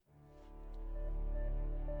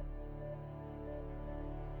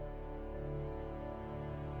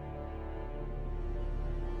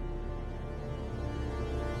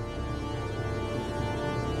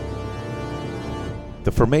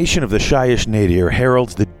The formation of the Shyish Nadir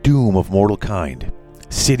heralds the doom of mortal kind.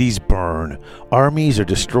 Cities burn, armies are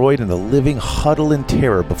destroyed, and the living huddle in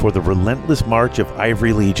terror before the relentless march of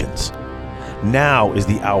ivory legions. Now is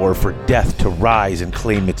the hour for death to rise and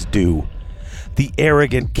claim its due. The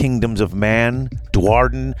arrogant kingdoms of man,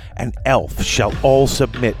 Dwarden, and Elf shall all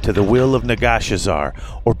submit to the will of Nagashazar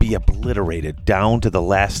or be obliterated down to the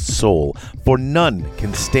last soul, for none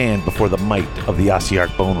can stand before the might of the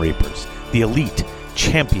Ossiarch Bone Reapers, the elite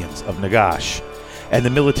champions of Nagash, and the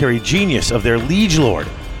military genius of their liege lord,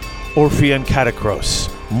 Orpheon Catacros,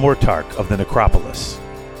 Mortarch of the Necropolis.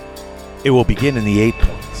 It will begin in the 8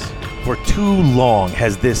 points. For too long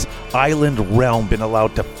has this island realm been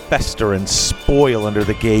allowed to fester and spoil under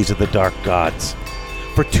the gaze of the dark gods.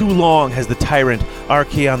 For too long has the tyrant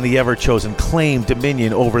Archaon the Everchosen claimed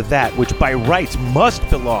dominion over that which by rights must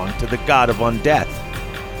belong to the god of undeath.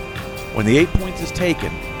 When the 8 points is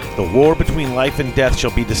taken, the war between life and death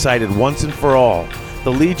shall be decided once and for all.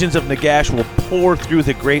 The legions of Nagash will pour through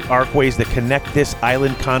the great archways that connect this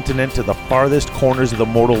island continent to the farthest corners of the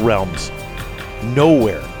mortal realms.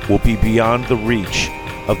 Nowhere will be beyond the reach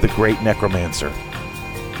of the great necromancer.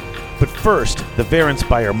 But first, the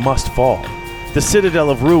Varanspire must fall. The Citadel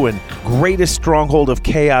of Ruin, greatest stronghold of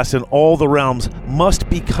chaos in all the realms, must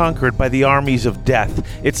be conquered by the armies of death,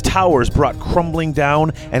 its towers brought crumbling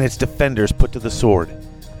down, and its defenders put to the sword.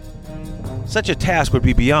 Such a task would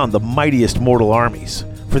be beyond the mightiest mortal armies,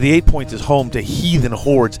 for the 8 points is home to heathen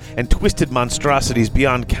hordes and twisted monstrosities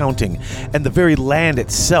beyond counting, and the very land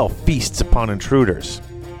itself feasts upon intruders.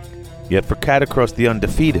 Yet for Catacros the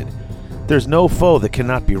Undefeated, there's no foe that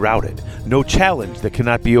cannot be routed, no challenge that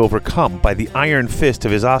cannot be overcome by the iron fist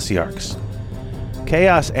of his Ossiarchs.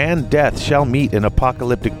 Chaos and death shall meet in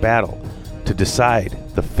apocalyptic battle to decide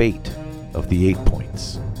the fate of the 8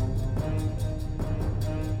 points.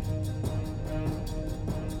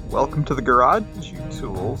 Welcome to the Garage, you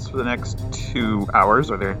tools. For the next 2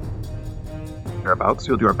 hours, or thereabouts,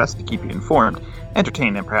 we'll do our best to keep you informed,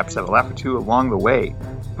 entertained, and perhaps have a laugh or two along the way,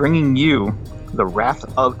 bringing you the Wrath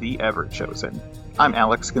of the Everchosen. I'm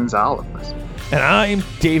Alex Gonzalez. And I'm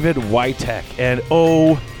David Witek, and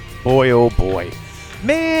oh boy,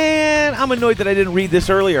 man, I'm annoyed that I didn't read this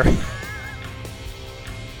earlier.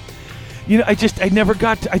 You know, I never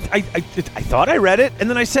got to, I thought I read it, and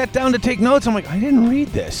then I sat down to take notes. I'm like, I didn't read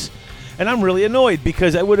this. And I'm really annoyed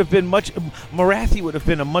because I would have been Morathi would have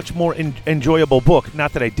been a much more enjoyable book.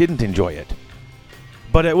 Not that I didn't enjoy it,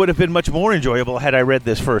 but it would have been much more enjoyable had I read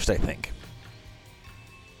this first, I think.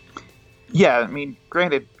 Yeah, I mean,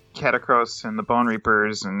 granted, Catacros and the Bone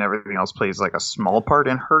Reapers and everything else plays like a small part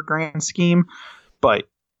in her grand scheme, but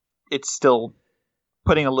it's still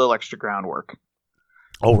putting a little extra groundwork.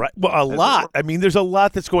 Oh, right. Well, a lot. I mean, there's a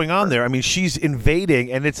lot that's going on there. I mean, she's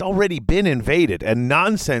invading, and it's already been invaded, and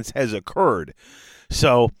nonsense has occurred.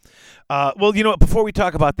 So, well, you know what? Before we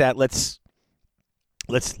talk about that, let's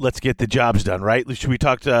get the jobs done, right? Should we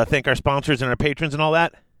thank our sponsors and our patrons and all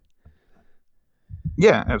that?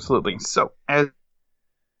 Yeah, absolutely. So, as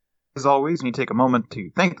always, we need to take a moment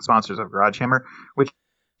to thank the sponsors of Garage Hammer, which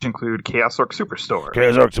include Chaos Orc Superstore.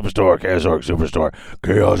 Chaos Orc Superstore.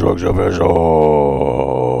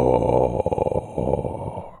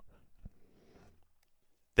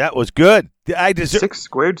 That was good. I deserve 6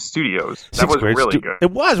 Squared Studios. That was really good. It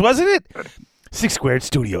was, wasn't it? Good. 6 Squared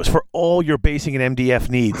Studios for all your basing and MDF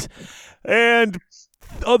needs. And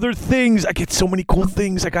other things. I get so many cool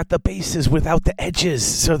things. I got the bases without the edges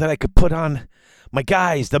so that I could put on my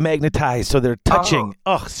guys, the magnetized, so they're touching.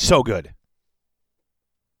 Oh, so good.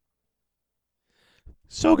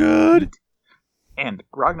 So good. And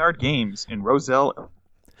Grognard Games in Roselle.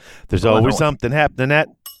 There's always something happening at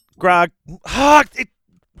Grog.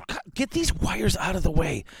 Get these wires out of the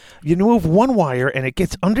way. You move one wire and it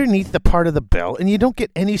gets underneath the part of the bell and you don't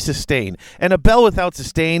get any sustain. And a bell without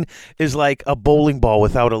sustain is like a bowling ball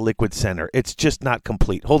without a liquid center. It's just not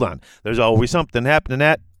complete. Hold on. There's always something happening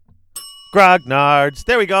at Grognard's.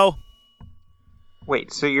 There we go.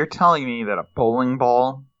 Wait, so you're telling me that a bowling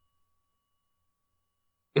ball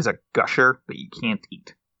is a gusher that you can't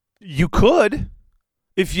eat? You could,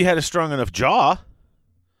 if you had a strong enough jaw.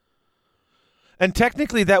 And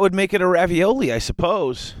technically that would make it a ravioli, I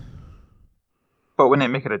suppose. But wouldn't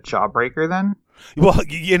it make it a jawbreaker then? Well,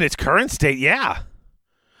 in its current state, yeah.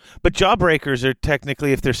 But jawbreakers are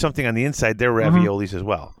technically, if there's something on the inside, they're raviolis as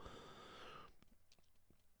well.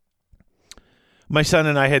 My son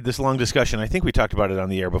and I had this long discussion. I think we talked about it on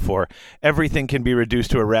the air before. Everything can be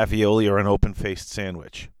reduced to a ravioli or an open-faced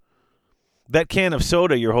sandwich. That can of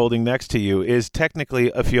soda you're holding next to you is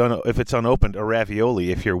technically, if it's unopened, a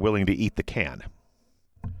ravioli if you're willing to eat the can.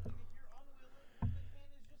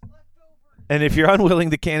 And if you're unwilling,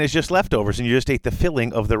 the can is just leftovers, and you just ate the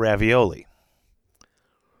filling of the ravioli.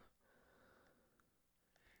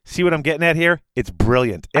 See what I'm getting at here? It's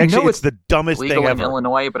brilliant. Actually, it's the dumbest thing ever. Legal in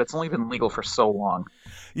Illinois, but it's only been legal for so long.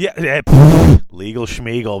 Yeah, legal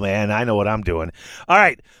schmeagle, man. I know what I'm doing. All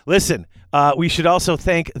right, listen. We should also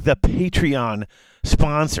thank the Patreon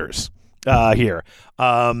sponsors here.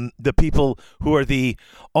 The people who are the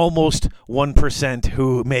almost 1%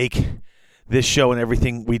 who make this show and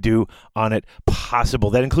everything we do on it possible.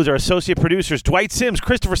 That includes our associate producers, Dwight Sims,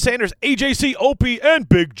 Christopher Sanders, AJC, Opie, and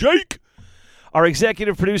Big Jake. Our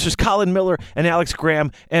executive producers, Colin Miller and Alex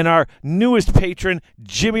Graham, and our newest patron,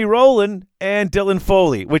 Jimmy Rowland and Dylan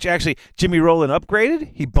Foley, which actually Jimmy Rowland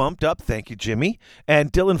upgraded. He bumped up. Thank you, Jimmy.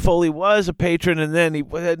 And Dylan Foley was a patron, and then he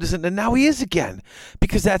wasn't, and now he is again,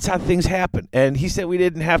 because that's how things happen. And he said we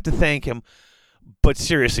didn't have to thank him, but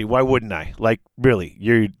seriously, why wouldn't I? Like, really,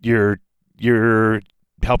 you're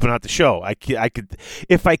helping out the show. I could,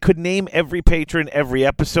 if I could name every patron every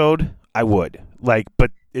episode, I would. Like,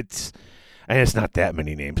 but it's not that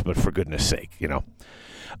many names, but for goodness sake, you know.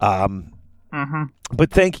 But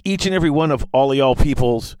thank each and every one of all of y'all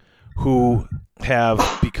peoples who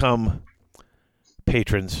have become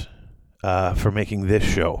patrons for making this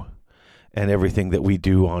show and everything that we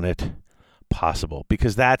do on it possible,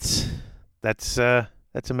 because that's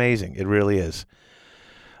amazing. It really is.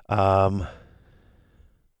 I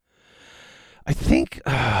think.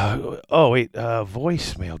 Voicemail.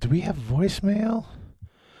 Do we have voicemail?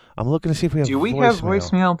 I'm looking to see if we have voicemail. Do we have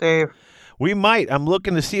voicemail, Dave? We might. I'm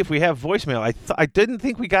looking to see if we have voicemail. I didn't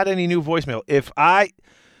think we got any new voicemail.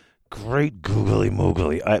 Great googly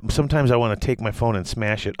moogly. Sometimes I want to take my phone and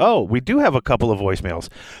smash it. Oh, we do have a couple of voicemails.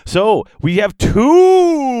 So we have 2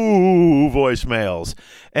 voicemails.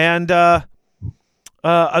 And I'm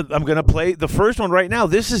going to play the first one right now.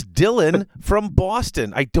 This is Dylan from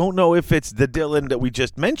Boston. I don't know if it's the Dylan that we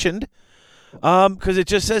just mentioned, because it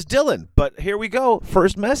just says Dylan. But here we go.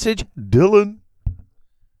 First message, Dylan.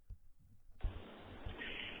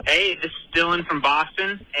 Hey, this is Dylan from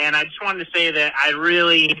Boston, and I just wanted to say that I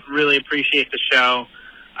really, really appreciate the show.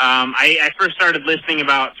 I first started listening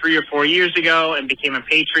about 3 or 4 years ago and became a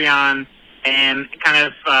Patreon, and kind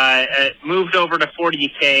of moved over to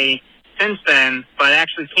 40K since then, but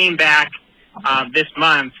actually came back this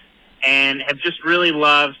month and have just really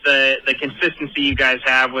loved the consistency you guys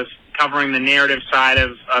have with covering the narrative side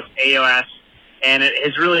of AOS, and it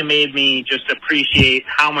has really made me just appreciate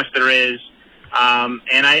how much there is.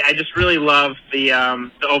 And I just really love the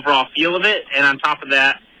overall feel of it. And on top of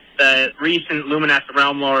that, the recent Lumineth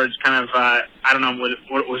Realm Lords kind of, I don't know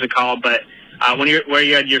what was it called, but where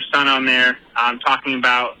you had your son on there talking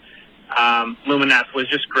about Lumineth was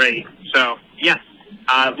just great. So, yeah,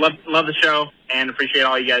 love the show and appreciate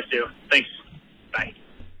all you guys do. Thanks. Bye.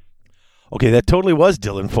 Okay, that totally was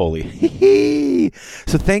Dylan Foley.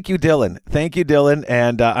 So thank you, Dylan. Thank you, Dylan,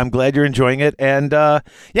 and I'm glad you're enjoying it. And,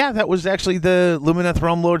 yeah, that was actually the Lumineth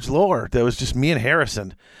Realm Lords lore. That was just me and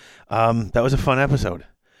Harrison. That was a fun episode.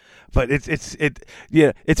 But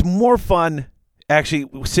it's more fun actually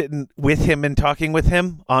sitting with him and talking with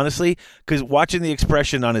him, honestly, because watching the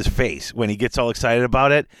expression on his face when he gets all excited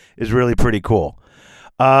about it is really pretty cool.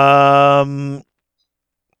 All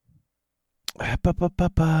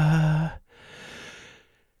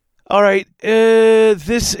right,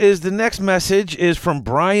 the next message is from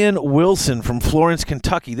Brian Wilson from Florence,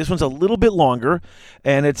 Kentucky. This one's a little bit longer,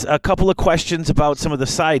 and it's a couple of questions about some of the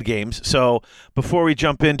side games. So before we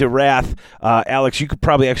jump into Wrath, Alex, you could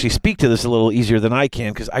probably actually speak to this a little easier than I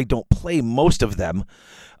can, because I don't play most of them.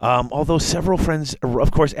 Although several friends,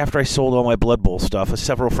 of course, after I sold all my Blood Bowl stuff,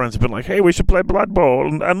 several friends have been like, hey, we should play Blood Bowl.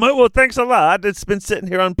 And I'm like, well, thanks a lot. It's been sitting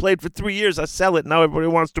here unplayed for 3 years. I sell it. Now everybody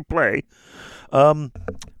wants to play.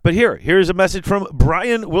 But here's a message from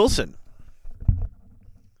Brian Wilson.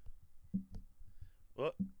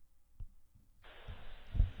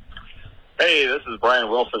 Hey, this is Brian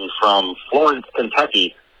Wilson from Florence,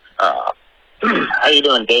 Kentucky. How you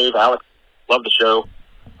doing, Dave, Alex? Love the show.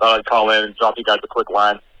 Thought I'd call in and drop you guys a quick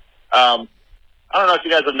line. I don't know if you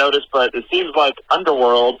guys have noticed, but it seems like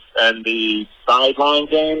Underworlds and the Sideline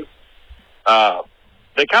games,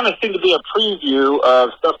 they kind of seem to be a preview of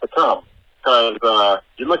stuff to come. Because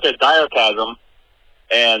you look at Diachasm,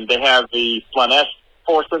 and they have the Slaanesh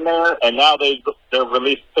force in there, and now they've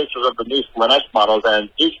released pictures of the new Slaanesh models, and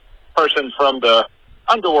each person from the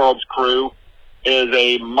Underworld's crew is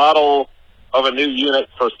a model of a new unit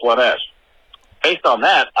for Slaanesh. Based on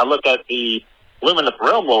that, I look at the Lumineth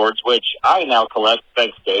Realm Lords, which I now collect.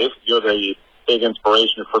 Thanks, Dave. You're the big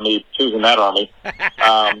inspiration for me choosing that army.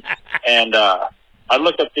 And I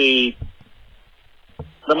look at the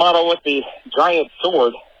the model with the giant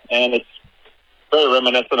sword, and it's very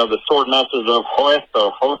reminiscent of the Sword Masters of Hoth,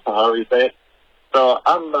 or Hoth, however you say it. So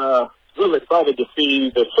I'm really excited to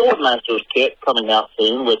see the Sword Masters kit coming out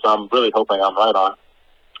soon, which I'm really hoping I'm right on,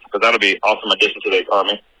 because that'll be an awesome addition to the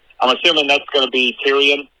army. I'm assuming that's going to be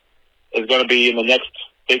Tyrion is going to be in the next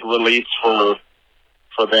big release for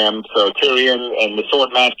them. So Tyrion and the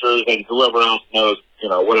Sword Masters and whoever else knows,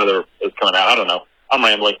 what other is coming out. I don't know. I'm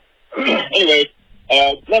rambling. Anyway,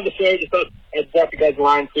 love the show. Just thought I'd drop you guys a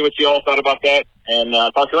line, see what you all thought about that, and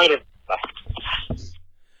talk to you later. Bye.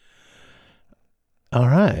 All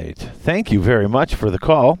right. Thank you very much for the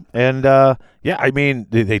call. And, yeah, I mean,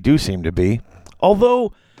 they do seem to be.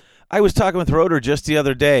 Although, I was talking with Rotor just the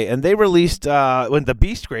other day, and they released, when the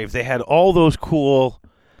Beastgrave, they had all those cool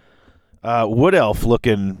wood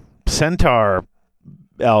elf-looking centaur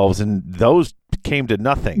elves, and those came to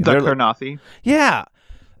nothing. The Kurnothi. Yeah.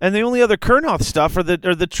 And the only other Kurnoth stuff are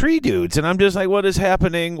the tree dudes. And I'm just like, what is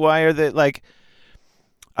happening? Why are they, like,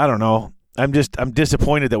 I don't know. I'm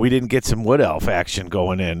disappointed that we didn't get some wood elf action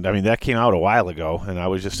going in. I mean, that came out a while ago, and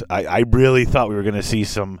I really thought we were going to see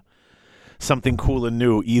something cool and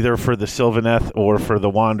new, either for the Sylvaneth or for the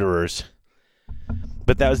Wanderers.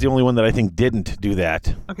 But that was the only one that I think didn't do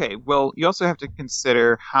that. Okay, well, you also have to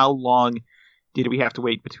consider how long did we have to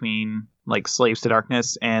wait between, like, Slaves to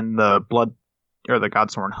Darkness and the the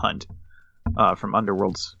Godsworn Hunt from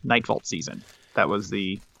Underworld's Nightvault season. That was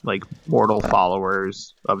the, like, mortal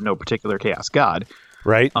followers of no particular chaos god.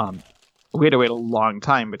 Right. We had to wait a long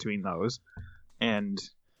time between those, and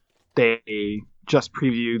they just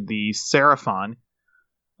previewed the Seraphon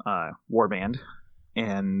warband,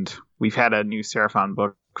 and we've had a new Seraphon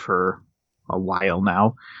book for a while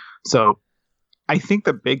now. So I think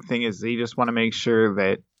the big thing is they just want to make sure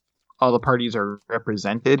that all the parties are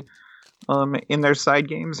represented in their side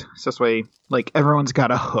games. So this way, like, everyone's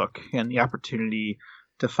got a hook and the opportunity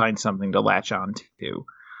to find something to latch on to.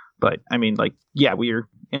 But I mean, like, yeah, we are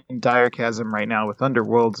in dire chasm right now with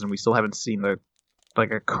Underworlds, and we still haven't seen a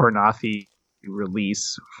Kurnothi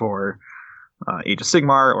release for Age of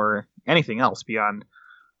Sigmar or anything else beyond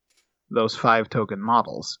those 5 token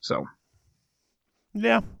models. So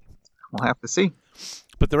yeah, we'll have to see.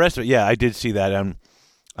 But the rest of it, yeah, I did see that.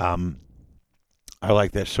 I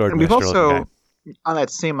like that sword. And we've also, on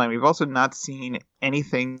that same line, we've also not seen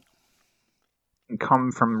anything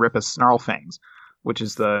come from Ripa's Snarlfangs, which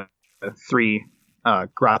is the 3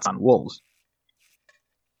 Gratzon wolves.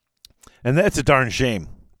 And that's a darn shame,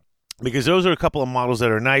 because those are a couple of models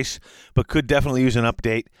that are nice, but could definitely use an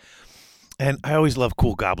update. And I always love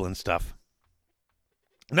cool goblin stuff.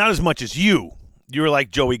 Not as much as you. You're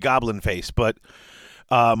like Joey Goblin Face, but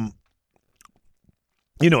you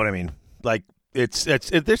know what I mean. Like,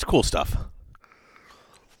 there's cool stuff.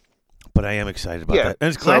 But I am excited about that. And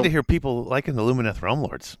it's glad to hear people liking the Lumineth Realm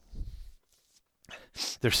Lords.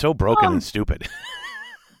 They're so broken and stupid.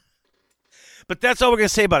 But that's all we're going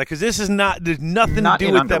to say about it, because there's nothing to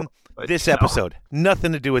do with them this episode.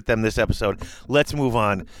 Nothing to do with them this episode. Let's move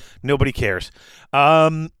on. Nobody cares.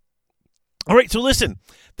 All right, so listen.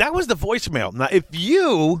 That was the voicemail. Now, if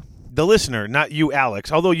you, the listener, not you,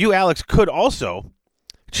 Alex, although you, Alex, could also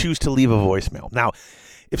choose to leave a voicemail. Now,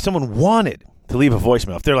 if someone wanted to leave a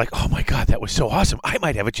voicemail, if they're like, oh my God, that was so awesome, I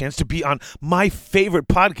might have a chance to be on my favorite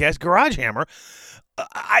podcast, Garage Hammer.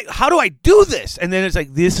 How do I do this? And then it's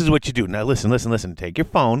like, this is what you do. Now, listen. Take your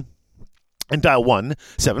phone and dial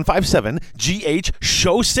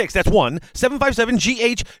 1-757-GH-SHOW-6. That's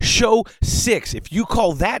 1-757-GH-SHOW-6. If you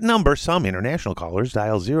call that number, some international callers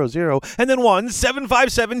dial 00 and then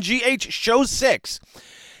 1-757-GH-SHOW-6.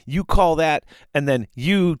 You call that, and then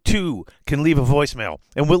you, too, can leave a voicemail,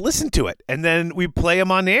 and we'll listen to it. And then we play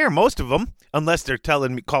them on the air, most of them, unless they're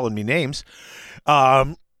calling me names.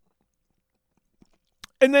 And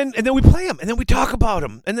then we play them, and then we talk about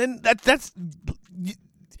them. And then that's...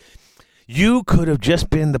 You could have just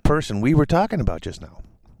been the person we were talking about just now,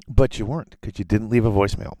 but you weren't, because you didn't leave a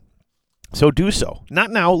voicemail. So do so.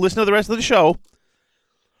 Not now. Listen to the rest of the show,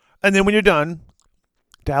 and then when you're done,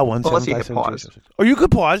 dial 1-757-GH-SHOW-6. Or you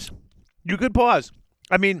could pause. You could pause.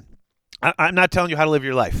 I mean, I'm not telling you how to live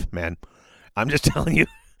your life, man. I'm just telling you,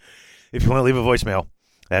 if you want to leave a voicemail,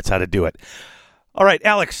 that's how to do it. All right,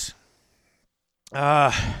 Alex.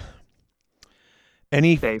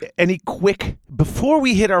 Any quick, before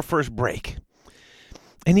we hit our first break,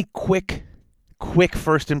 any quick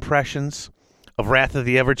first impressions of Wrath of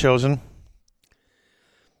the Everchosen?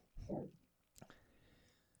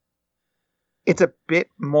 It's a bit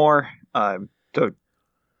more, to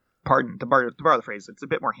borrow the phrase, it's a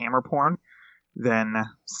bit more hammer porn than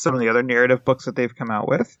some of the other narrative books that they've come out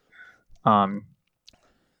with.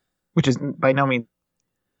 which is by no means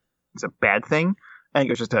a bad thing. I think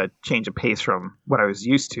it was just a change of pace from what I was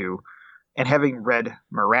used to. And having read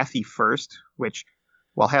Morathi first, which,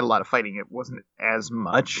 while had a lot of fighting, it wasn't as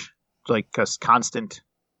much like constant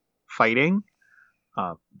fighting.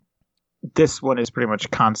 This one is pretty much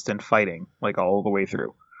constant fighting, like all the way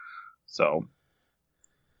through. So,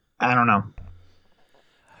 I don't know.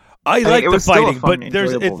 I like the fighting, fun,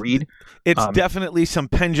 but it's definitely some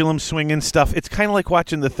pendulum swinging stuff. It's kind of like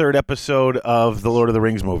watching the third episode of the Lord of the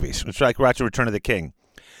Rings movies. It's like watching Return of the King.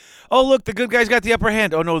 Oh, look, the good guys got the upper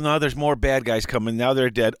hand. Oh, no, now there's more bad guys coming. Now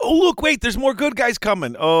they're dead. Oh, look, wait, there's more good guys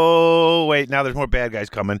coming. Oh, wait, now there's more bad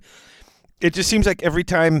guys coming. It just seems like every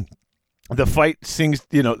time the fight sings,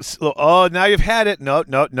 oh, now you've had it. No,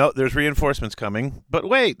 there's reinforcements coming. But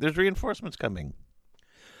wait, there's reinforcements coming.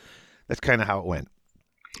 That's kind of how it went.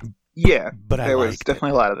 Yeah, but there was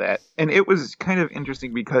definitely a lot of that. And it was kind of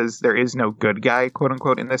interesting because there is no good guy, quote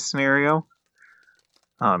unquote, in this scenario.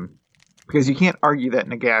 Because you can't argue that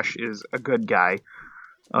Nagash is a good guy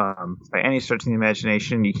by any stretch of the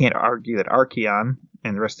imagination. You can't argue that Archeon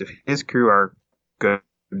and the rest of his crew are good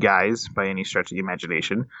guys by any stretch of the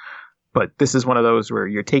imagination. But this is one of those where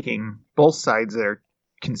you're taking both sides that are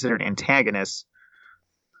considered antagonists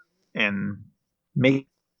and making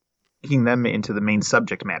them into the main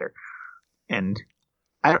subject matter. And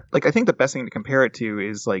I think the best thing to compare it to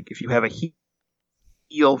is like if you have a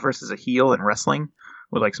heel versus a heel in wrestling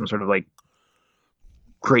with like some sort of like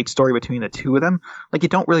great story between the two of them. Like you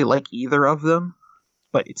don't really like either of them,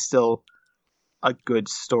 but it's still a good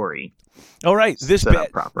story. All right, this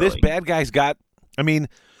bad guy's got. I mean,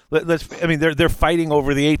 they're fighting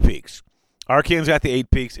over the 8 peaks. Archeon's got the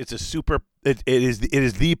 8 peaks. It's a super. It is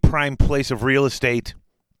the prime place of real estate.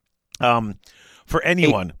 For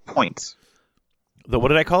anyone. 8 points. What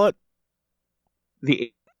did I call it?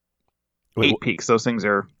 The 8 peaks. Those things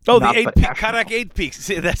are. Oh, the 8 peaks. Karak 8 peaks.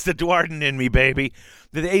 See, that's the Dwarden in me, baby.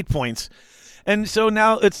 The 8 points. And so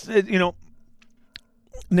now it's,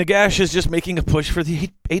 Nagash is just making a push for the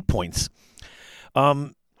 8 points.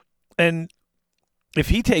 And if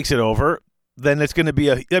he takes it over, then it's going to be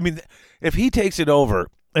if he takes it over,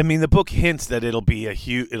 the book hints that that'll be it.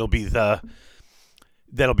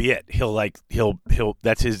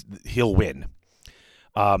 He'll win.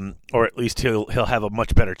 Or at least he'll have a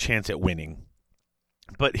much better chance at winning.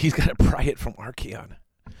 But he's got to pry it from Archeon.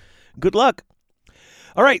 Good luck.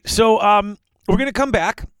 All right, so we're going to come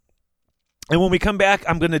back. And when we come back,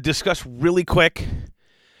 I'm going to discuss really quick.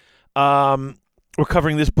 We're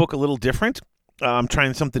covering this book a little different. I'm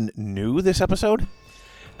trying something new this episode.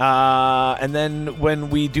 And then when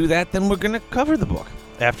we do that, then we're going to cover the book.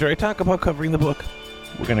 After I talk about covering the book,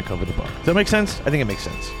 we're going to cover the book. Does that make sense? I think it makes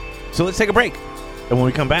sense. So let's take a break. And when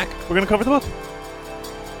we come back, we're going to cover the book.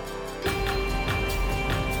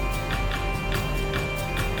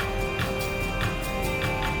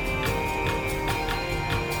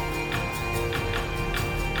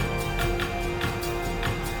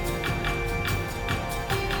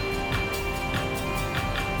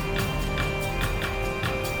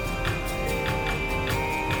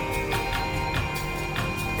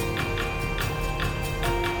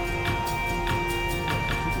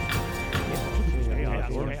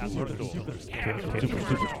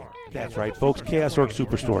 That's right, folks. Chaos Orc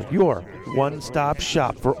Superstore, your one-stop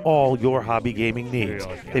shop for all your hobby gaming needs.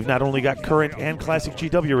 They've not only got current and classic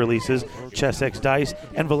GW releases, Chessex Dice,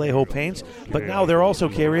 and Vallejo paints, but now they're also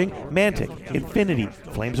carrying Mantic, Infinity,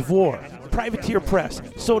 Flames of War, Privateer Press,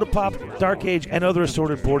 Soda Pop, Dark Age, and other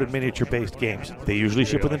assorted board and miniature-based games. They usually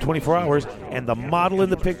ship within 24 hours, and the model in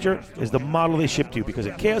the picture is the model they ship to you, because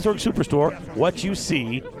at Chaos Orc Superstore, what you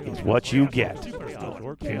see is what you get.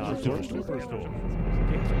 Chaos Orc Superstore.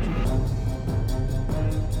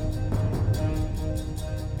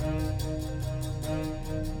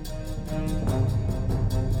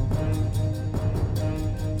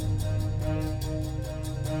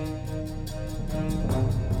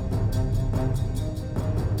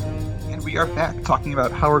 We are back talking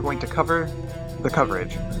about how we're going to cover the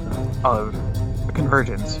coverage of the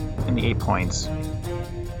convergence in the 8 points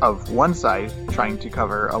of one side trying to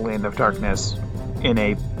cover a land of darkness in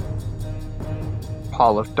a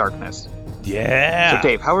hall of darkness. Yeah. So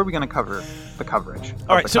Dave, how are we going to cover the coverage?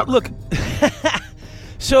 All right, so look.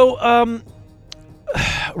 So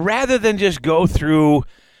rather than just go through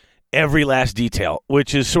every last detail,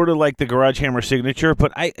 which is sort of like the Garage Hammer signature,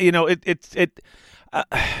 but I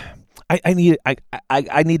need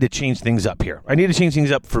to change things up here. I need to change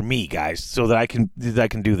things up for me, guys, so that I can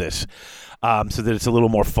do this, so that it's a little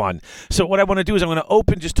more fun. So what I want to do is I'm going to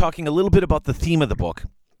open just talking a little bit about the theme of the book,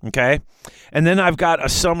 Okay? And then I've got a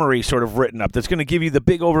summary sort of written up that's going to give you the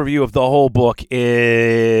big overview of the whole book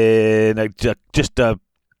in just a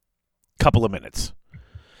couple of minutes.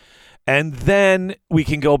 And then we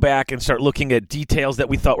can go back and start looking at details that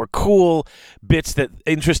we thought were cool,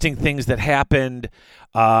 interesting things that happened.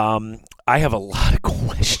 I have a lot of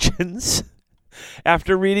questions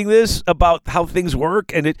after reading this about how things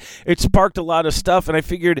work, and it sparked a lot of stuff, and I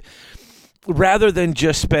figured rather than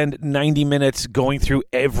just spend 90 minutes going through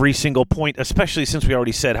every single point, especially since we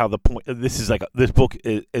already said how this book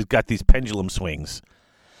has got these pendulum swings.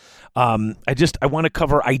 I want to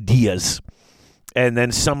cover ideas and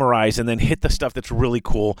then summarize and then hit the stuff that's really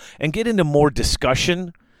cool and get into more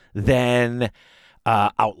discussion than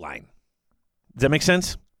outline. Does that make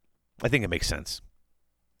sense? I think it makes sense.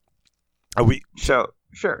 Are we? Sure.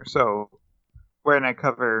 So we're going to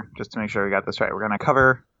cover, just to make sure we got this right, we're going to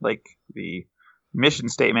cover like the mission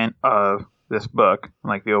statement of this book,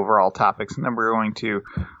 like the overall topics, and then we're going to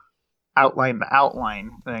outline the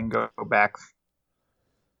outline, then go back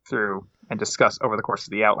through and discuss over the course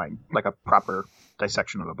of the outline, like a proper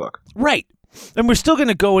dissection of the book. Right. And we're still going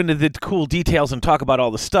to go into the cool details and talk about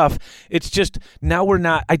all the stuff. It's just now we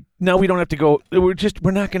don't have to go.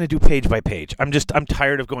 We're not going to do page by page. I'm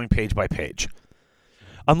tired of going page by page.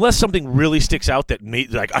 Unless something really sticks out that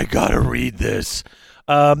I got to read this.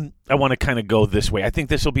 I want to kind of go this way. I think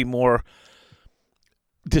this will be more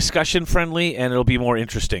discussion friendly and it'll be more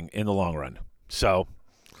interesting in the long run. So,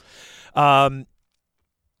 as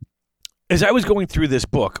I was going through this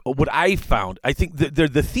book, what I found, I think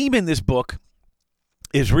the theme in this book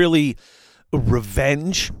is really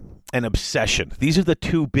revenge and obsession. These are the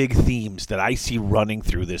two big themes that I see running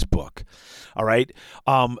through this book. All right?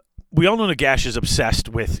 We all know Nagash is obsessed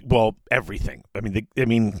with, everything. I mean,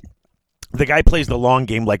 the guy plays the long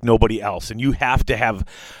game like nobody else, and you have to have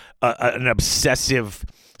an obsessive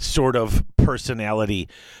sort of personality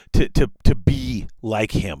to be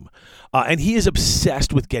like him. And he is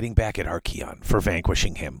obsessed with getting back at Archaon for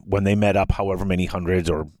vanquishing him when they met up however many hundreds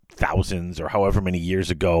or thousands or however many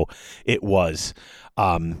years ago it was.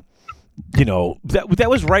 That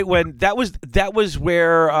was right when that was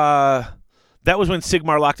when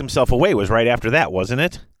Sigmar locked himself away. Was right after that, wasn't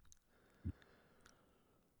it?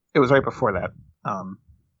 It was right before that.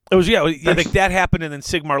 It was that happened, and then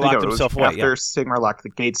Sigmar locked himself away. After Sigmar locked the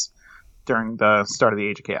gates during the start of the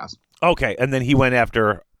Age of Chaos. Okay, and then he went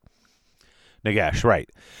after Nagash, right?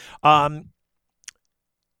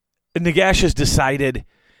 Nagash has decided.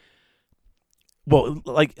 Well,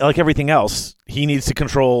 like everything else, he needs to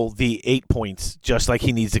control the 8 points, just like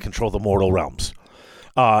he needs to control the mortal realms.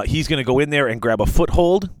 He's going to go in there and grab a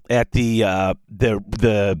foothold at the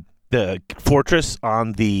fortress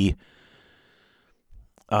on the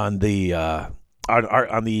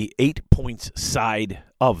 8 points side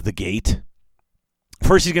of the gate.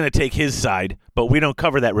 First, he's going to take his side, but we don't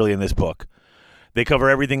cover that really in this book. They cover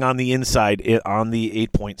everything on the inside, on the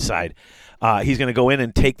 8 point side. He's going to go in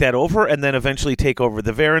and take that over, and then eventually take over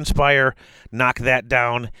the Varanspire, knock that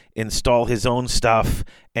down, install his own stuff,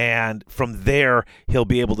 and from there he'll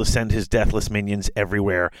be able to send his deathless minions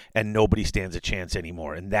everywhere, and nobody stands a chance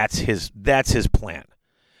anymore. And that's his plan.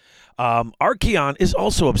 Archaon is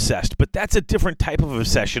also obsessed, but that's a different type of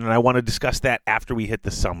obsession, and I want to discuss that after we hit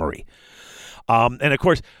the summary. And of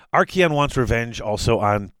course, Archaon wants revenge also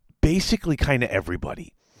on basically kind of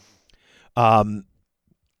everybody.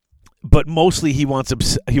 But mostly he wants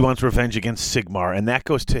revenge against Sigmar, and that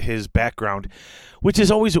goes to his background, which is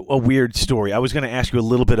always a weird story. I was going to ask you a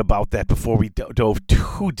little bit about that before we dove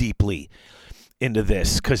too deeply into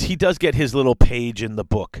this, because he does get his little page in the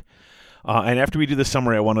book. And after we do the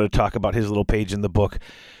summary, I wanted to talk about his little page in the book,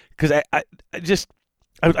 because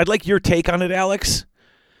I'd like your take on it, Alex.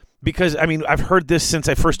 Because, I mean, I've heard this since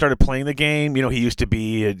I first started playing the game. You know, he used to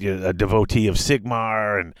be a devotee of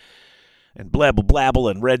Sigmar and blabble blabble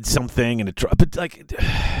and read something but like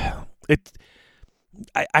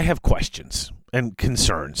I have questions and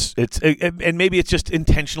concerns. And maybe it's just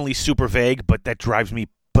intentionally super vague, but that drives me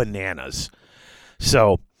bananas.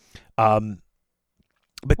 So, that's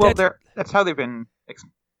how they've been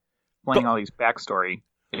explaining all these backstory.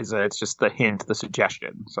 Is that it's just the hint, the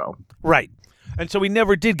suggestion. So right. And so we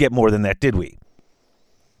never did get more than that, did we?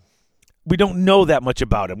 We don't know that much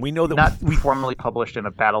about him. We know that not formally published in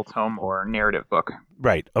a battle tome or narrative book.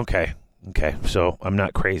 Right. Okay. So I'm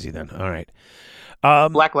not crazy then. All right.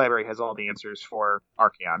 Black Library has all the answers for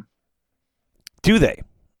Archaon. Do they?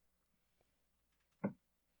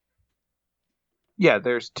 Yeah,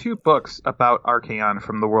 there's 2 books about Archaon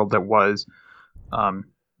from the world that was.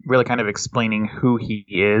 really kind of explaining who he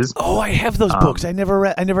is. Oh, I have those books. I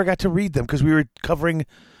never got to read them because we were covering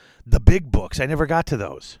the big books. I never got to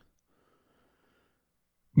those.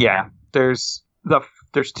 Yeah, there's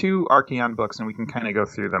 2 Archaon books, and we can kind of go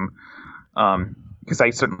through them. Because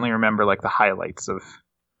I certainly remember like the highlights of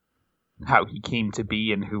how he came to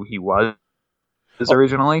be and who he was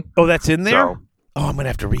originally. Oh, that's in there? So, I'm going to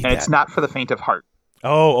have to read that. And it's not for the faint of heart.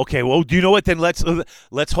 Oh, okay. Well, do you know what? Then let's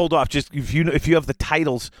hold off. Just if you have the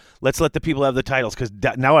titles, let's let the people have the titles because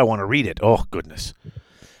now I want to read it. Oh, goodness.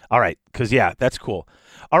 All right, because yeah, that's cool.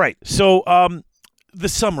 All right, so the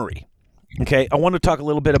summary. Okay, I want to talk a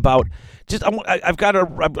little bit about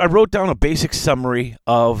I wrote down a basic summary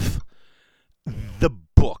of the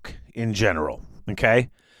book in general. Okay,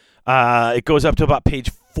 it goes up to about page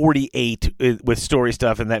 48 with story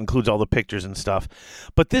stuff, and that includes all the pictures and stuff.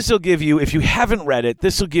 But this will give you, if you haven't read it,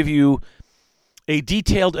 this will give you a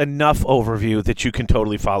detailed enough overview that you can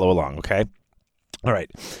totally follow along, okay? All right.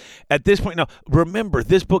 At this point, now, remember,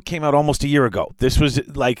 this book came out almost a year ago. This was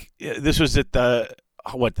at the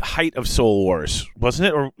height of Soul Wars, wasn't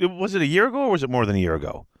it? Or was it a year ago, or was it more than a year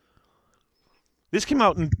ago? This came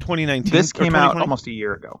out in 2019. This came out almost a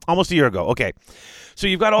year ago. Almost a year ago. Okay. So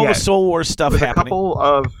you've got all the Soul Wars stuff happening. A couple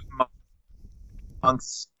of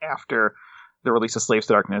months after the release of Slaves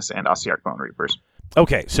to Darkness and Ossiarch Bone Reapers.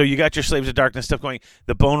 Okay, so you got your Slaves to Darkness stuff going.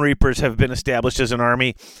 The Bone Reapers have been established as an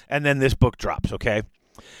army, and then this book drops, okay?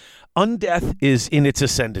 Undeath is in its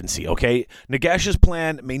ascendancy, okay? Nagash's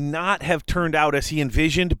plan may not have turned out as he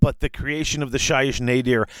envisioned, but the creation of the Shyish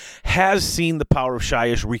Nadir has seen the power of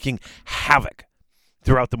Shyish wreaking havoc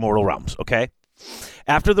throughout the mortal realms, okay?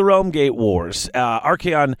 After the Realm Gate Wars,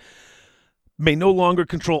 Archaon may no longer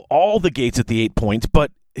control all the gates at the 8 points,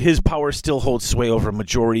 but his power still holds sway over a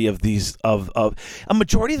majority of these of a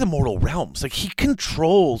majority of the mortal realms. Like he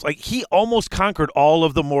controls, like he almost conquered all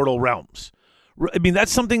of the mortal realms. I mean,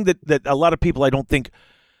 that's something that a lot of people I don't think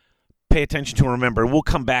pay attention to and remember. We'll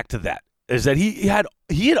come back to that. Is that he had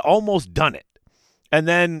almost done it, and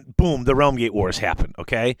then boom, the Realm Gate Wars happened.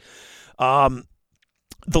 Okay.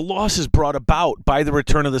 The losses brought about by the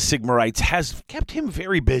return of the Sigmarites has kept him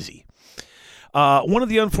very busy. One of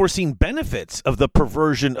the unforeseen benefits of the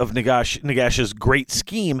perversion of Nagash's great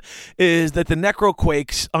scheme is that the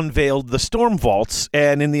Necroquakes unveiled the Storm Vaults,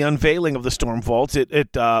 and in the unveiling of the Storm Vaults, the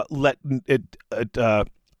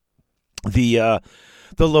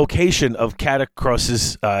location of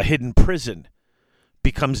Katakros' hidden prison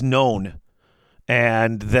becomes known.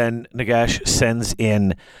 And then Nagash sends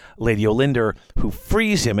in Lady Olinder, who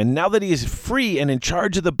frees him. And now that he is free and in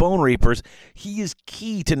charge of the Bone Reapers, he is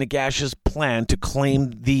key to Nagash's plan to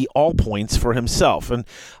claim the All Points for himself. And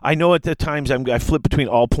I know at the times I flip between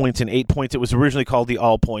All Points and 8 points. It was originally called the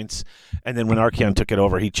All Points, and then when Archaon took it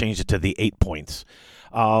over, he changed it to the 8 points.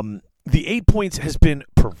 The 8 points has been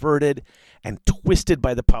perverted and twisted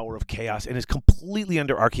by the power of chaos and is completely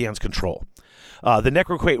under Archaon's control. The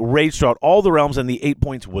Necroquake raged throughout all the realms, and the 8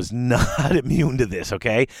 points was not immune to this,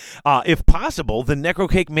 okay? If possible, the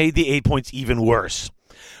Necroquake made the 8 points even worse.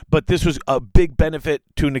 But this was a big benefit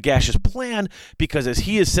to Nagash's plan, because as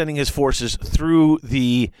he is sending his forces through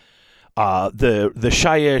the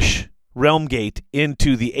Shyish Realm Gate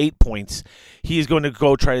into the 8 points, he is going to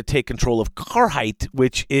go try to take control of Karhite,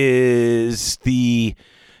 which is the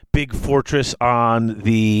big fortress on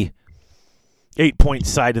the 8 point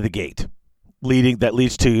side of the gate. That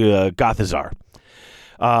leads to Gothazar.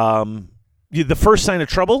 The first sign of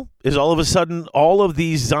trouble is all of a sudden all of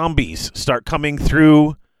these zombies start coming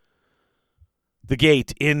through the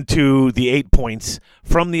gate into the 8 points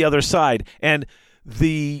from the other side, and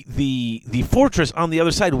the fortress on the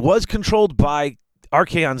other side was controlled by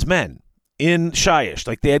Archaon's men in Shyish.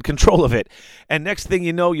 Like, they had control of it, and next thing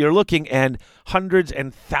you know, you're looking and hundreds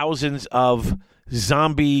and thousands of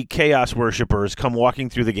zombie chaos worshippers come walking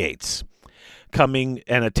through the gates, coming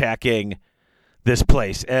and attacking this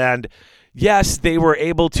place. And yes, they were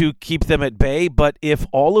able to keep them at bay, but if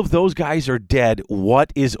all of those guys are dead,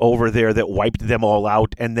 what is over there that wiped them all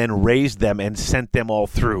out and then raised them and sent them all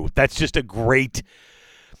through? That's just a great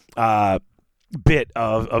bit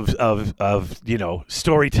of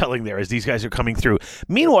storytelling there as these guys are coming through.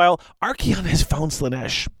 Meanwhile, Archaon has found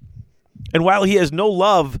Slaanesh. And while he has no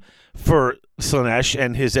love for Slaanesh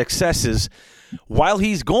and his excesses, while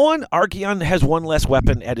he's gone, Archaon has one less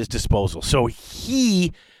weapon at his disposal. So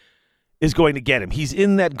he is going to get him. He's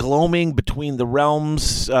in that gloaming between the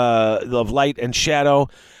realms of light and shadow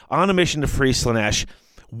on a mission to free Slaanesh.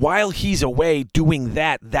 While he's away doing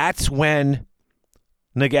that, that's when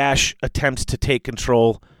Nagash attempts to take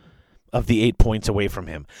control of the 8 points away from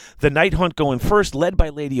him. The Night Hunt going first, led by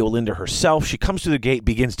Lady Olinda herself. She comes through the gate,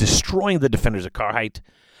 begins destroying the defenders of Karhite.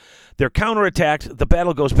 They're counterattacked. The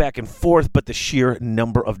battle goes back and forth, but the sheer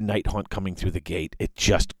number of Night Hunt coming through the gate, it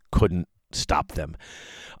just couldn't stop them.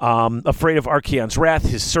 Afraid of Archaon's wrath,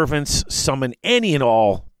 his servants summon any and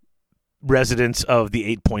all residents of the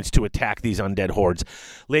 8 points to attack these undead hordes.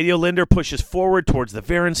 Lady Olinda pushes forward towards the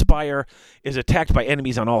Varen Spire, is attacked by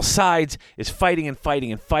enemies on all sides, is fighting and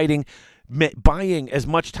fighting and fighting, buying as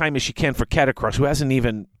much time as she can for Katakros, who hasn't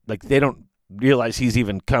even, they don't realize he's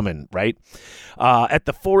even coming, right? At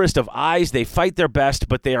the Forest of Eyes, they fight their best,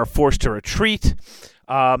 but they are forced to retreat.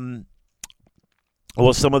 Some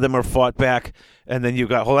of them are fought back, and then you've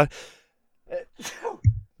got, hold on.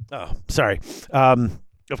 Oh, sorry.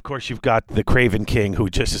 Of course, you've got the Craven King, who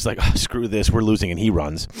just is like, oh, screw this, we're losing, and he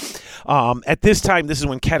runs. At this time, this is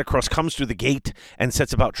when Katakros comes through the gate and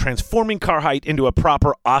sets about transforming Karhite into a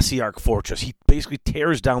proper Ossiarch fortress. He basically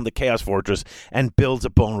tears down the Chaos Fortress and builds a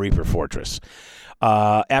Bone Reaper fortress.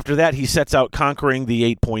 After that, he sets out conquering the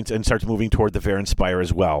 8 points and starts moving toward the Varen Spire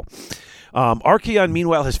as well. Archaon,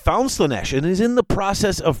 meanwhile, has found Slaanesh and is in the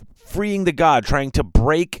process of freeing the god, trying to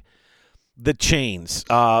break the chains.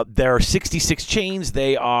 There are 66 chains.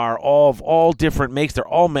 They are of all different makes. They're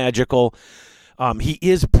all magical. He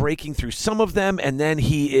is breaking through some of them, and then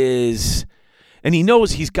he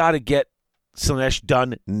knows he's got to get Slaanesh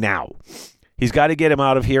done now. He's got to get him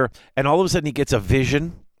out of here, and all of a sudden he gets a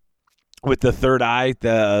vision with the third eye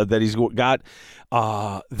that he's got,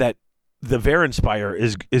 that the Varen Spire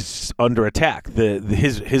is under attack.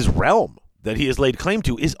 His realm that he has laid claim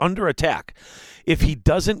to is under attack. If he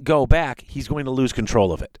doesn't go back, he's going to lose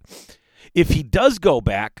control of it. If he does go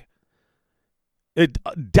back,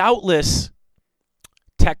 doubtless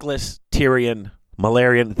Teclis, Tyrion,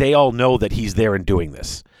 Malarian, they all know that he's there and doing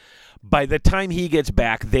this. By the time he gets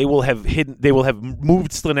back, they will have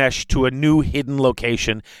moved Slaanesh to a new hidden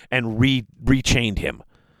location and rechained him.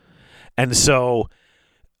 And so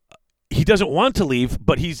he doesn't want to leave,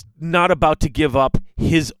 but he's not about to give up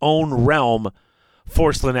his own realm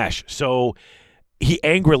for Slaanesh. So he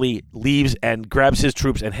angrily leaves and grabs his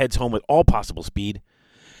troops and heads home with all possible speed.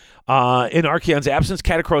 In Archaon's absence,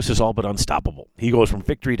 Katakros is all but unstoppable. He goes from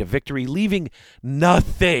victory to victory, leaving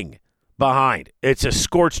nothing behind. It's a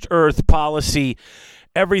scorched earth policy.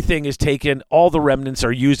 Everything is taken. All the remnants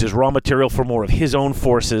are used as raw material for more of his own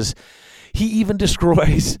forces. He even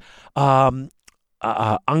destroys Angaskul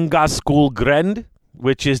Grend,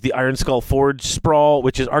 which is the Iron Skull Forge sprawl,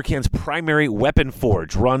 which is Archaon's primary weapon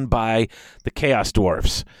forge, run by the Chaos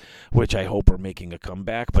Dwarfs, which I hope are making a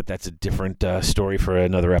comeback, but that's a different story for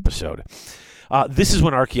another episode. This is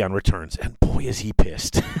when Archaon returns, and boy, is he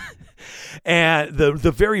pissed. And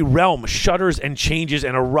the very realm shudders and changes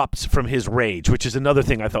and erupts from his rage, which is another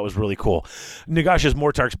thing I thought was really cool. Nagash's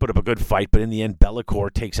Mortarks put up a good fight, but in the end,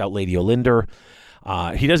 Be'lakor takes out Lady Olinda.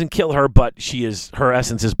 He doesn't kill her, but her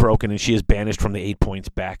essence is broken, and she is banished from the 8 points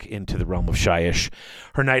back into the realm of Shyish.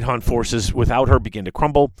 Her Night Hunt forces without her begin to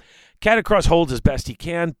crumble. Katakros holds as best he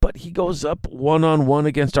can, but he goes up one-on-one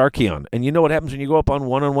against Archaon. And you know what happens when you go up on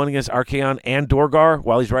one-on-one against Archaon and Dorgar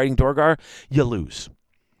while he's riding Dorgar? You lose.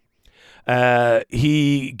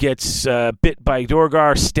 He gets bit by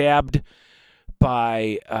Dorgar, stabbed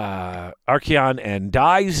by Archaon, and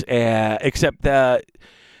dies, except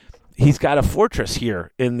he's got a fortress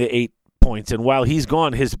here in the 8 points, and while he's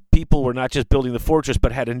gone, his people were not just building the fortress,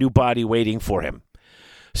 but had a new body waiting for him.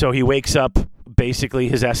 So he wakes up, basically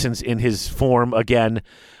his essence in his form again,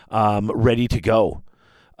 ready to go.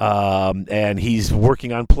 And he's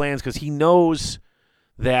working on plans because he knows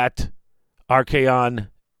that Archaon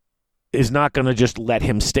is not going to just let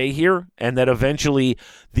him stay here, and that eventually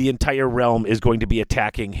the entire realm is going to be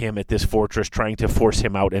attacking him at this fortress, trying to force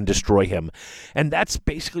him out and destroy him. And that's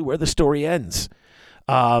basically where the story ends.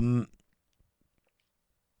 I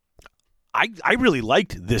really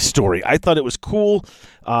liked this story. I thought it was cool.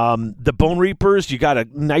 The Bone Reapers, you got a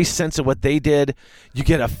nice sense of what they did. You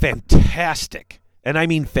get a fantastic, and I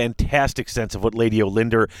mean fantastic, sense of what Lady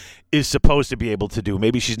Olinda is supposed to be able to do.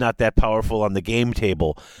 Maybe she's not that powerful on the game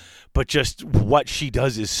table, but just what she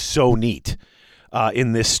does is so neat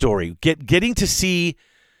in this story. Getting to see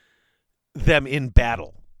them in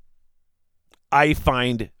battle, I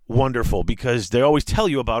find wonderful, because they always tell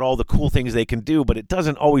you about all the cool things they can do, but it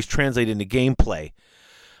doesn't always translate into gameplay.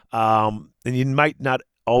 And you might not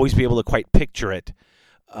always be able to quite picture it.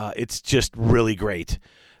 It's just really great.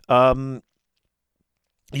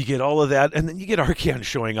 You get all of that, and then you get Archaon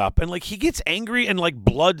showing up, and like he gets angry, and like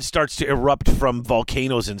blood starts to erupt from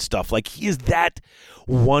volcanoes and stuff. Like he is that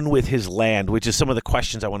one with his land, which is some of the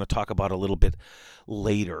questions I want to talk about a little bit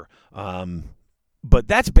later. But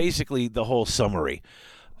that's basically the whole summary.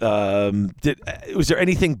 Was there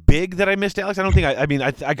anything big that I missed, Alex? I don't think.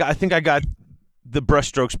 I think I got the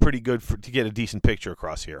brushstrokes pretty good to get a decent picture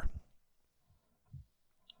across here.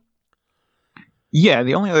 Yeah,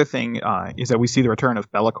 the only other thing is that we see the return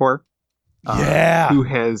of Be'lakor, who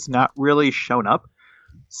has not really shown up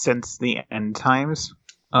since the end times.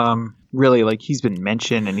 Really, like he's been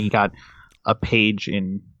mentioned, and he got a page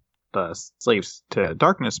in the Slaves to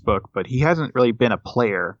Darkness book, but he hasn't really been a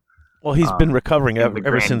player. Well, he's been recovering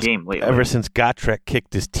ever since Gotrek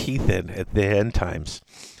kicked his teeth in at the end times.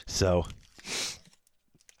 So,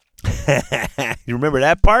 you remember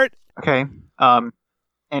that part? Okay.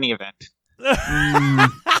 Any event.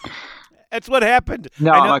 That's what happened.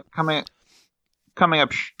 No, I'm coming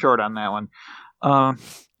up short on that one.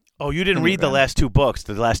 You didn't read the last two books,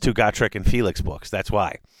 the last two Gotrek and Felix books. That's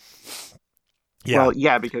why. Yeah. Well,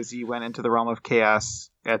 yeah, because he went into the realm of chaos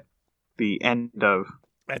at the end of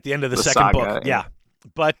the second book. Yeah.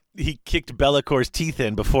 But he kicked Bellacor's teeth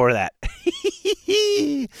in before that.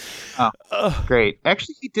 Great.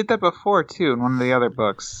 Actually, he did that before, too, in one of the other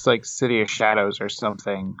books, like City of Shadows or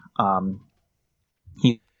something.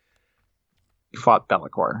 He fought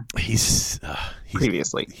Be'lakor.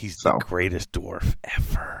 Previously. He's the greatest dwarf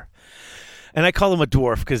ever. And I call him a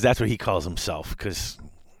dwarf because that's what he calls himself, because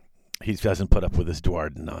he doesn't put up with this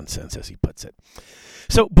dwarf nonsense, as he puts it.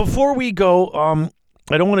 So before we go,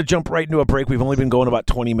 I don't want to jump right into a break. We've only been going about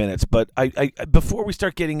 20 minutes. But I before we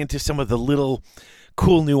start getting into some of the little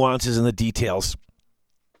cool nuances and the details,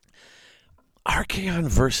 Archaon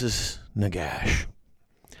versus Nagash.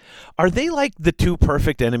 Are they like the two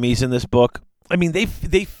perfect enemies in this book? I mean, they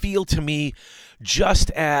feel to me just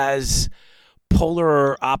as polar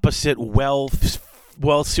or opposite, well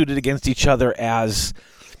suited against each other as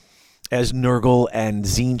Nurgle and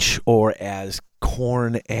Tzeentch, or as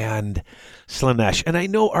Khorne and Slaanesh. And I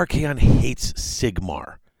know Archaon hates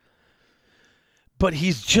Sigmar, but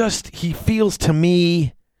he feels to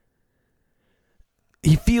me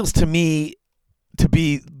to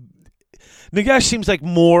be, Nagash seems like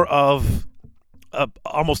more of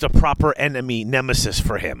almost a proper enemy nemesis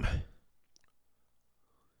for him.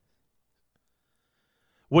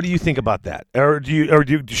 What do you think about that? Or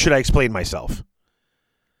should I explain myself?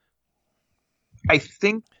 I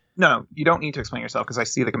think no, you don't need to explain yourself, because I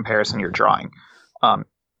see the comparison you're drawing.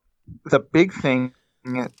 The big thing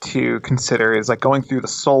to consider is, like, going through the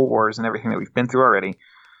Soul Wars and everything that we've been through already.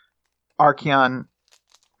 Archaon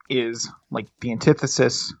is like the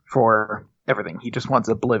antithesis for everything. He just wants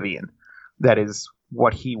oblivion. That is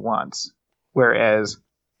what he wants. Whereas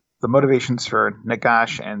the motivations for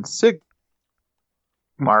Nagash and Sigmar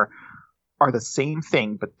are the same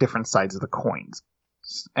thing, but different sides of the coins,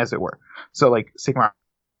 as it were. So, like, Sigmar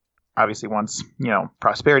obviously wants,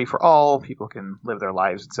 prosperity for all. People can live their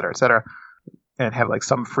lives, et cetera, and have, like,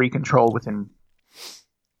 some free control within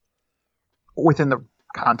the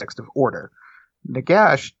context of order.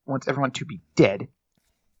 Nagash wants everyone to be dead,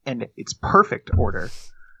 and it's perfect order.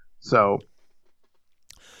 So,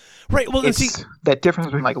 right. Well, it's that difference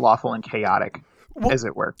between, like, lawful and chaotic, as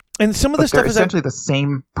it were. And some of the stuff is essentially the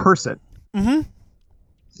same person. Mm-hmm.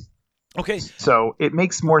 Okay. So it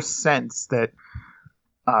makes more sense that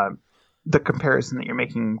the comparison that you're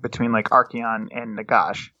making between, like, Archaon and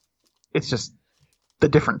Nagash, it's just the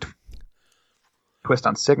different twist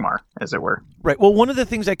on Sigmar, as it were. Right. Well, one of the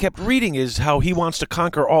things I kept reading is how he wants to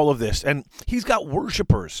conquer all of this, and he's got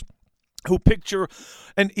worshippers who picture,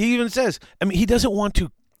 and he even says, I mean, he doesn't want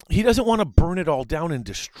to burn it all down and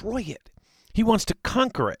destroy it. He wants to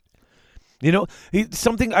conquer it.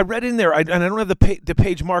 Something I read in there, and I don't have the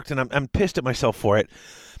page marked, and I'm pissed at myself for it,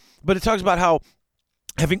 but it talks about how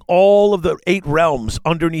having all of the 8 realms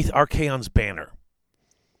underneath Archaon's banner.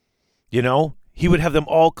 He would have them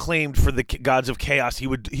all claimed for the gods of chaos. He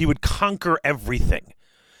would conquer everything,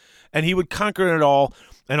 and he would conquer it all,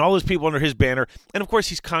 and all those people under his banner. And of course,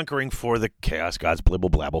 he's conquering for the chaos gods, blibble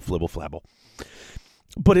blabble, flibble flabble.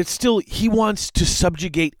 But it's still, he wants to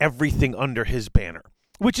subjugate everything under his banner,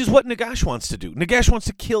 which is what Nagash wants to do. Nagash wants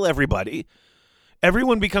to kill everybody.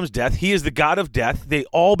 Everyone becomes death. He is the god of death. They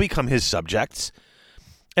all become his subjects.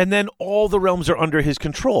 And then all the realms are under his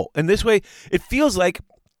control. And this way, it feels like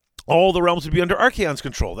all the realms would be under Archaon's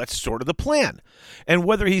control. That's sort of the plan. And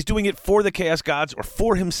whether he's doing it for the Chaos Gods or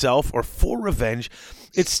for himself or for revenge,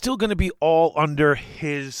 it's still going to be all under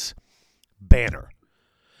his banner.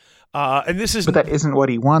 And this is... But that isn't what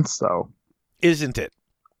he wants, though. Isn't it?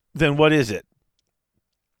 Then what is it?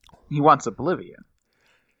 He wants oblivion.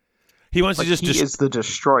 He wants to just... He is the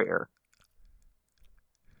destroyer.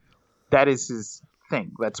 That is his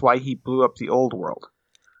thing. That's why he blew up the old world.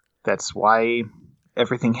 That's why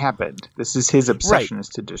everything happened. This is his obsession, is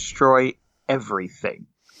to destroy everything.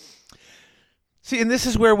 See, and this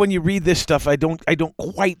is where when you read this stuff, I don't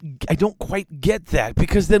quite get that,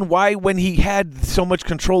 because then why, when he had so much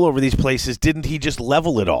control over these places, didn't he just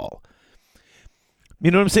level it all? You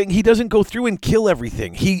know what I'm saying? He doesn't go through and kill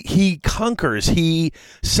everything. He conquers. He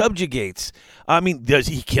subjugates. I mean, does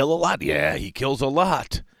he kill a lot? Yeah, he kills a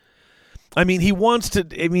lot. I mean, he wants to.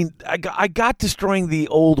 I mean, I got destroying the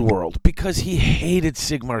old world because he hated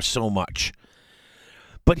Sigmar so much.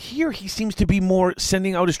 But here he seems to be more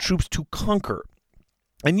sending out his troops to conquer.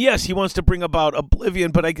 And yes, he wants to bring about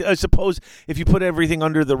oblivion, but I suppose if you put everything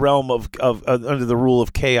under the realm of under the rule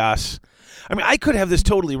of chaos, I mean, I could have this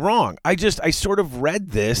totally wrong. I sort of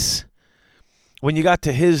read this when you got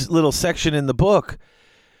to his little section in the book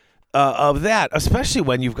of that, especially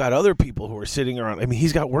when you've got other people who are sitting around. I mean,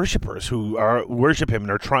 he's got worshipers who worship him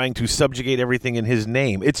and are trying to subjugate everything in his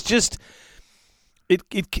name. It's just, it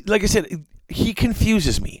like I said, he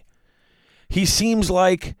confuses me. He seems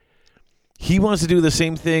like he wants to do the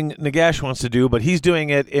same thing Nagash wants to do, but he's doing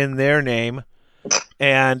it in their name,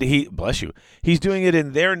 and he's doing it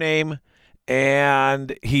in their name,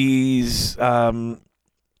 and he's doing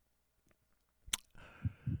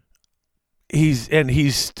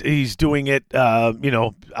it,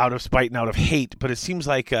 out of spite and out of hate. But it seems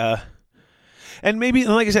like, and maybe,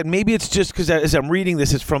 like I said, maybe it's just because as I'm reading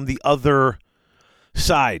this, it's from the other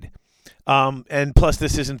side, and plus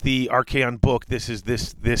this isn't the Archaon book. This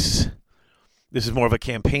is more of a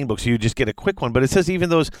campaign book, so you just get a quick one. But it says even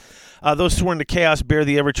those sworn to chaos bear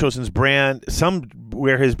the Ever-Chosen's brand. Some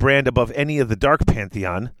wear his brand above any of the Dark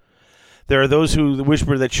Pantheon. There are those who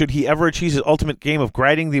whisper that should he ever achieve his ultimate game of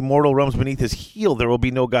guiding the mortal realms beneath his heel, there will be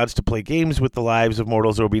no gods to play games with the lives of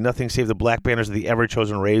mortals. There will be nothing save the black banners of the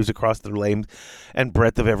Ever-Chosen raves across the length and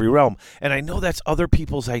breadth of every realm. And I know that's other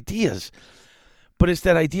people's ideas, but it's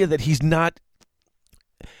that idea that he's not...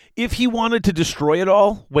 If he wanted to destroy it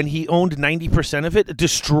all, when he owned 90% of it,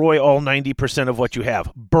 destroy all 90% of what you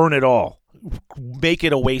have. Burn it all. Make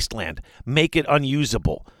it a wasteland. Make it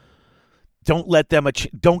unusable. Don't let them.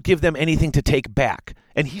 Don't give them anything to take back.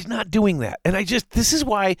 And he's not doing that. And this is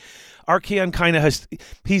why Archaon kind of has.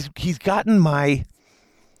 He's gotten my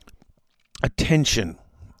attention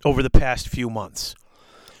over the past few months.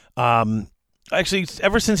 Actually,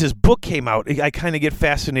 ever since his book came out, I kind of get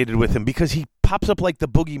fascinated with him because he pops up like the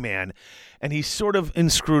boogeyman, and he's sort of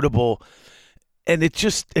inscrutable. And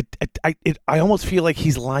I almost feel like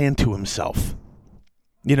he's lying to himself.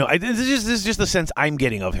 You know, this is just the sense I'm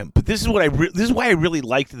getting of him. But this is why I really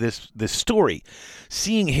liked this story,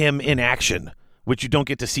 seeing him in action, which you don't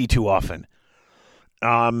get to see too often.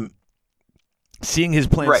 Seeing his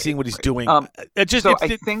plan, seeing what he's doing, it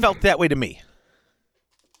felt that way to me.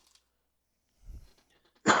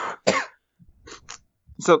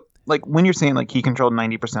 So, like, when you're saying, like, he controlled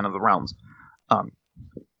 90% of the realms,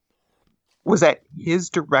 was that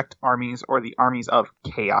his direct armies or the armies of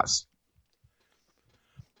chaos?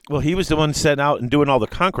 Well, he was the one setting out and doing all the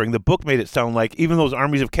conquering. The book made it sound like even those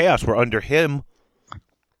armies of chaos were under him.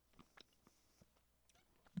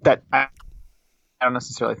 That I don't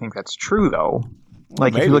necessarily think that's true, though.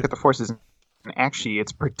 Like, if you look at the forces, actually,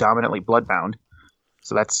 it's predominantly bloodbound.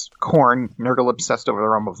 So that's Khorne, Nurgle obsessed over the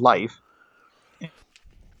realm of life.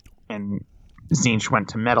 And Tzeentch went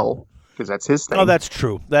to metal, because that's his thing. Oh, that's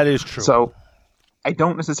true. That is true. So I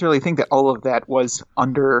don't necessarily think that all of that was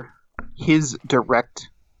under his direct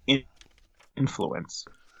influence.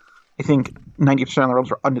 I think 90% of the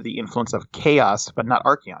realms were under the influence of chaos, but not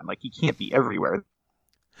Archaon. Like, he can't be everywhere.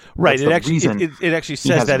 Right. It actually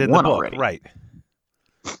says that in the book. Already. Right.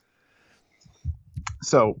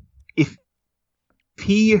 So if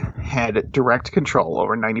he had direct control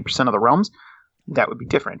over 90% of the realms, that would be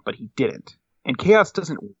different, but he didn't. And Chaos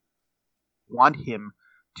doesn't want him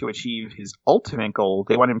to achieve his ultimate goal.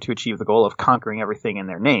 They want him to achieve the goal of conquering everything in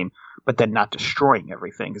their name, but then not destroying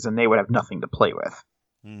everything, because then they would have nothing to play with.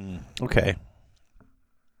 Okay.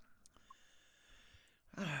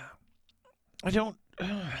 I don't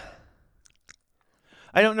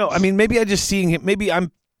know. I mean, maybe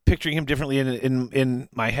I'm picturing him differently in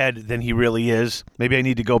my head than he really is. Maybe I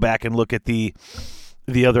need to go back and look at the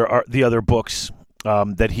other books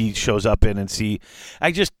that he shows up in and see.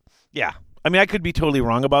 I mean, I could be totally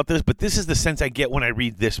wrong about this, but this is the sense I get when I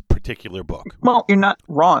read this particular book. Well, you're not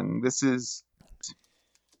wrong. This is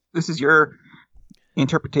your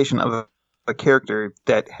interpretation of a character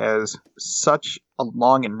that has such a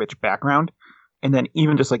long and rich background, and then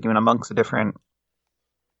even just like even amongst the different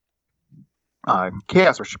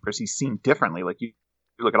Chaos Worshippers, he's seen differently. Like you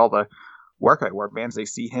look at all the Warcry warbands, they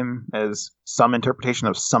see him as some interpretation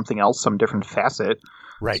of something else, some different facet.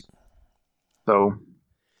 Right. So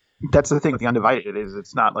that's the thing with the Undivided, is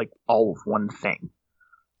it's not like all of one thing.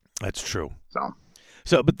 That's true.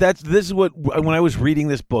 So, but this is what, when I was reading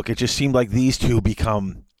this book, it just seemed like these two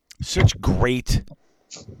become such great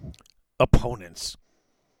opponents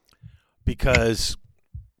because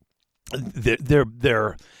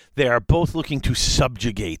they are both looking to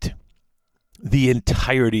subjugate the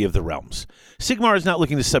entirety of the realms. Sigmar is not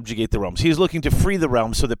looking to subjugate the realms. He is looking to free the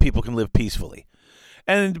realms so that people can live peacefully.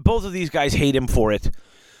 And both of these guys hate him for it.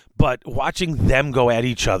 But watching them go at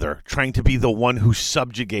each other, trying to be the one who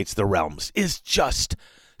subjugates the realms, is just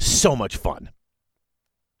so much fun.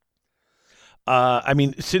 I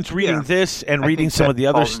mean, since reading this and reading some of the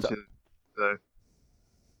other stuff...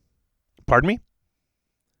 Pardon me?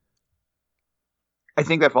 I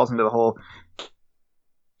think that falls into the whole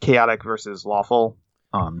chaotic versus lawful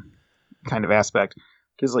kind of aspect.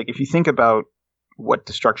 Because, like, if you think about what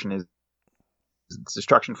destruction is, it's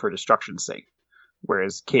destruction for destruction's sake.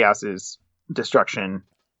 Whereas chaos is destruction,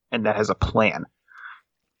 and that has a plan.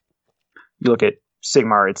 You look at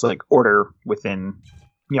Sigmar, it's like order within,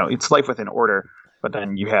 it's life within order, but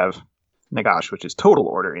then you have Nagash, which is total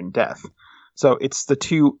order in death. So it's the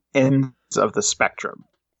two ends of the spectrum.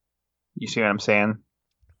 You see what I'm saying?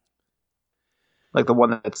 Like the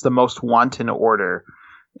one that's the most wanton order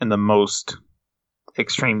and the most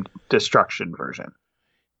extreme destruction version.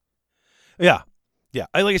 Yeah. Yeah.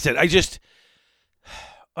 Like I said,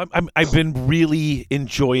 I've been really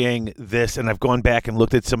enjoying this, and I've gone back and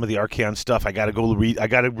looked at some of the Archaon stuff. I got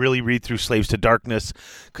to really read through Slaves to Darkness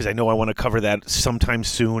because I know I want to cover that sometime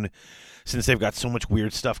soon since they've got so much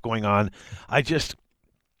weird stuff going on.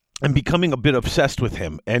 I'm becoming a bit obsessed with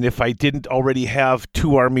him, and if I didn't already have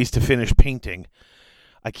 2 armies to finish painting,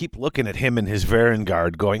 I keep looking at him and his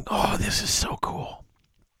Varengard going, oh, this is so cool.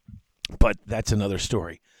 But that's another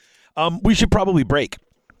story. We should probably break.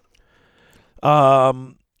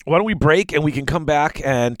 Why don't we break and we can come back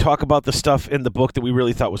and talk about the stuff in the book that we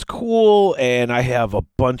really thought was cool, and I have a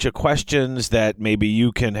bunch of questions that maybe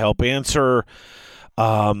you can help answer.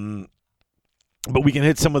 But we can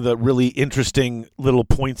hit some of the really interesting little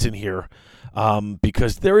points in here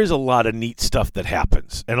because there is a lot of neat stuff that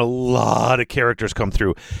happens and a lot of characters come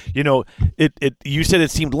through. You said it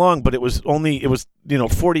seemed long, but it was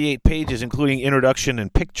 48 pages, including introduction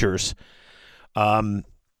and pictures.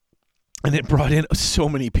 And it brought in so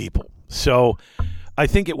many people. So I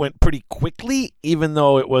think it went pretty quickly, even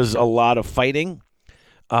though it was a lot of fighting.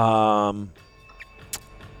 And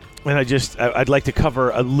I'd like to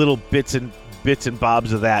cover a little bits and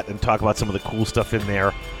bobs of that and talk about some of the cool stuff in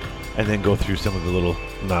there and then go through some of the little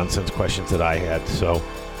nonsense questions that I had. So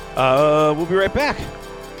we'll be right back.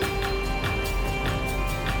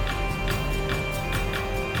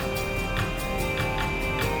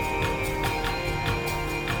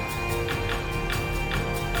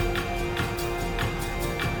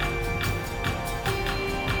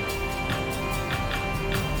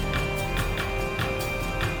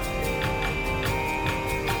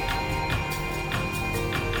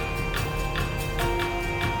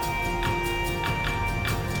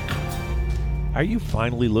 Are you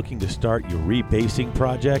finally looking to start your rebasing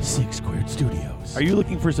project? 6 Squared Studios. Are you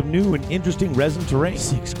looking for some new and interesting resin terrain?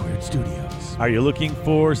 6 Squared Studios. Are you looking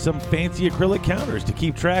for some fancy acrylic counters to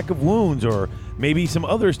keep track of wounds or maybe some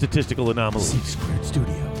other statistical anomalies? 6 Squared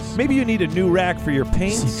Studios. Maybe you need a new rack for your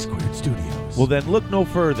paints? 6 Squared Studios. Well, then look no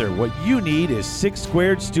further. What you need is 6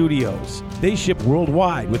 Squared Studios. They ship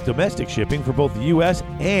worldwide with domestic shipping for both the U.S.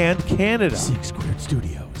 and Canada. 6 Squared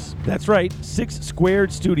Studios. That's right, 6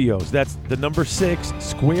 Squared Studios. That's the number 6,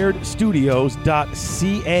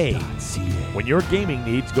 squaredstudios.ca. When your gaming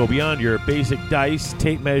needs go beyond your basic dice,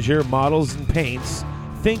 tape measure, models, and paints,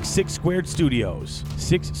 think 6 Squared Studios.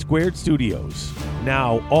 6 Squared Studios.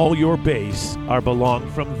 Now all your base are belong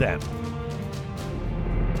from them.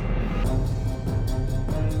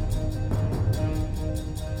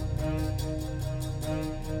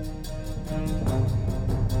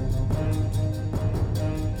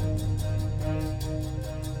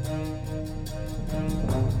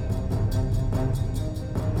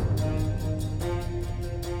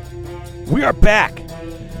 We are back.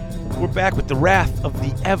 We're back with the Wrath of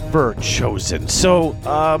the Ever-Chosen. So,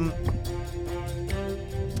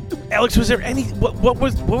 Alex, was there any? What were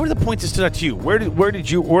the points that stood out to you? Where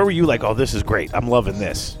were you like, oh, this is great. I'm loving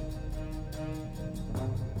this.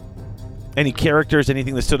 Any characters,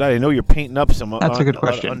 anything that stood out? I know you're painting up some That's a good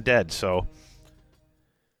question. undead, so...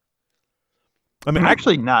 I'm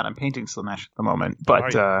actually not. I'm painting Slaanesh at the moment,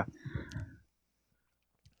 but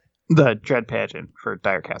the Dread Pageant for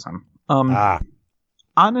Dire Chasm.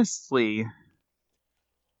 Honestly,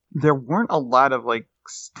 there weren't a lot of like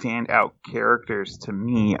standout characters to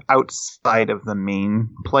me outside of the main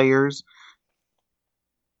players,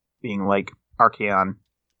 being like Archaon,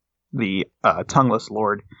 the Tongueless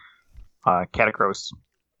Lord, Catacross,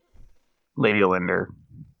 Lady Olinder,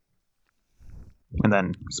 and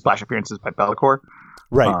then splash appearances by Be'lakor.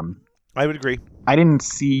 Right. I would agree. I didn't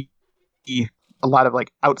see a lot of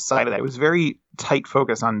like outside of that. It was very tight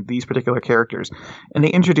focus on these particular characters. And they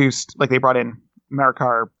introduced, like they brought in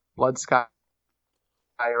Marikar Bloodsky,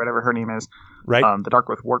 or whatever her name is. Right. The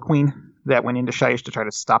Darkwood War Queen that went into Shyish to try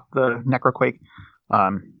to stop the Necroquake.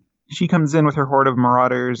 She comes in with her horde of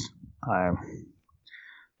marauders.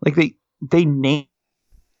 Like they name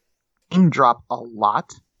drop a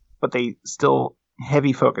lot, but they still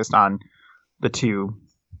heavy focused on the two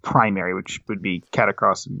primary, which would be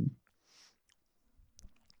Catacross and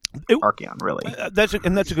Archaon, really. That's a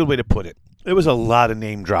good way to put it. It was a lot of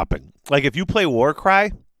name dropping. Like if you play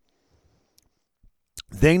Warcry,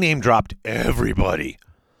 they name dropped everybody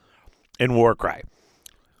in Warcry.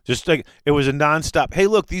 Just like it was a nonstop. Hey,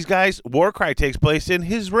 look, these guys. Warcry takes place in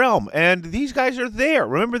his realm, and these guys are there.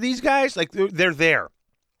 Remember these guys? Like they're there,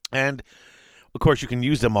 and of course you can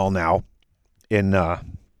use them all now in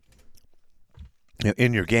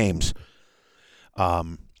your games.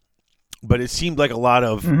 But it seemed like a lot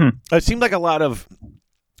of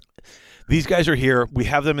these guys are here. We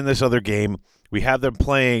have them in this other game. We have them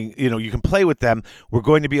playing. You know, you can play with them. We're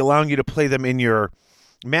going to be allowing you to play them in your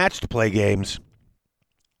matched play games.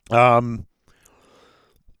 So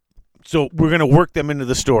we're going to work them into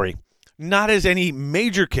the story. Not as any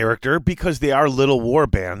major character because they are little war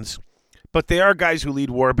bands, but they are guys who lead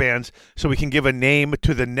war bands, so we can give a name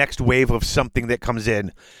to the next wave of something that comes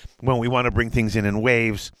in when we want to bring things in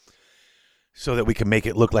waves so that we can make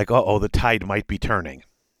it look like, the tide might be turning.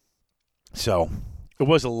 So it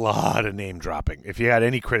was a lot of name dropping. If you had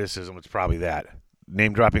any criticism, it's probably that.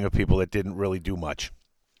 Name dropping of people that didn't really do much.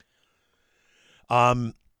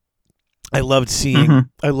 I loved seeing...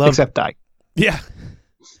 Except Die. Yeah.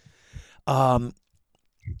 I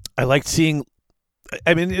liked seeing...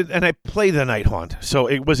 I mean, and I play the Night Haunt, so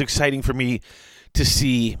it was exciting for me to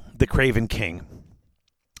see the Craven King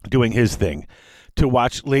doing his thing, to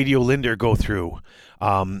watch Lady Olinder go through,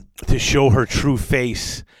 to show her true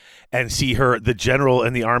face and see her, the general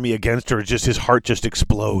and the army against her, just his heart just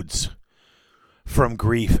explodes from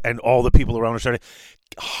grief, and all the people around her started...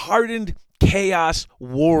 Hardened Chaos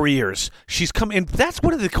Warriors. She's come in. That's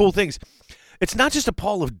one of the cool things. It's not just a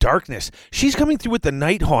pall of darkness. She's coming through with the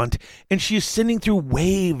Night Haunt, and she is sending through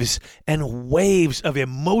waves and waves of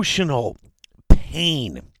emotional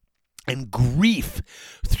pain and grief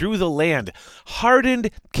through the land. Hardened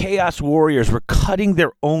Chaos Warriors were cutting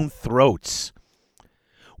their own throats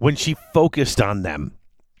when she focused on them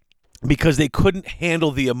because they couldn't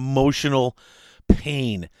handle the emotional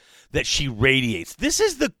pain that she radiates. This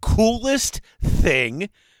is the coolest thing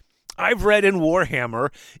I've read in Warhammer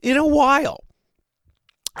in a while.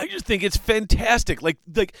 I just think it's fantastic. Like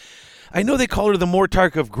I know they call her the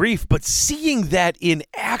Mortarch of Grief, but seeing that in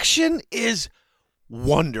action is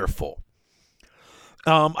wonderful.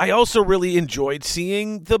 I also really enjoyed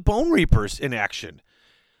seeing the Bone Reapers in action.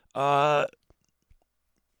 I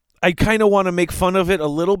kind of want to make fun of it a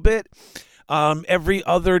little bit. Every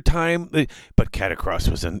other time, but Catacross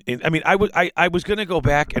was I was going to go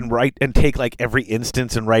back and write and take like every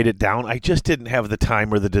instance and write it down. I just didn't have the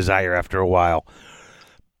time or the desire after a while.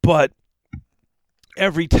 But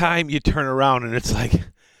every time you turn around and it's like,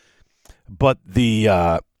 but the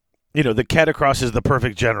Catacross is the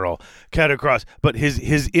perfect general. Catacross, but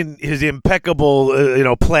his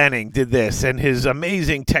impeccable planning did this, and his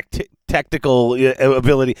amazing tactical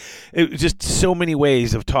ability. It was just so many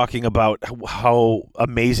ways of talking about how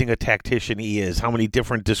amazing a tactician he is. How many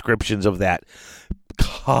different descriptions of that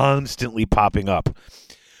constantly popping up.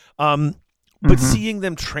 But seeing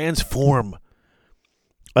them transform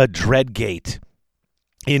a Dreadgate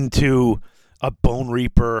into a Bone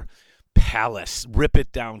Reaper palace, rip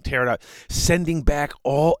it down, tear it out, sending back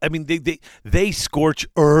all... I mean, they scorch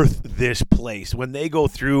earth this place. When they go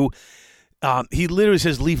through... he literally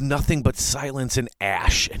says, leave nothing but silence and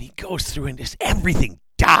ash. And he goes through and just everything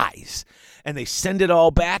dies. And they send it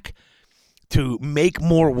all back to make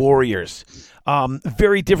more warriors.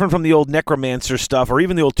 Very different from the old Necromancer stuff or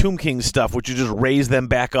even the old Tomb King stuff, which you just raise them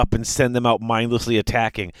back up and send them out mindlessly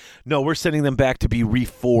attacking. No, we're sending them back to be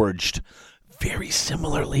reforged. Very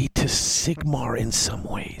similarly to Sigmar in some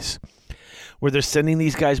ways, where they're sending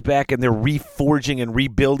these guys back and they're reforging and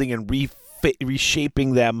rebuilding and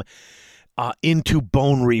reshaping them into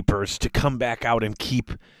Bone Reapers to come back out and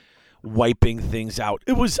keep wiping things out.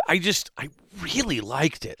 I really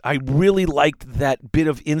liked it. I really liked that bit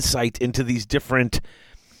of insight into these different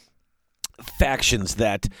factions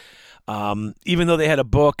that even though they had a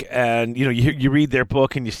book and you read their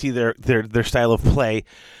book and you see their style of play,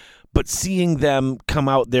 but seeing them come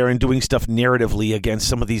out there and doing stuff narratively against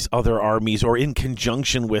some of these other armies or in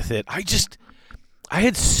conjunction with it, I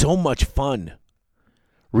had so much fun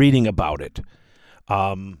reading about it.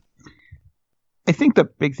 I think the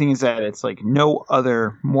big thing is that it's like no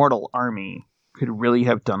other mortal army could really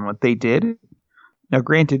have done what they did. Now,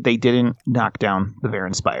 granted, they didn't knock down the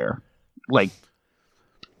Varen Spire. Like,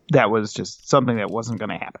 that was just something that wasn't going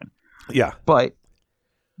to happen. Yeah. But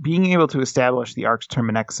being able to establish the Arx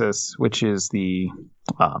Terminexus, which is the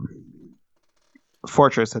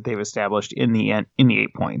fortress that they've established in the 8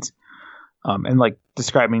 points, and like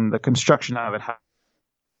describing the construction of it,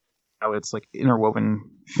 how it's like interwoven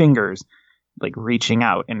fingers, like reaching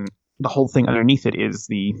out, and the whole thing underneath it is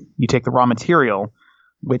you take the raw material,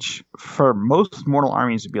 which for most mortal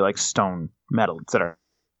armies would be like stone, metal, etc.,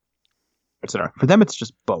 etc. For them, it's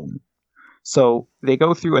just bone. So they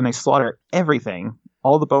go through and they slaughter everything.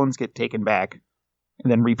 All the bones get taken back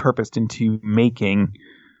and then repurposed into making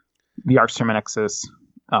the Arx Terminexus,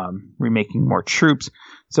 remaking more troops.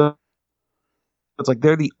 So it's like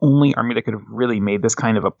they're the only army that could have really made this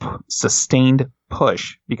kind of a sustained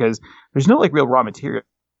push, because there's no like real raw material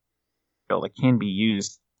that can be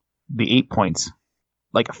used the 8 points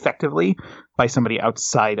like effectively by somebody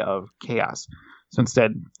outside of Chaos. So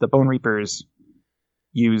instead, the Bone Reapers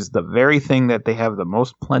use the very thing that they have the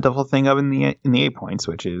most plentiful thing of in the 8 points,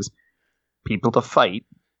 which is people to fight,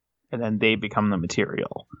 and then they become the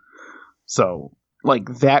material. So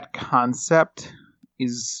like that concept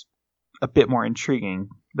is a bit more intriguing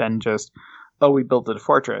than just, we built a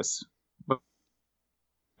fortress, but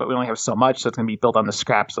we only have so much, so it's going to be built on the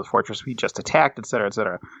scraps of the fortress we just attacked, etc.,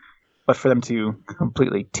 etc. But for them to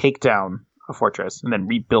completely take down a fortress and then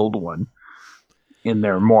rebuild one in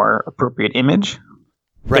their more appropriate image,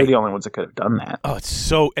 right, they're the only ones that could have done that. Oh,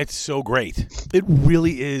 it's so great. It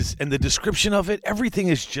really is. And the description of it, everything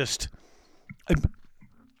is just,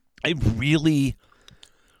 I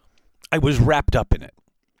was wrapped up in it.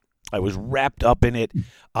 I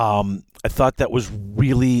thought that was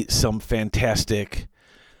really some fantastic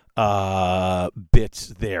bits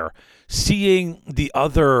there. Seeing the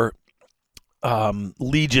other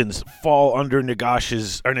legions fall under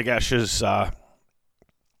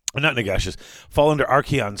fall under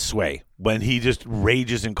Archaon's sway when he just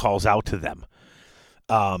rages and calls out to them.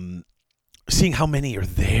 Seeing how many are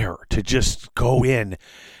there to just go in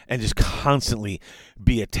and just constantly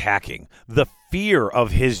be attacking. The fear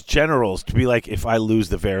of his generals to be like, if I lose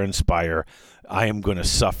the Varen Spire, I am going to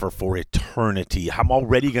suffer for eternity. I'm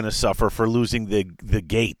already going to suffer for losing the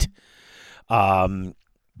gate. I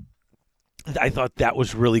thought that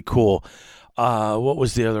was really cool. What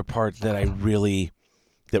was the other part that really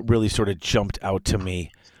sort of jumped out to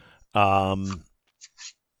me? I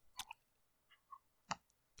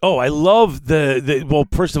love well,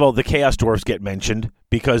 first of all, the Chaos Dwarfs get mentioned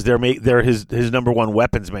because they're his number one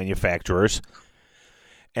weapons manufacturers.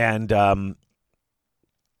 And they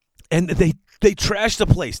trashed the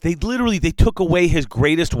place. They took away his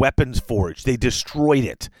greatest weapons forge. They destroyed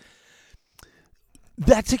it.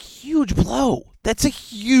 That's a huge blow. That's a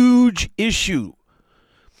huge issue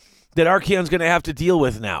that Archaon's going to have to deal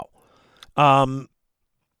with now.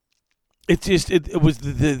 It's just it was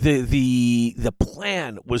the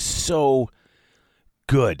plan was so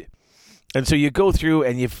good, and so you go through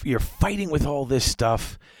and you're fighting with all this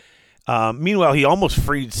stuff. Meanwhile, he almost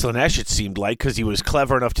freed Slaanesh, it seemed like, because he was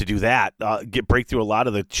clever enough to do that, break through a lot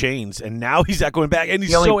of the chains, and now he's not going back. And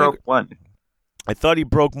he only broke one. I thought he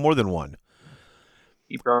broke more than one.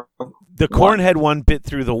 He broke the Cornhead one bit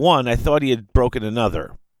through the one. I thought he had broken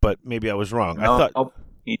another, but maybe I was wrong. No,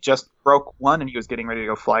 he just broke one, and he was getting ready to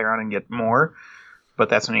go fly around and get more. But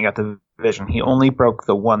that's when he got the vision. He only broke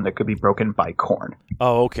the one that could be broken by Khorne.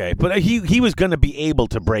 Oh, okay. But he was going to be able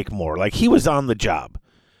to break more. Like, he was on the job.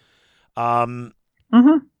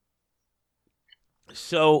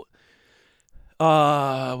 So,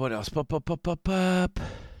 what else?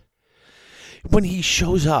 When he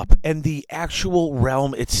shows up and the actual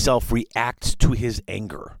realm itself reacts to his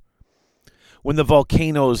anger. when the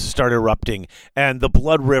volcanoes start erupting and the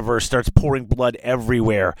blood river starts pouring blood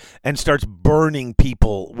everywhere and starts burning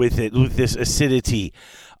people with this acidity.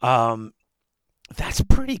 That's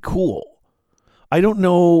pretty cool. I don't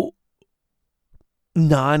know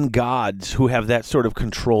non-gods who have that sort of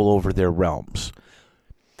control over their realms.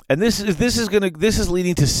 And this is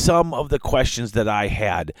leading to some of the questions that I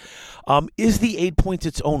had. Is the 8 Points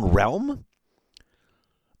its own realm?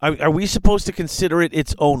 Are we supposed to consider it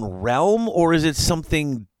its own realm, or is it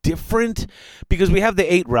something different? Because we have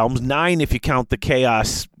the 8 realms, 9 if you count the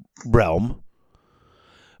Chaos realm.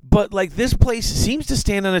 But like this place seems to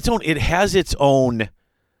stand on its own. It has its own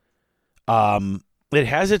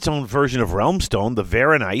version of Realmstone, the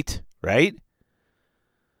Varanite, right?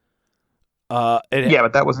 Yeah,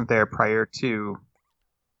 but that wasn't there prior to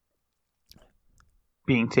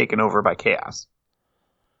being taken over by Chaos.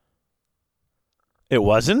 It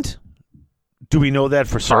wasn't? Do we know that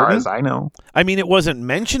for As far certain? as I know. I mean, it wasn't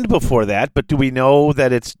mentioned before that, but do we know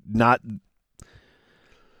that it's not...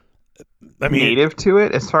 I mean, Native to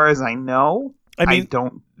it, as far as I know. I mean,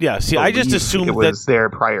 don't. yeah. See, I just believe assumed it was there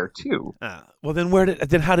prior to. well,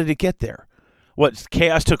 then how did it get there? What,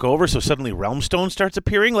 Chaos took over, so suddenly Realmstone starts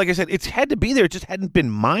appearing? Like I said, it's had to be there. It just hadn't been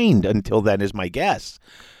mined until then, is my guess.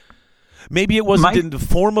 Maybe it wasn't in the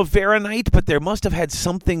form of Varanite, but there must have had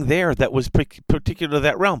something there that was particular to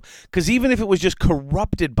that realm. Because even if it was just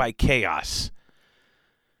corrupted by Chaos,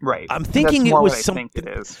 right? I'm thinking That's it more was what I something. think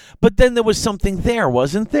it is. But then there was something there,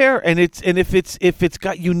 wasn't there? And if it's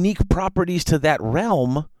got unique properties to that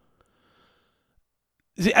realm.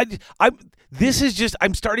 See,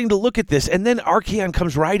 I'm starting to look at this, and then Archaon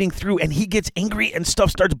comes riding through, and he gets angry, and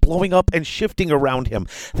stuff starts blowing up and shifting around him.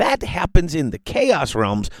 That happens in the Chaos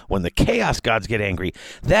realms when the Chaos gods get angry.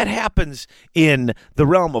 That happens in the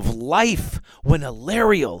realm of life when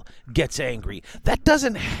Alariel gets angry. That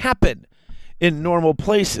doesn't happen in normal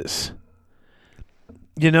places.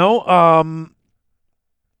 You know,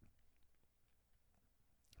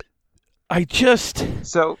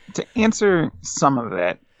 So, to answer some of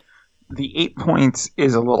it, the 8 Points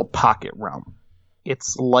is a little pocket realm.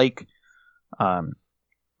 It's like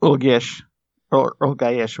Ulgish, or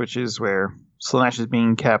Ulgaish, which is where Slaanesh is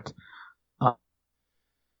being kept.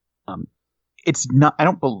 It's not. I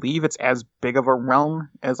don't believe it's as big of a realm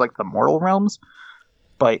as like the mortal realms,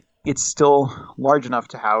 but it's still large enough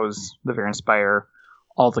to house the Varanspire,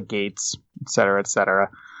 all the gates, etc., etc.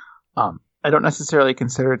 I don't necessarily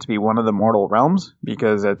consider it to be one of the mortal realms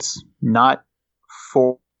because it's not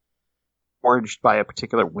forged by a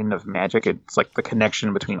particular wind of magic. It's like the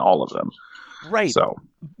connection between all of them. right. So,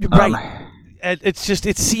 Right. It's just,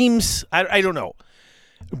 it seems, I don't know.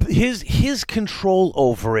 His control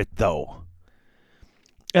over it, though,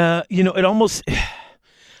 it almost,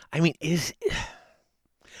 I mean,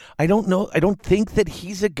 I don't know. I don't think that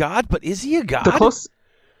he's a god, but is he a god? the close.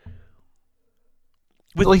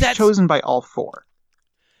 With Well, he's that- chosen by all four.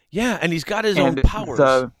 Yeah, and he's got his And own powers.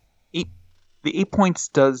 The 8 Points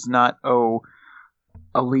does not owe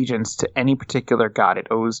allegiance to any particular god. It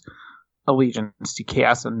owes allegiance to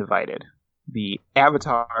Chaos Undivided. The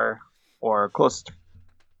avatar, or closest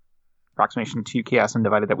approximation to Chaos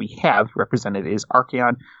Undivided that we have represented, is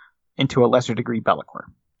Archaon, and to a lesser degree Be'lakor.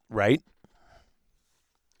 Right?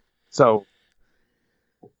 So,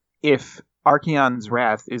 if Archaon's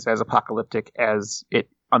wrath is as apocalyptic as it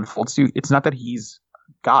unfolds to, it's not that he's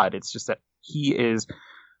God, it's just that he is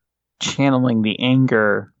channeling the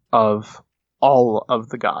anger of all of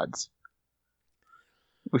the gods,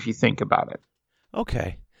 if you think about it.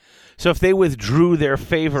 Okay. So if they withdrew their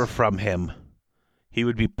favor from him, he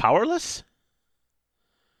would be powerless?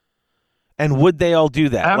 And would they all do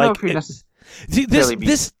that? I don't know if you're necessarily...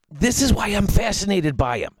 See, this is why I'm fascinated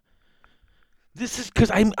by him. This is because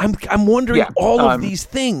I'm wondering all of these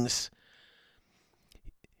things.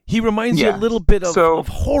 He reminds you a little bit of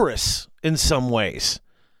Horus in some ways.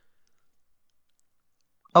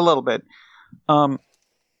 A little bit.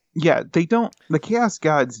 They don't... The Chaos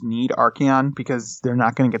Gods need Archaon because they're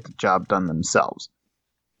not going to get the job done themselves.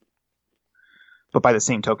 But by the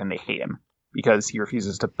same token, they hate him because he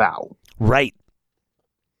refuses to bow. Right.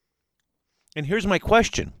 And here's my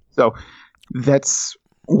question. So that's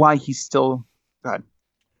why he's still... Go ahead.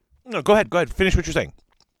 No, go ahead. Finish what you're saying.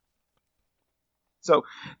 So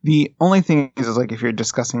the only thing is like if you're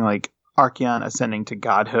discussing like Archaon ascending to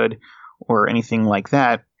godhood or anything like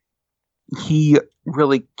that, he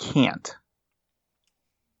really can't.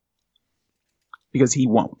 Because he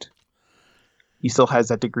won't. He still has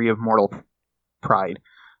that degree of mortal pride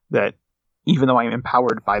that even though I am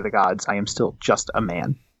empowered by the gods, I am still just a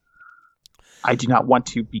man. I do not want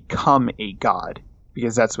to become a god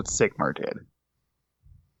because that's what Sigmar did.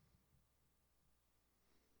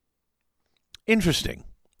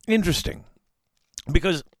 Interesting.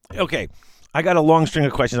 Because, okay, I got a long string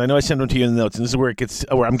of questions. I know I sent them to you in the notes, and this is where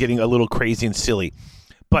I'm getting a little crazy and silly.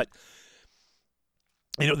 But,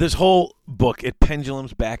 this whole book, it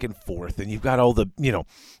pendulums back and forth, and you've got all the,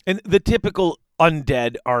 and the typical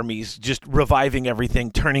undead armies just reviving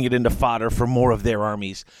everything, turning it into fodder for more of their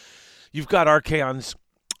armies. You've got Archaon's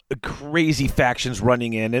crazy factions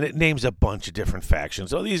running in, and it names a bunch of different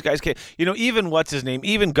factions. Oh, these guys can't, even what's his name?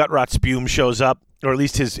 Even Gutrot Spume shows up, or at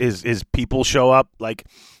least his people show up. Like,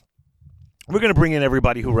 we're going to bring in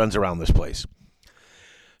everybody who runs around this place.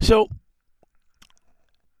 So,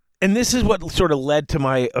 and this is what sort of led to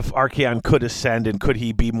my, if Archaon could ascend and could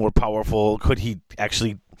he be more powerful? Could he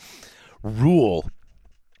actually rule?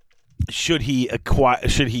 Should he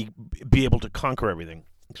be able to conquer everything?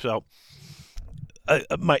 So,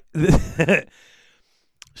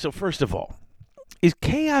 so first of all, is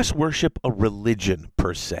chaos worship a religion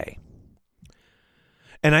per se?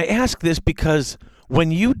 And I ask this because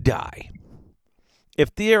when you die,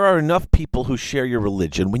 if there are enough people who share your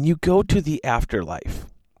religion, when you go to the afterlife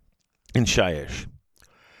in Shyish,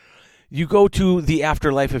 you go to the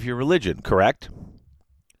afterlife of your religion, correct?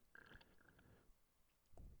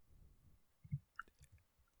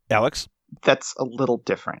 Alex? That's a little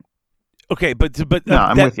different. Okay, but no,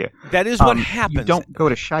 I'm with you. That is what happens. You don't go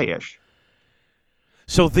to Shyish.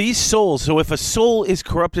 So these souls, if a soul is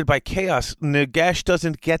corrupted by chaos, Nagash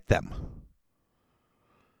doesn't get them.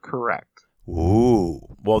 Correct.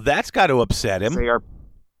 Ooh, well, that's got to upset him.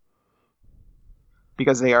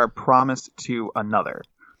 Because they are promised to another.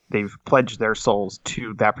 They've pledged their souls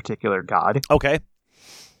to that particular god. Okay.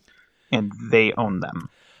 And they own them.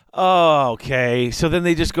 Oh, okay. So then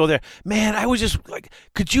they just go there. Man, I was just like,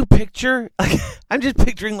 could you picture? Like, I'm just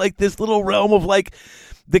picturing like this little realm of like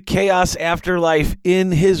the chaos afterlife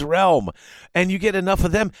in his realm. And you get enough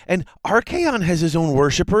of them. And Archaon has his own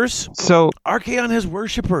worshipers. So Archaon has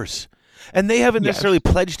worshipers. And they haven't necessarily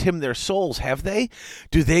pledged him their souls, have they?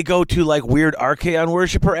 Do they go to like weird Archaon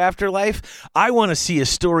worshiper afterlife? I want to see a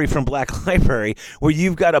story from Black Library where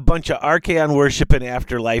you've got a bunch of Archaon worshiping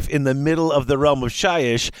afterlife in the middle of the realm of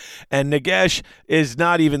Shyish, and Nagash is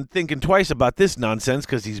not even thinking twice about this nonsense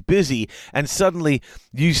because he's busy, and suddenly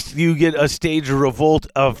you get a stage revolt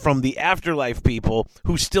from the afterlife people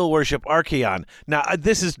who still worship Archaon. Now,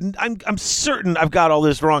 I'm certain I've got all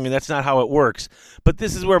this wrong, and that's not how it works. But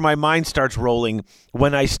this is where my mind starts rolling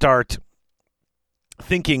when I start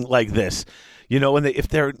thinking like this. When if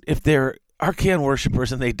they're Archaon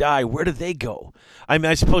worshipers and they die, where do they go? I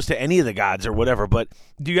mean, I suppose to any of the gods or whatever. But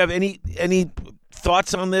do you have any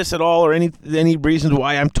thoughts on this at all, or any reasons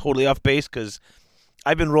why I'm totally off base? Because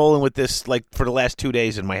I've been rolling with this like for the last 2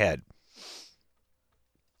 days in my head.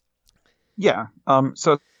 Yeah.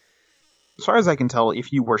 So as far as I can tell,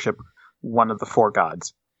 if you worship one of the four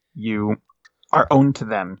gods, you are owned to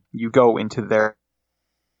them. You go into their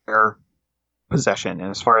possession. And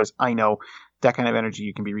as far as I know, that kind of energy,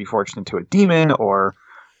 you can be reforged into a demon or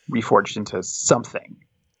reforged into something.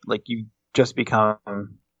 Like you just become...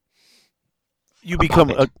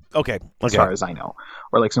 Okay. As far as I know.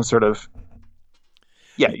 Or like some sort of...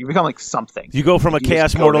 Yeah, you become like something. You go from a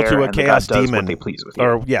chaos mortal to a chaos demon. What they please with you.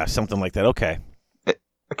 Or, yeah, something like that. Okay.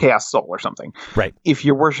 A chaos soul or something. Right. If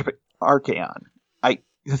you're worshiping Archaon,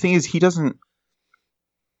 the thing is, he doesn't...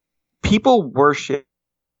 People worship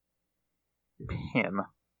him,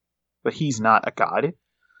 but he's not a god.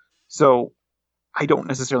 So I don't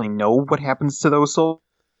necessarily know what happens to those souls.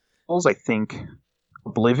 I think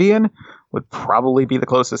Oblivion would probably be the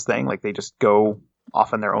closest thing. Like they just go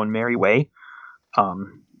off on their own merry way.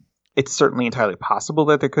 It's certainly entirely possible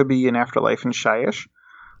that there could be an afterlife in Shyish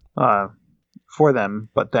for them,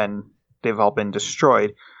 but then they've all been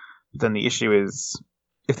destroyed. But then the issue is,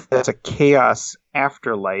 if that's a chaos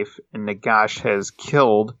afterlife and Nagash has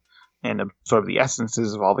killed and absorbed the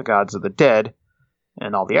essences of all the gods of the dead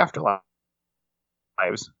and all the afterlives,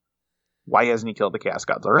 why hasn't he killed the chaos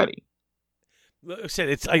gods already? Like I said,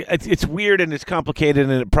 it's weird and it's complicated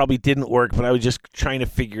and it probably didn't work, but I was just trying to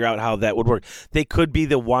figure out how that would work. They could be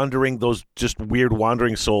those just weird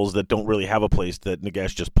wandering souls that don't really have a place that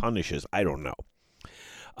Nagash just punishes. I don't know.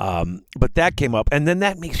 But that came up, and then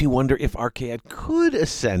that makes me wonder if Archaon could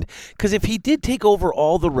ascend, because if he did take over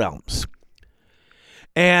all the realms,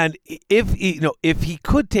 and if he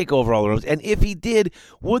could take over all the realms, and if he did,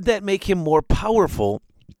 would that make him more powerful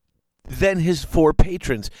than his four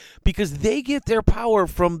patrons? Because they get their power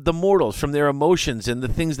from the mortals, from their emotions and the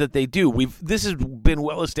things that they do. This has been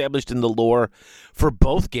well established in the lore for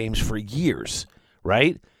both games for years,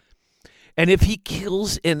 right? And if he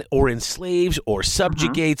kills or enslaves or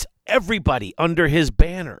subjugates everybody under his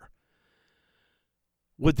banner,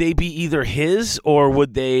 would they be either his or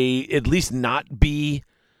would they at least not be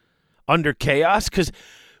under Chaos? Because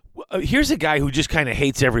here's a guy who just kind of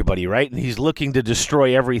hates everybody, right? And he's looking to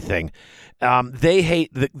destroy everything. They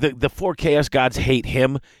hate the four Chaos gods hate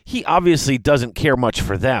him. He obviously doesn't care much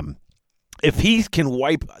for them. If he can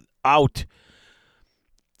wipe out,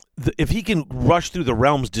 if he can rush through the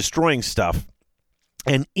realms destroying stuff,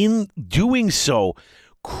 and in doing so,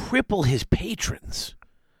 cripple his patrons.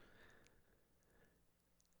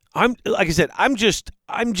 I'm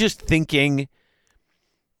just thinking.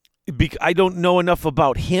 I don't know enough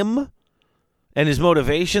about him and his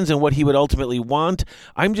motivations and what he would ultimately want.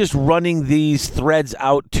 I'm just running these threads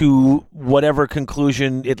out to whatever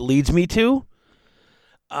conclusion it leads me to.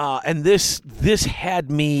 And this had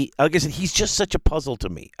me, like I said, he's just such a puzzle to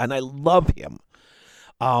me, and I love him.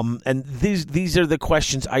 And these are the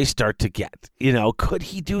questions I start to get. Could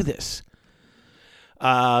he do this?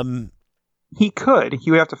 He could.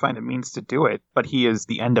 He would have to find a means to do it, but he is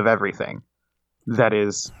the end of everything. That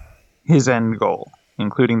is his end goal,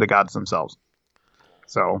 including the gods themselves.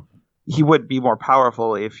 So he would be more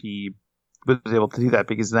powerful if he was able to do that,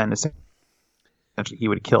 because then essentially he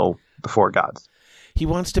would kill the four gods. He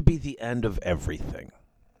wants to be the end of everything.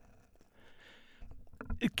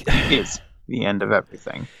 Is the end of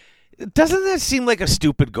everything. Doesn't that seem like a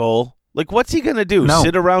stupid goal? Like, what's he going to do? No.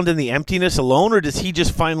 Sit around in the emptiness alone, or does he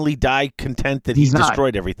just finally die content that he's not.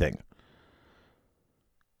 destroyed everything?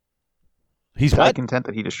 He's Died what? content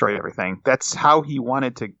that he destroyed everything. That's how he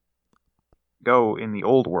wanted to go in the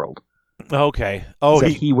old world. Okay. Oh,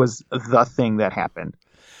 he was the thing that happened.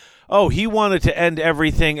 Oh, he wanted to end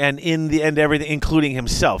everything, and in the end everything, including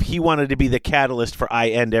himself. He wanted to be the catalyst for I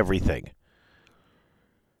end everything.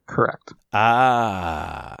 Correct.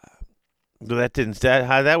 Ah. How'd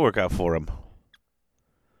that work out for him?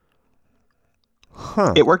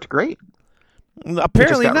 Huh. It worked great.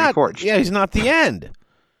 Apparently got not. reforged. Yeah, he's not the end.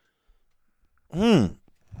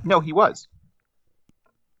 No, he was.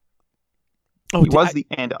 Oh, He was the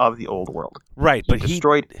end of the old world. right, He but he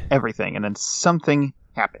destroyed everything, and then something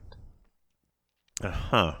happened.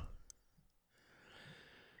 Uh-huh.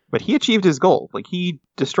 But he achieved his goal. Like, he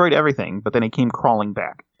destroyed everything, but then he came crawling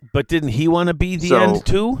back. But didn't he want to be the So- end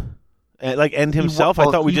too? Like end himself? I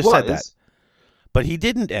thought we just said that. was. But he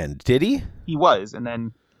didn't end, did he? He was, and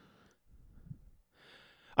then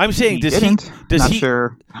I'm saying, he does didn't. he? Does Not he?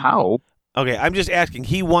 sure how. Okay, I'm just asking.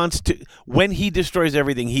 He wants to. When he destroys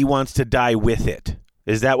everything, he wants to die with it.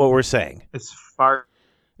 Is that what we're saying? As far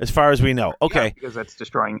As we know. Okay. Yeah, because that's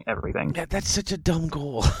destroying everything. Yeah, that's such a dumb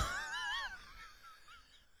goal.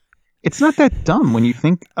 It's not that dumb when you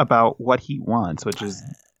think about what he wants, which is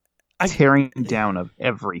tearing down of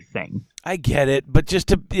everything. I get it, but just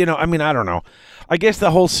to I mean, I don't know. I guess the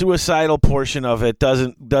whole suicidal portion of it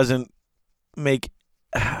doesn't make.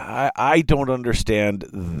 I don't understand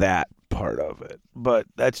that part of it, but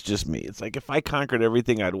that's just me. It's like if I conquered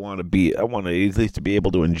everything I want to at least to be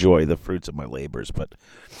able to enjoy the fruits of my labors. But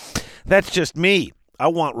that's just me. I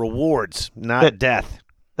want rewards, not death.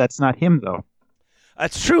 That's not him, though.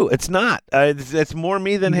 That's true. It's not. It's more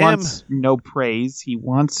me than He him. wants no praise. He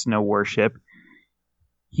wants no worship.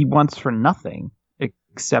 He wants for nothing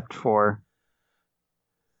except for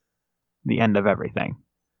the end of everything.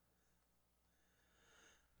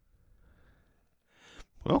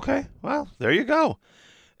 Okay. Well, there you go.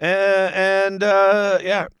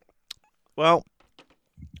 Yeah. Well,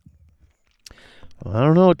 I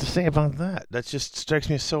don't know what to say about that. That just strikes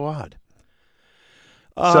me as so odd.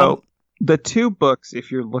 So the two books,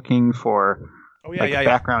 if you're looking for yeah.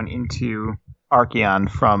 background into Archaon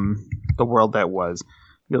from the world that was,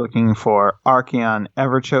 you're looking for Archaon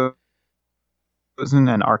Everchosen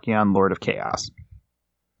and Archaon Lord of Chaos.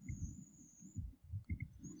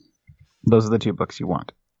 Those are the two books you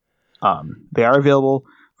want. They are available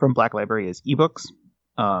from Black Library as ebooks.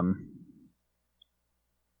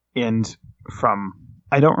 And from,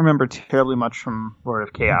 I don't remember terribly much from Lord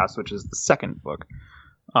of Chaos, which is the second book.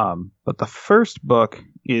 But the first book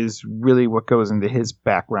is really what goes into his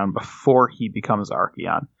background before he becomes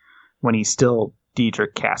Archaon, when he's still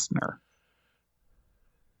Diedrich Kastner.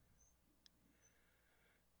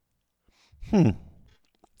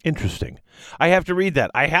 Interesting. I have to read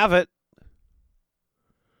that. I have it.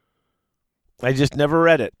 I just never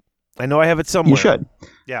read it. I know I have it somewhere. You should.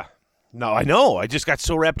 Yeah. No, I know. I just got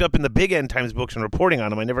so wrapped up in the big End Times books and reporting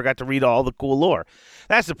on them, I never got to read all the cool lore.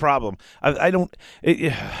 That's the problem. I don't.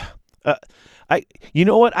 You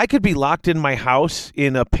know what? I could be locked in my house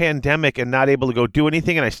in a pandemic and not able to go do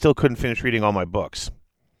anything, and I still couldn't finish reading all my books.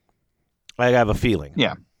 I have a feeling.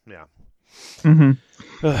 Yeah. Yeah. Mm-hmm.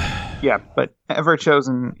 Yeah, but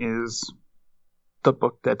Everchosen is the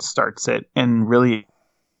book that starts it and really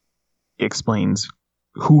explains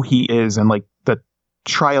who he is and like the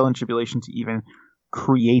trial and tribulation to even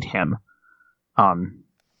create him.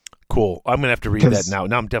 Cool. I'm gonna have to read that now.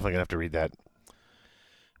 Now I'm definitely gonna have to read that.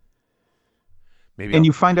 Maybe. And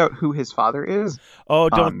you find out who his father is. Oh,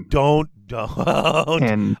 don't.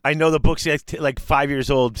 And I know the book's like 5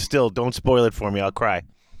 years old still. Don't spoil it for me. I'll cry.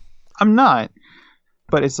 I'm not.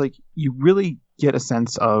 But it's like you really get a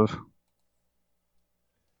sense of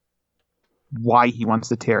why he wants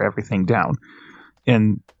to tear everything down.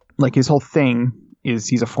 And like his whole thing is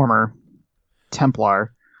he's a former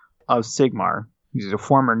Templar of Sigmar. He's a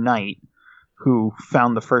former knight who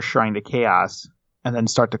found the first shrine to chaos and then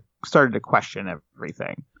started to question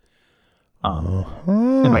everything.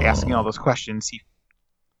 And by asking all those questions, he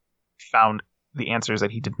found the answers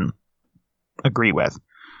that he didn't agree with.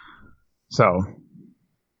 So,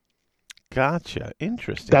 gotcha.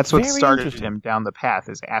 Interesting. That's what started him down the path,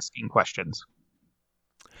 is asking questions.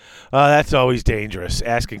 That's always dangerous,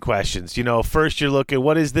 asking questions. You know, first you're looking,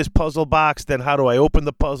 what is this puzzle box? Then how do I open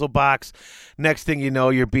the puzzle box? Next thing you know,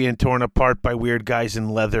 you're being torn apart by weird guys in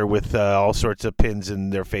leather with all sorts of pins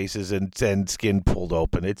in their faces and skin pulled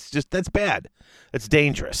open. It's just, that's bad. It's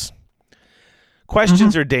dangerous.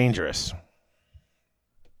 Questions are dangerous.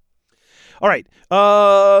 All right.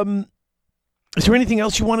 Is there anything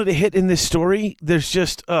else you wanted to hit in this story? There's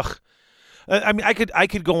just, I mean, I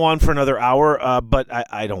could go on for another hour, but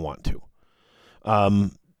I don't want to.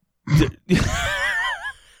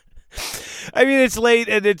 I mean, it's late,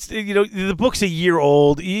 and it's, you know, the book's a year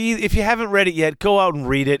old. If you haven't read it yet, go out and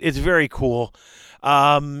read it. It's very cool.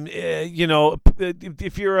 You know,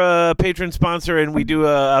 if you're a patron sponsor and we do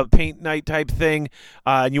a paint night type thing,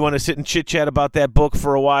 and you want to sit and chit chat about that book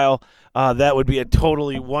for a while, that would be a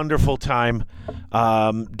totally wonderful time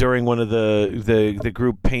during one of the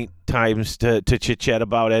group paint times to chit chat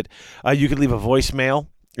about it. You could leave a voicemail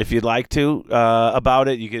if you'd like to about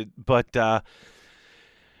it. You could, but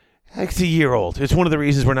it's a year old. It's one of the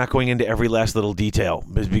reasons we're not going into every last little detail,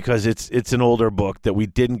 is because it's an older book that we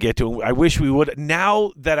didn't get to. I wish we would.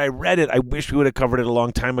 Now that I read it, I wish we would have covered it a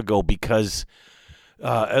long time ago, because,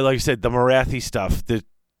 like I said, the Morathi stuff,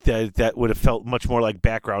 that would have felt much more like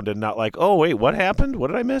background and not like, oh wait, what happened? What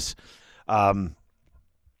did I miss?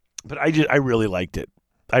 But I really liked it.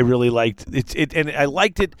 I really liked it, and I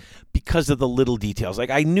liked it because of the little details.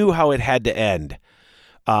 Like, I knew how it had to end,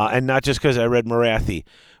 and not just because I read Morathi,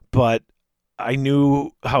 but I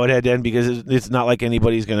knew how it had to end because it's not like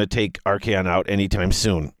anybody's going to take Archaon out anytime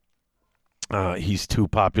soon. He's too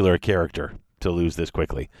popular a character to lose this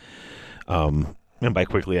quickly. And by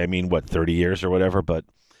quickly, I mean, 30 years or whatever. But,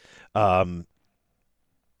 yeah,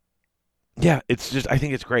 it's just, I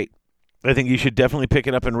think it's great. I think you should definitely pick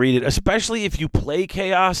it up and read it, especially if you play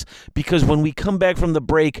Chaos, because when we come back from the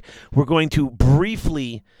break, we're going to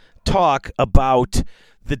briefly talk about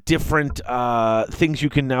the different things you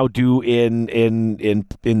can now do in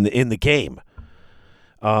the game.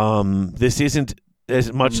 This isn't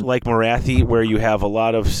as much like Morathi, where you have a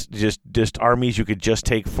lot of just armies you could just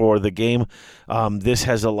take for the game. This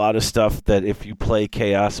has a lot of stuff that if you play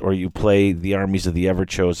Chaos or you play the armies of the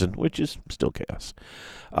Everchosen, which is still Chaos,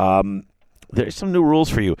 there's some new rules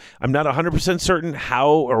for you. I'm not 100% certain how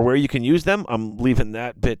or where you can use them. I'm leaving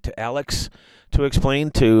that bit to Alex to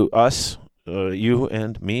explain to us. You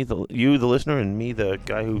and me, the listener, and me, the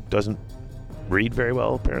guy who doesn't read very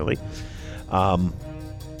well, apparently. And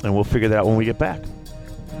we'll figure that out when we get back.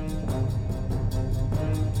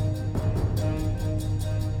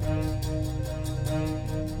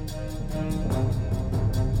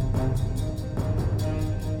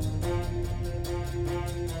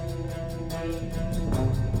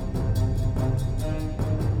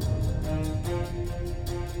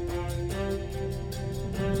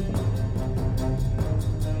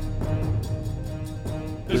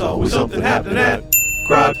 There's always something happening at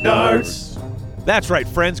Grognard's. That's right,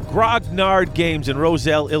 friends. Grognard Games in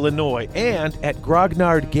Roselle, Illinois, and at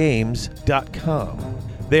grognardgames.com.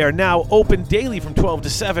 They are now open daily from 12 to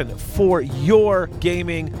 7 for your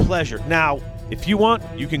gaming pleasure. Now, if you want,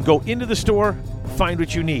 you can go into the store, find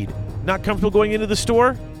what you need. Not comfortable going into the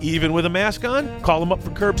store, even with a mask on? Call them up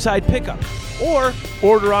for curbside pickup. Or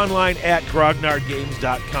order online at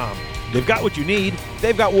grognardgames.com. They've got what you need.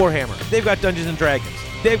 They've got Warhammer. They've got Dungeons & Dragons.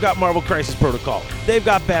 They've got Marvel Crisis Protocol. They've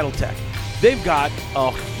got BattleTech. They've got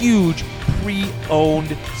a huge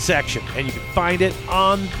pre-owned section, and you can find it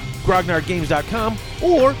on grognardgames.com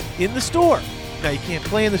or in the store. Now, you can't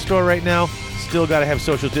play in the store right now. Still got to have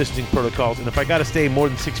social distancing protocols, and if I got to stay more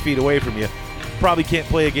than 6 feet away from you, probably can't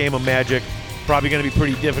play a game of Magic, Probably going to be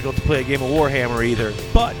pretty difficult to play a game of Warhammer either,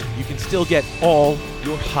 but you can still get all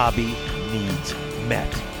your hobby needs met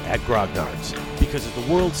at Grognard's. Because as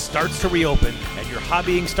the world starts to reopen and your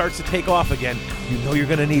hobbying starts to take off again, you know you're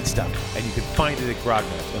going to need stuff, and you can find it at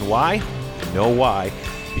Grognard's. And why? You know why?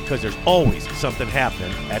 Because there's always something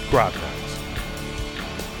happening at Grognard's.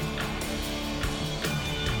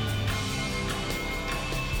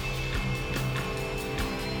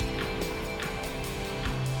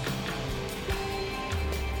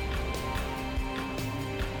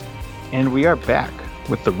 And we are back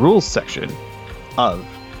with the rules section of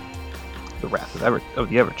the Wrath of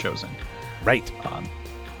the Everchosen. Right.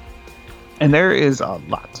 And there is a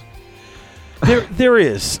lot. There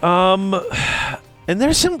is. And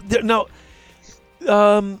there's some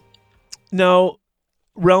now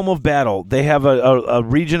Realm of Battle. They have a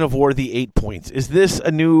region of war, the 8 points. Is this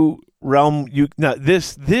a new realm?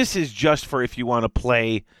 This is just for if you want to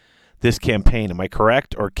play this campaign. Am I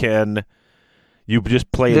correct? Or can you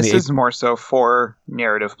just play This in the is more so for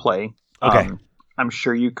narrative play. Okay. I'm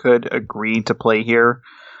sure you could agree to play here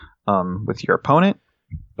with your opponent,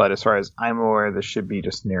 but as far as I'm aware, this should be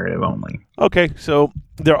just narrative only. Okay, so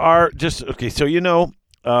there are just so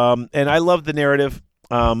and I love the narrative,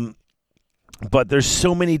 but there's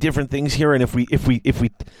so many different things here, and if we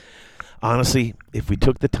honestly, if we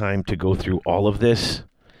took the time to go through all of this,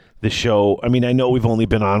 the show. I mean, I know we've only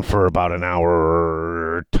been on for about an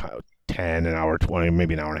hour 10, an hour 20,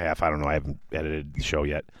 maybe an hour and a half. I don't know. I haven't edited the show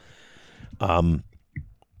yet.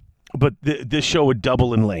 But this show would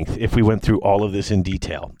double in length if we went through all of this in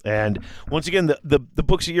detail. And once again, the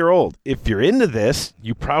book's a year old. If you're into this,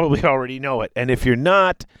 you probably already know it. And if you're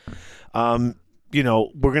not, we're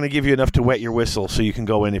going to give you enough to wet your whistle so you can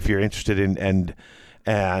go in if you're interested in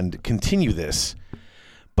and continue this.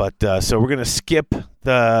 But so we're going to skip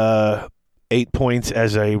the 8 points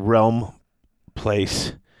as a realm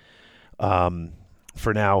place.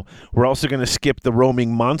 For now, we're also going to skip the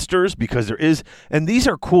roaming monsters because there is, and these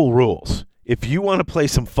are cool rules. If you want to play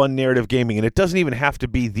some fun narrative gaming, and it doesn't even have to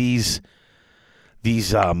be these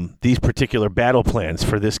particular battle plans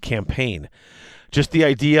for this campaign, just the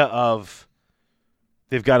idea of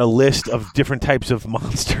they've got a list of different types of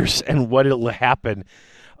monsters and what will happen.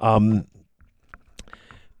 As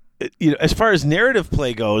far as narrative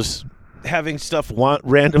play goes, having stuff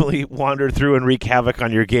randomly wander through and wreak havoc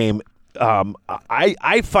on your game.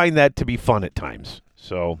 I find that to be fun at times.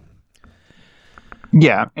 So,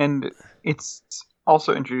 yeah, and it's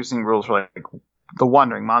also introducing rules for like the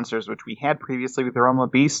wandering monsters, which we had previously with the Realm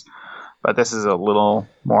of Beasts, but this is a little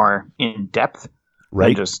more in depth.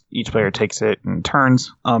 Right. Just each player takes it in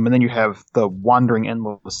turns, and then you have the wandering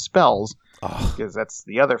endless spells, because that's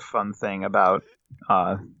the other fun thing about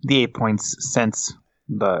the 8 points since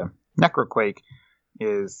the Necroquake.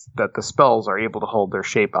 Is that the spells are able to hold their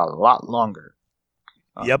shape out a lot longer.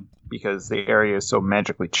 Yep. Because the area is so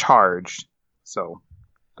magically charged. So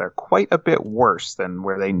they're quite a bit worse than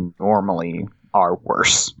where they normally are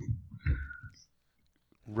worse.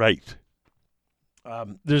 Right.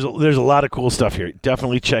 There's a lot of cool stuff here.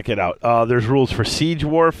 Definitely check it out. There's rules for siege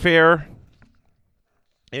warfare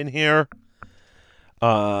in here.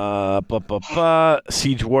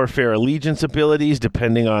 Siege warfare allegiance abilities,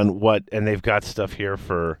 depending on what, and they've got stuff here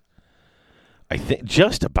for, I think,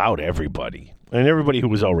 just about everybody, and everybody who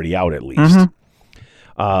was already out at least.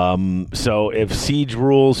 Mm-hmm. So if siege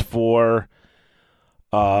rules for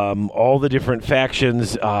all the different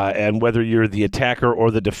factions, and whether you're the attacker or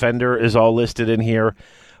the defender is all listed in here.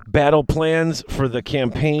 Battle plans for the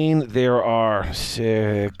campaign, there are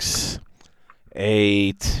 6,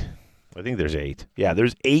 8... I think there's 8. Yeah,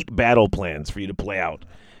 there's 8 battle plans for you to play out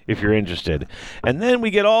if you're interested. And then we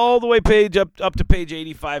get all the way up to page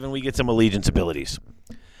 85, and we get some allegiance abilities.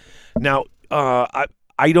 Now, I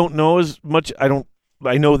don't know as much. I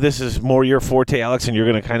know this is more your forte, Alex, and you're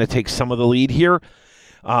going to kind of take some of the lead here.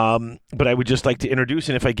 But I would just like to introduce,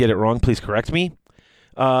 and if I get it wrong, please correct me.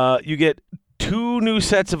 You get 2 new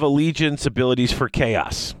sets of allegiance abilities for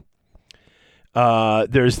Chaos.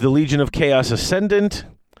 There's the Legion of Chaos Ascendant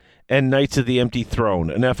and Knights of the Empty Throne.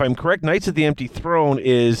 And if I'm correct, Knights of the Empty Throne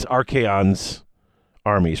is Archaon's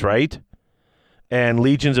armies, right? And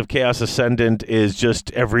Legions of Chaos Ascendant is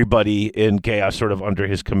just everybody in Chaos sort of under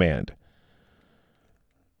his command.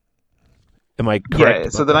 Am I correct? Yeah,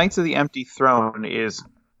 so the Knights of the Empty Throne is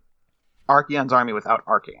Archaon's army without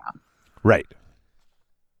Archaon. Right.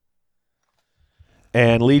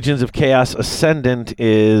 And Legions of Chaos Ascendant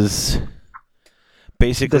is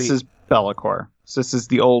basically... This is Be'lakor. So this is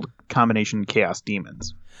the old combination Chaos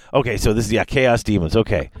Demons. Okay, so this is, Chaos Demons.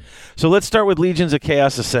 Okay. So let's start with Legions of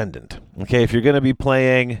Chaos Ascendant. Okay, if you're going to be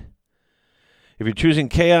playing If you're choosing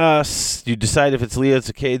Chaos, you decide if it's Legions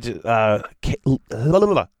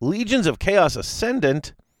of Chaos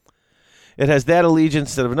Ascendant. It has that allegiance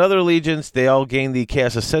instead of another allegiance. They all gain the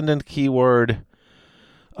Chaos Ascendant keyword.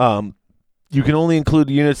 You can only include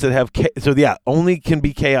units that have... only can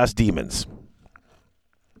be Chaos Demons.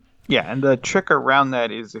 Yeah, and the trick around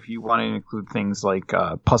that is if you want to include things like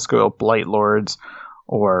Pusgoyle Blight Lords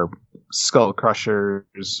or Skull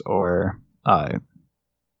Crushers or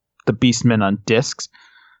the Beastmen on discs,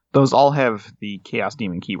 those all have the Chaos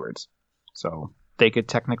Demon keywords. So they could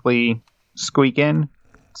technically squeak in.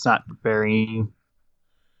 It's not very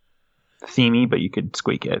themey, but you could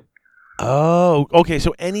squeak it. Oh, okay.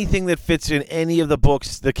 So anything that fits in any of the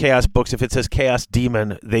books, the Chaos books, if it says Chaos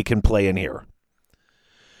Demon, they can play in here.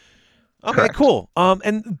 Okay, Correct. cool.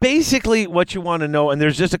 And basically what you want to know, and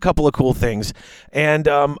there's just a couple of cool things, and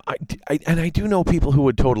I do know people who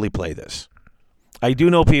would totally play this. I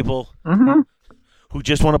do know people who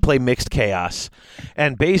just want to play mixed chaos,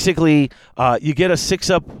 and basically you get a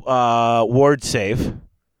 6-up ward save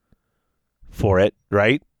for it,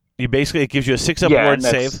 right? It gives you a 6-up ward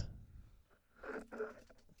save.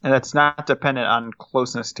 And that's not dependent on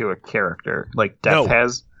closeness to a character like Death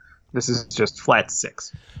has. This is just flat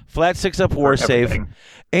 6. Flat 6-up war save.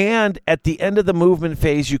 And at the end of the movement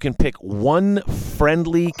phase, you can pick one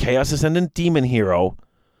friendly Chaos Ascendant demon hero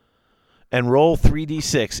and roll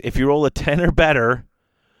 3d6. If you roll a 10 or better,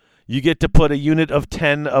 you get to put a unit of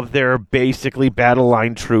 10 of their basically battle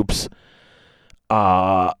line troops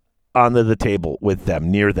onto the table with them,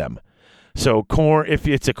 near them. So if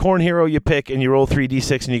it's a Khorne hero you pick and you roll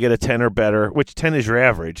 3d6 and you get a 10 or better, which 10 is your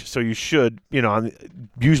average, so you should,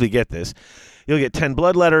 usually get this. You'll get 10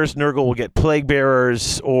 Bloodletters, Nurgle will get Plague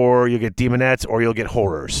Bearers, or you'll get Demonettes, or you'll get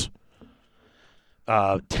Horrors.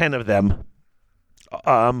 10 of them.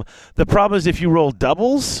 The problem is if you roll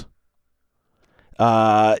doubles,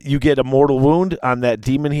 you get a mortal wound on that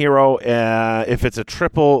demon hero. If it's a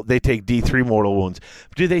triple, they take D3 mortal wounds.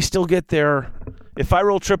 Do they still get their... If I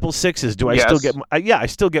roll 666s, do I still get... I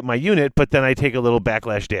still get my unit, but then I take a little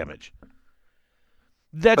backlash damage.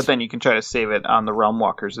 But then you can try to save it on the Realm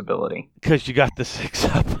Walker's ability. Because you got the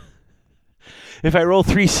 6-up. If I roll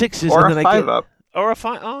 3 6s... Or and a then 5-up. Or a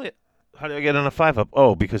 5... Oh, yeah. How do I get on a 5-up?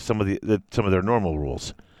 Oh, because some of their normal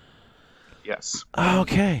rules. Yes.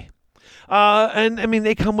 Okay. And, I mean,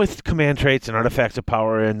 they come with command traits and artifacts of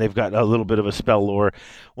power, and they've got a little bit of a spell lore.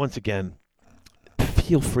 Once again,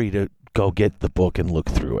 feel free to go get the book and look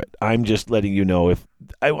through it. I'm just letting you know if...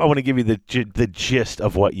 I want to give you the gist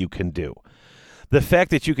of what you can do. The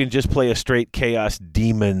fact that you can just play a straight Chaos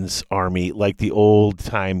Demons army, like the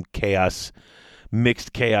old-time Chaos,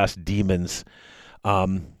 mixed Chaos Demons,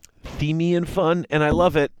 themey and fun, and I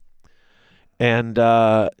love it. And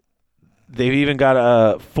they've even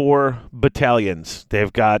got 4 battalions.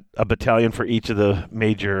 They've got a battalion for each of the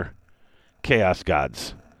major Chaos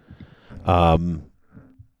gods. And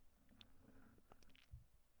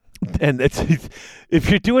if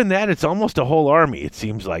you're doing that, it's almost a whole army, it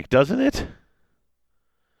seems like, doesn't it?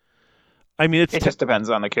 I mean, it just depends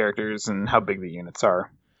on the characters and how big the units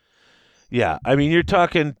are. Yeah, I mean, you're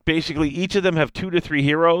talking basically each of them have 2 to 3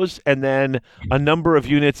 heroes, and then a number of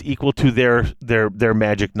units equal to their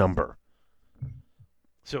magic number.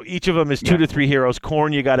 So each of them is 2 to 3 heroes.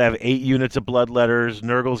 Khorne, you got to have 8 units of Bloodletters.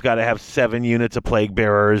 Nurgle's got to have 7 units of Plague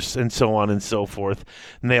Bearers, and so on and so forth.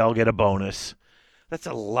 And they all get a bonus. That's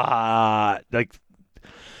a lot.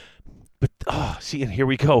 See, and here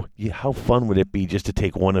we go. Yeah, how fun would it be just to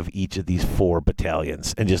take one of each of these 4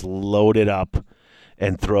 battalions and just load it up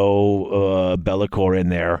and throw Be'lakor in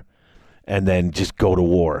there, and then just go to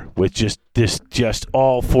war with just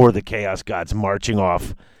all 4 of the Chaos Gods marching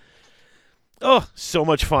off. Oh, so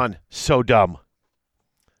much fun. So dumb.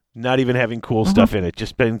 Not even having cool stuff in it.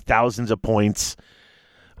 Just spending thousands of points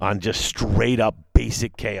on just straight up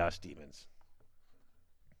basic Chaos Demons.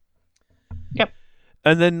 Yep.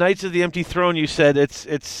 And then Knights of the Empty Throne, you said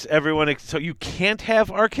it's everyone. So you can't have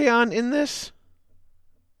Archaon in this?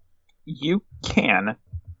 You can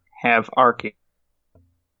have Archaon.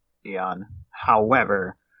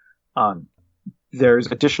 However, there's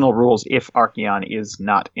additional rules if Archaon is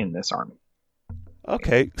not in this army.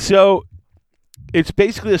 Okay, so it's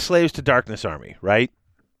basically a Slaves to Darkness army, right?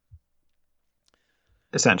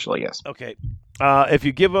 Essentially, yes. Okay. If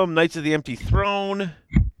you give them Knights of the Empty Throne,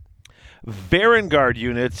 Varangard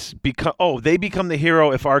units become the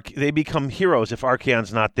hero if they become heroes if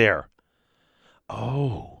Archaon's not there.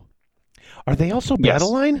 Oh. Are they also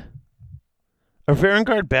battle line? Are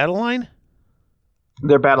Varangard battle line?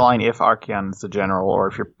 They're battle line if Archaon is the general or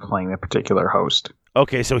if you're playing a particular host.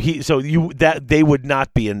 Okay, so they would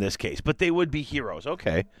not be in this case, but they would be heroes.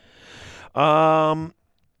 Okay.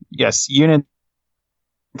 Yes, units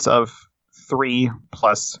of 3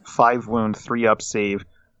 plus 5 wound, 3 up save,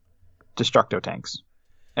 Destructo tanks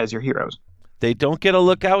as your heroes. They don't get a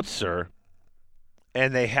lookout, sir,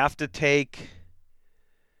 and they have to take.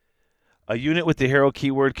 A unit with the hero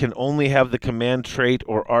keyword can only have the command trait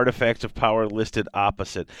or artifacts of power listed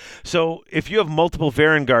opposite. So if you have multiple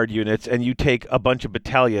Varangard units and you take a bunch of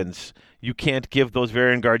battalions, you can't give those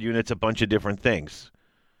Varangard units a bunch of different things.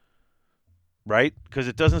 Right? Because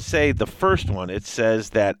it doesn't say the first one. It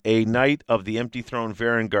says that a Knight of the Empty Throne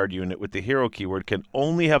Varangard unit with the hero keyword can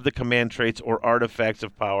only have the command traits or artifacts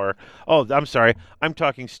of power. Oh, I'm sorry. I'm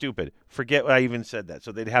talking stupid. Forget I even said that.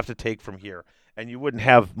 So they'd have to take from here. And you wouldn't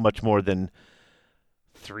have much more than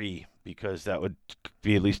 3 because that would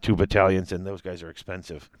be at least 2 battalions, and those guys are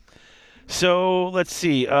expensive. So let's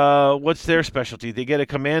see. What's their specialty? They get a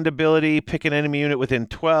command ability, pick an enemy unit within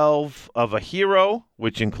 12 of a hero,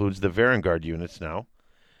 which includes the Varangard units now.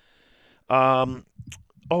 I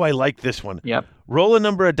like this one. Yep. Roll a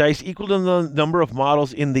number of dice equal to the number of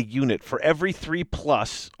models in the unit. For every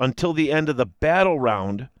 3+ until the end of the battle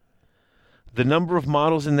round, the number of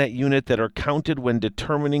models in that unit that are counted when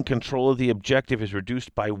determining control of the objective is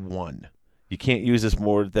reduced by 1. You can't use this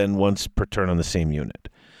more than once per turn on the same unit.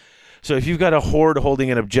 So if you've got a horde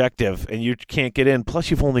holding an objective and you can't get in,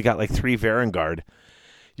 plus you've only got like 3 Varangard,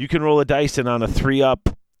 you can roll a dice and on a 3-up,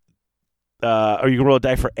 or you can roll a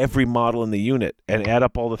die for every model in the unit and add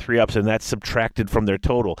up all the 3-ups, and that's subtracted from their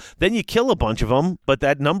total. Then you kill a bunch of them, but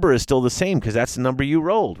that number is still the same because that's the number you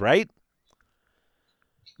rolled, right?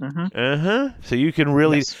 Mm-hmm. So you can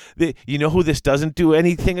really, Yes. you know who this doesn't do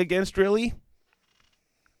anything against, really?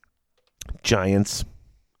 Giants.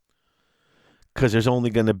 Because there's only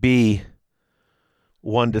going to be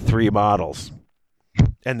 1 to 3 models.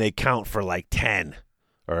 And they count for like 10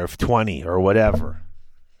 or 20 or whatever.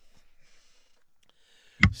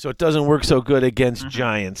 So it doesn't work so good against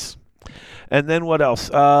giants. And then what else?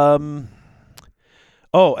 And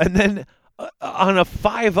then on a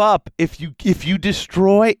 5-up, if you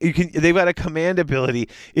destroy, they've got a command ability.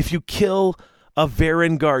 If you kill a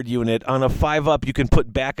Varangard unit on a 5-up, you can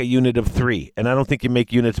put back a unit of 3. And I don't think you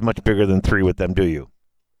make units much bigger than 3 with them, do you?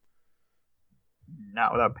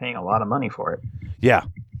 Not without paying a lot of money for it. Yeah.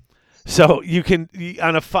 So you can,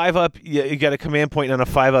 on a 5-up, you got a command point. On a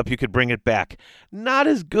 5-up, you could bring it back. Not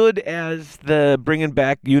as good as the bringing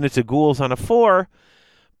back units of ghouls on a 4,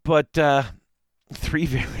 but 3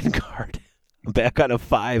 Varangard back on a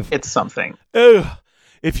 5. It's something. Ugh.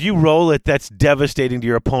 If you roll it, that's devastating to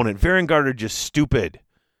your opponent. Varangard are just stupid.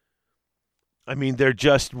 I mean, they're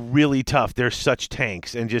just really tough. They're such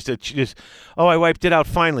tanks. And I wiped it out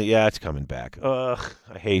finally. Yeah, it's coming back. Ugh,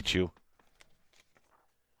 I hate you.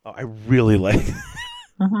 Oh, I really like it.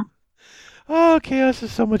 Mm-hmm. Oh, chaos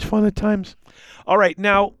is so much fun at times. All right,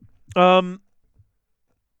 now, now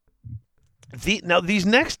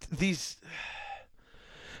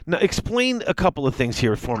explain a couple of things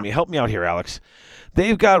here for me. Help me out here, Alex.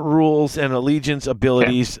 They've got rules and allegiance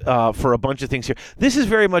abilities for a bunch of things here. This is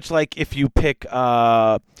very much like if you pick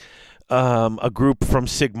a group from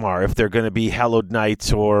Sigmar, if they're going to be Hallowed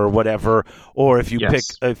Knights or whatever, or if you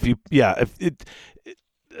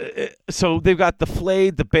so they've got the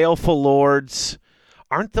Flayed, the Baleful Lords.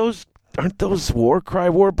 Aren't those Warcry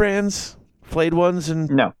warbrands? Flayed ones and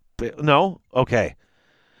no? Okay.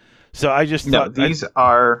 So I just thought these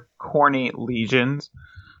are Khornate legions.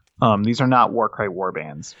 These are not Warcry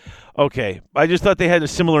warbands. Okay. I just thought they had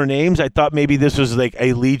similar names. I thought maybe this was like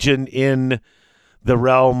a legion in the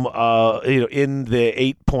realm, in the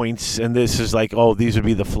 8 points, and this is like, these would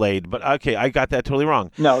be the Flayed. But okay, I got that totally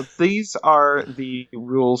wrong. No, these are the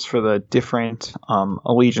rules for the different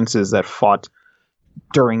allegiances that fought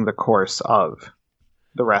during the course of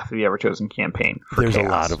the Wrath of the Everchosen campaign. There's Chaos.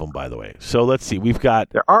 A lot of them, by the way. So let's see. We've got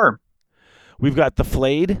the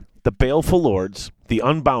Flayed, the Baleful Lords, the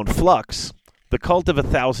Unbound Flux, the Cult of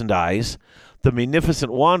 1,000 Eyes, the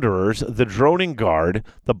Munificent Wanderers, the Droning Guard,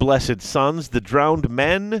 the Blessed Sons, the Drowned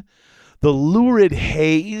Men, the Lurid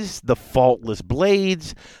Haze, the Faultless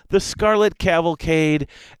Blades, the Scarlet Cavalcade,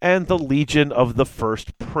 and the Legion of the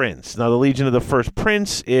First Prince. Now, the Legion of the First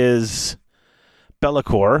Prince is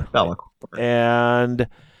Be'lakor. And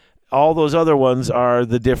all those other ones are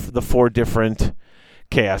the 4 different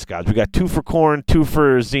Chaos Gods. We got 2 for Khorne, 2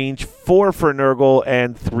 for Tzeentch, 4 for Nurgle,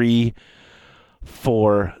 and 3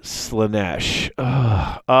 for Slaanesh.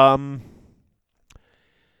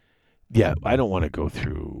 Yeah, I don't want to go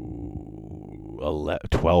through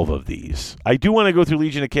 12 of these. I do want to go through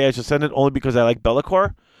Legion of Chaos Ascendant only because I like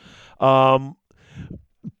Be'lakor.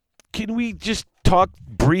 can we just talk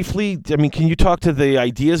briefly? I mean, can you talk to the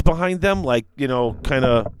ideas behind them? Like, kind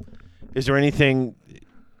of, is there anything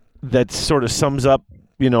that sort of sums up,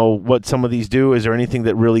 what some of these do? Is there anything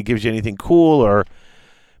that really gives you anything cool? Or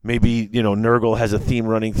maybe, Nurgle has a theme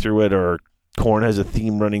running through it, or Khorne has a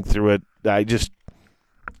theme running through it. I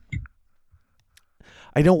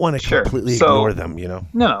don't want to completely ignore them,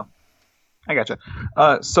 No. I gotcha.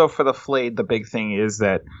 So for the Flayed, the big thing is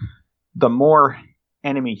that the more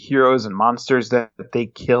enemy heroes and monsters that they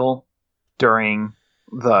kill during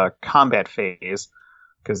the combat phase,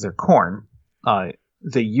 because they're Khorne,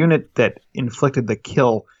 the unit that inflicted the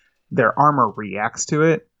kill, their armor reacts to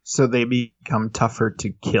it, so they become tougher to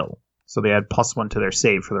kill. So they add +1 to their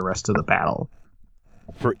save for the rest of the battle.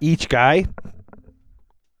 For each guy?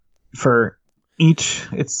 For each,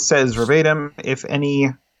 it says verbatim, if any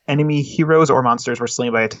enemy heroes or monsters were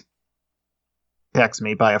slain by attacks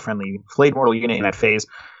made by a friendly flayed mortal unit in that phase,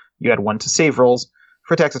 you add 1 to save rolls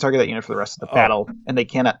for attacks that target that unit for the rest of the battle, and they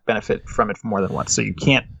cannot benefit from it for more than once. So you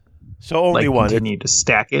can't only one. Continue to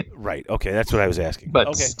stack it. Right, okay, that's what I was asking.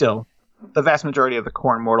 But still, the vast majority of the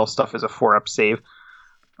Khorne mortal stuff is a 4-up save,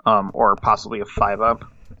 or possibly a 5-up.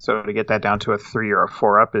 So to get that down to a 3 or a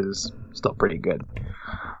 4-up is still pretty good.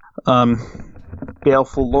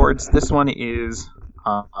 Baleful Lords, this one is...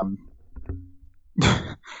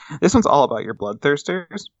 this one's all about your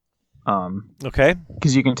Bloodthirsters. Okay.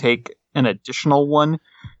 Because you can take an additional one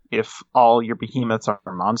if all your behemoths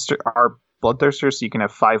are Bloodthirsters, so you can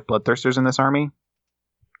have 5 Bloodthirsters in this army.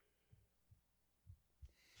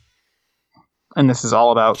 And this is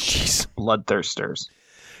all about Bloodthirsters.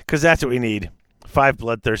 Because that's what we need. 5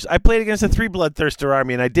 Bloodthirsters. I played against a 3 Bloodthirster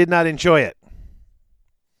army, and I did not enjoy it.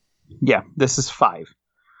 Yeah, this is 5.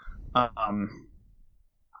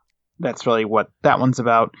 That's really what that one's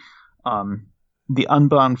about. The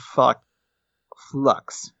Unbound Flux.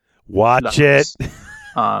 Watch it.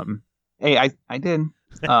 Hey, I did.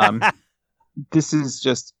 This is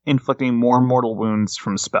just inflicting more mortal wounds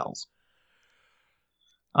from spells.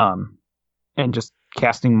 And just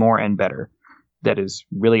casting more and better. That is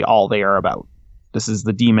really all they are about. This is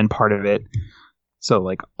the demon part of it.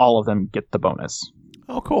 So, all of them get the bonus.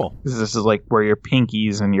 Oh, cool. This is where your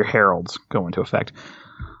pinkies and your heralds go into effect.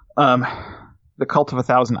 The Cult of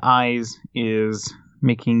 1,000 Eyes is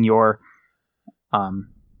making your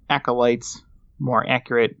acolytes more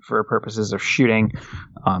accurate for purposes of shooting,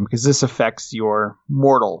 because this affects your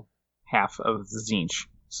mortal half of the Tzeentch.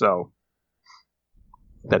 So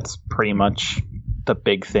that's pretty much the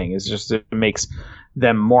big thing. Is just it makes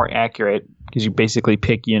them more accurate because you basically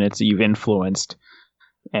pick units that you've influenced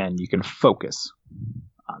and you can focus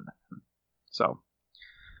on them. So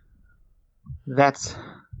that's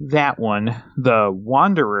that one. The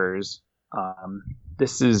Wanderers,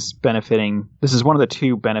 this is one of the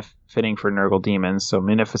 2 benefiting for Nurgle demons, so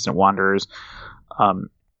Munificent Wanderers.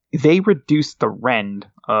 They reduce the rend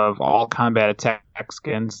of all combat attacks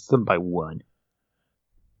against them by 1.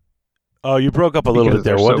 Oh, you broke up a little bit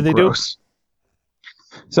there. What do they do?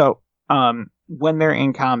 So, when they're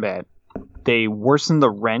in combat, they worsen the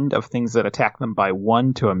rend of things that attack them by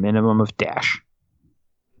 1 to a minimum of dash.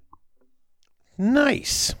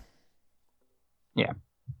 Nice. Yeah.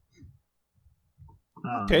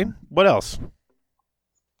 Okay. What else?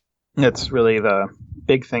 That's really the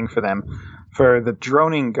big thing for them. For the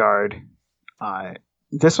Droning Guard,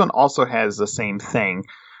 this one also has the same thing,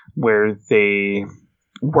 where they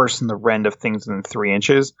worsen the rend of things within 3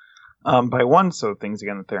 inches by 1, so things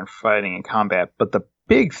again that they're fighting in combat. But the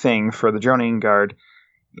big thing for the Droning Guard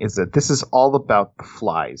is that this is all about the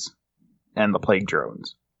flies and the plague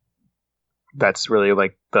drones. That's really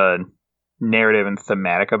the narrative and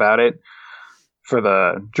thematic about it. For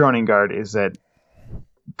the Droning Guard is that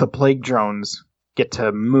the plague drones get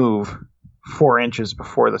to move 4 inches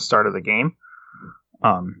before the start of the game.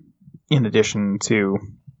 In addition to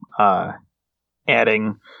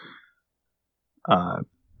adding,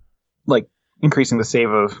 increasing the save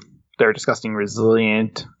of their Disgusting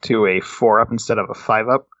Resilient to a 4-up instead of a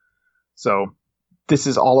 5-up. So this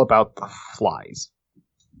is all about the flies.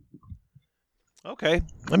 Okay,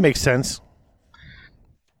 that makes sense.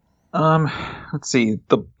 Let's see.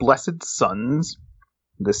 The Blessed Sons.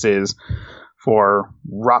 This is for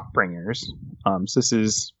Rotbringers. So this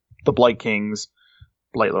is the Blight Kings,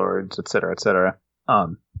 Blight Lords, etc., etc.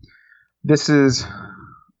 This is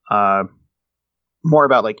more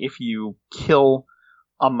about if you kill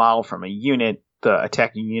a model from a unit, the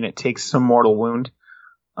attacking unit takes some mortal wound,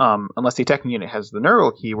 unless the attacking unit has the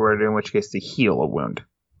Nurgle keyword, in which case they heal a wound.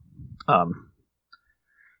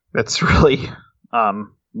 That's really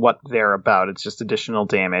what they're about. It's just additional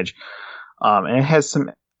damage. And it has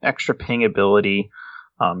some extra ping ability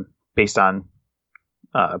based on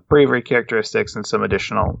bravery characteristics and some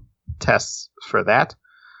additional tests for that.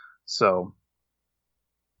 So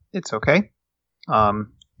it's okay.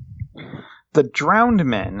 The Drowned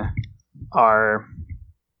Men are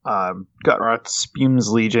Gutrot Spume's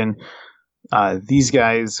Legion. These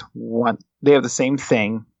guys they have the same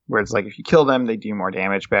thing where it's like if you kill them, they do more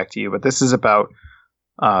damage back to you. But this is about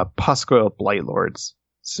Puscoil Blightlords.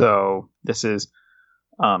 So this is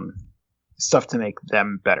stuff to make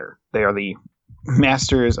them better. They are the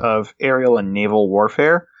masters of aerial and naval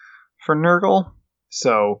warfare for Nurgle.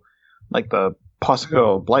 So like the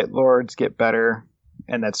Puscoil Blightlords get better,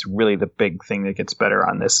 and that's really the big thing that gets better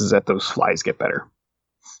on this, is that those flies get better.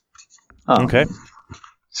 Okay.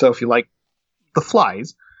 So if you like the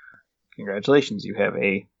flies, congratulations, you have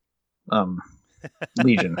a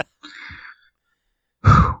legion.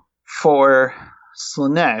 For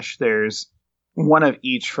Slaanesh, there's one of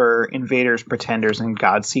each for invaders, pretenders, and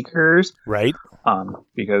godseekers. Right.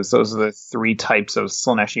 Because those are the three types of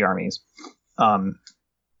Slaaneshi armies.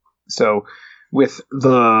 So with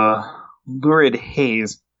the Lurid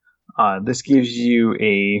Haze, this gives you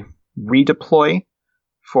a redeploy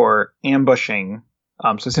for ambushing.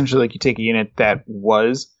 So essentially, like, you take a unit that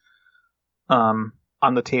was on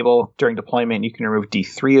the table during deployment, you can remove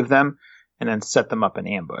D3 of them and then set them up in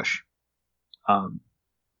ambush.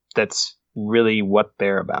 That's really what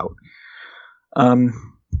they're about.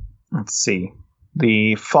 Let's see.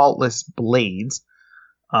 The Faultless Blades,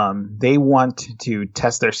 they want to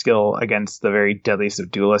test their skill against the very deadliest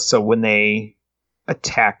of duelists. So when they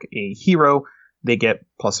attack a hero, they get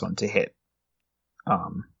 +1 to hit.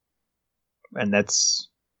 And that's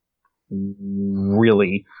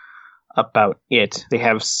really about it. They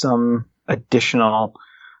have some additional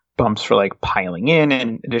bumps for like piling in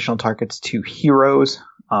and additional targets to heroes,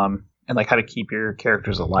 and like how to keep your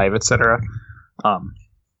characters alive, etc.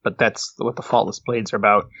 But that's what the Faultless Blades are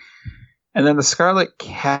about. And then the Scarlet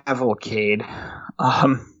Cavalcade.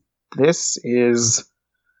 This is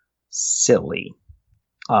silly.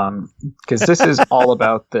 Because this is all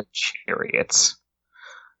about the chariots.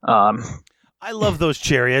 I love those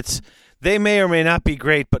chariots. They may or may not be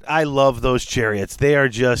great, but I love those chariots. They are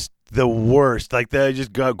just the worst. Like, they're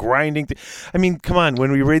just grinding. I mean, come on.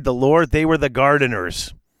 When we read the lore, they were the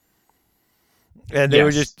gardeners. And they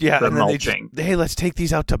were just, and then mulching. Hey, let's take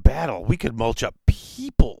these out to battle. We could mulch up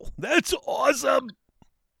people. That's awesome.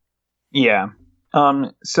 Yeah.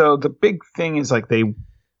 So the big thing is, like,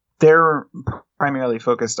 they're primarily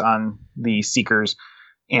focused on the Seekers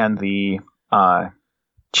and the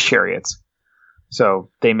chariots.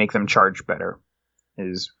 So they make them charge better,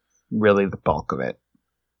 is really the bulk of it.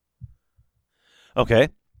 Okay.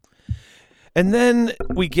 And then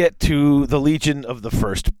we get to the Legion of the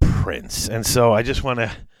First Prince. And so I just want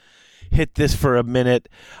to hit this for a minute.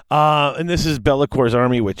 And this is Be'lakor's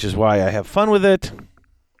army, which is why I have fun with it.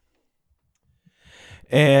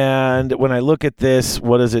 And when I look at this,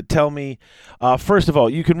 what does it tell me? First of all,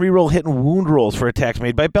 you can reroll hit and wound rolls for attacks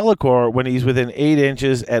made by Be'lakor when he's within 8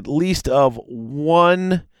 inches at least of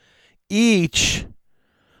one each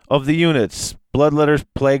of the units. Bloodletters,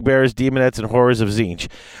 Plague Bearers, Demonettes, and Horrors of Tzeentch.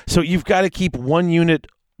 So you've got to keep one unit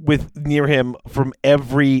near him from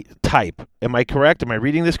every type. Am I correct? Am I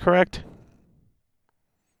reading this correct?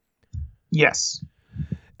 Yes.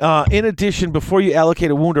 In addition, before you allocate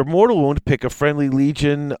a wound or mortal wound, pick a friendly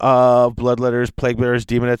legion of Bloodletters, Plague Bearers,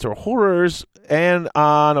 Demonettes, or Horrors, and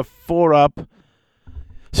on a 4-up.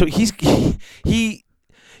 So you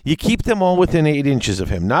keep them all within 8 inches of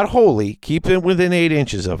him. Not wholly. Keep them within 8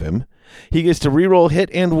 inches of him. He gets to reroll hit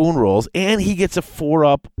and wound rolls, and he gets a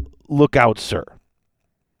 4-up lookout, sir.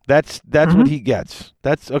 That's what he gets.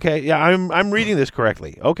 That's okay. Yeah, I'm reading this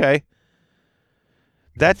correctly. Okay.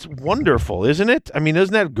 That's wonderful, isn't it? I mean,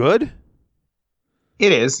 isn't that good?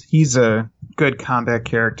 It is. He's a good combat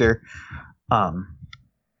character.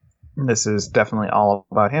 This is definitely all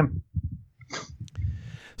about him.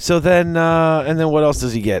 So then, and then what else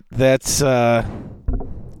does he get? That's,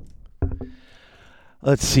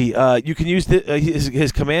 let's see. You can use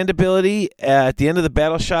his command ability at the end of the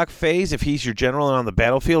battle shock phase. If he's your general and on the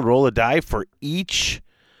battlefield, roll a die for each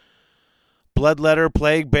Bloodletter,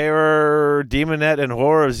 Plague Bearer, Demonette, and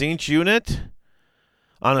Horror of Tzeentch unit.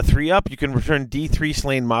 On a 3-up, you can return D3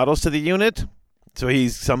 slain models to the unit, so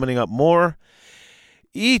he's summoning up more.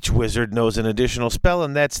 Each wizard knows an additional spell,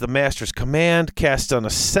 and that's the Master's Command. Cast on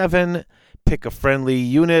a 7. Pick a friendly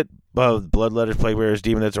unit of Bloodletters, Plague Bearers,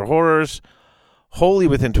 Demonettes, or Horrors. Wholly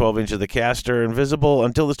within 12 inches of the caster, invisible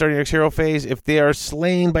until the starting next hero phase. If they are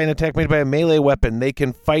slain by an attack made by a melee weapon, they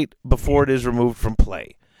can fight before it is removed from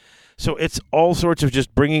play. So it's all sorts of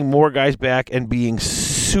just bringing more guys back and being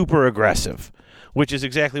super aggressive, which is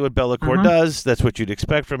exactly what Be'lakor does. That's what you'd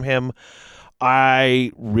expect from him.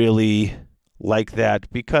 I really like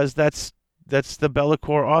that because that's the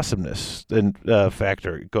Be'lakor awesomeness and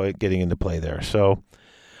factor getting into play there. So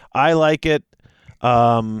I like it,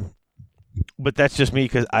 but that's just me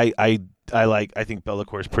because I think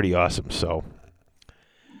Be'lakor is pretty awesome. So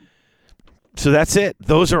that's it.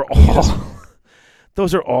 Those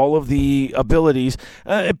are all of the abilities.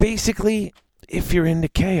 Basically, if you're into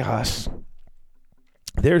chaos,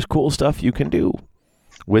 there's cool stuff you can do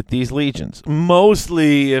with these legions.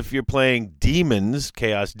 Mostly if you're playing demons,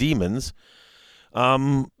 chaos demons.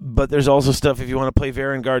 But there's also stuff if you want to play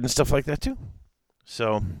Varangard and stuff like that too.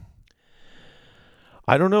 So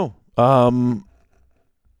I don't know.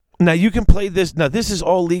 Now you can play this. Now this is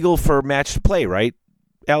all legal for matched play, right,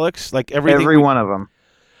 Alex? Like everything. Every one of them.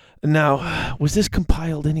 Now, was this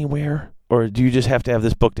compiled anywhere, or do you just have to have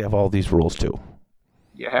this book to have all these rules too?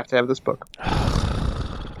 You have to have this book.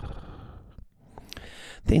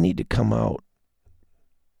 They need to come out.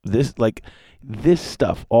 This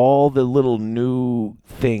stuff, all the little new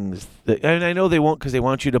things. And I know they won't because they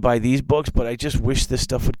want you to buy these books, but I just wish this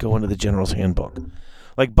stuff would go into the General's Handbook.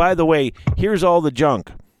 Like, by the way, here's all the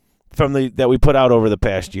junk from that we put out over the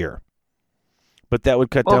past year. But that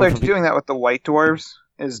would cut down. Well, they're doing that with the White Dwarves.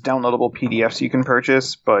 Is downloadable PDFs you can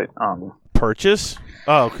purchase, but purchase?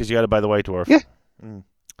 Oh, because you got to buy the White Dwarf. Yeah.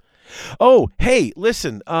 Oh, hey,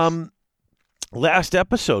 listen. Last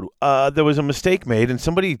episode, there was a mistake made, and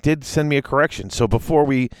somebody did send me a correction. So before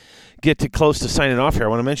we get too close to signing off here, I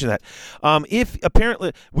want to mention that. If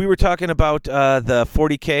apparently we were talking about the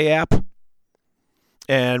 40K app,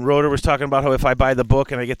 and Rotor was talking about how if I buy the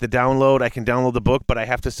book and I get the download, I can download the book, but I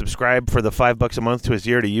have to subscribe for the $5 a month to his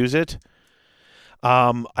year to use it.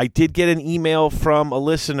 I did get an email from a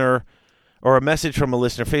listener, or a message from a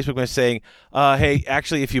listener, Facebook message saying, "Hey,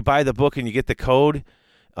 actually, if you buy the book and you get the code,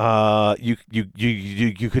 you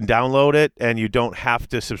can download it, and you don't have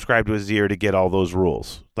to subscribe to Azir to get all those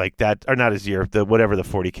rules like that, or not Azir, whatever the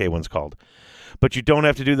 40K one's called. But you don't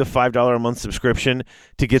have to do the $5 a month subscription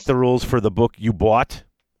to get the rules for the book you bought."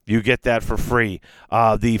 You get that for free.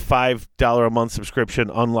 The $5 a month subscription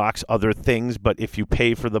unlocks other things, but if you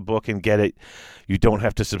pay for the book and get it, you don't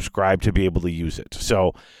have to subscribe to be able to use it.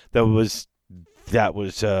 So that was.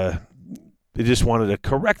 I just wanted to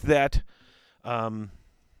correct that,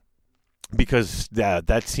 because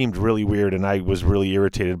that seemed really weird, and I was really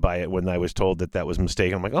irritated by it when I was told that was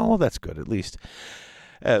mistaken. I'm like, oh, well, that's good. At least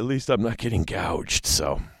I'm not getting gouged.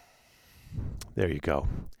 So there you go.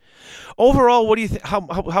 Overall, what do you how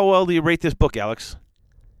well do you rate this book, Alex?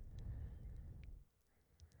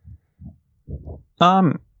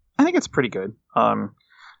 I think it's pretty good.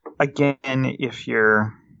 Again, if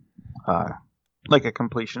you're like a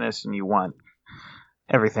completionist and you want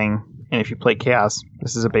everything, and if you play Chaos,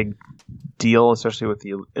 this is a big deal, especially with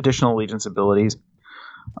the additional Allegiance abilities.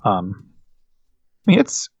 I mean,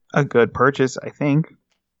 it's a good purchase, I think.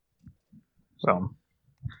 So,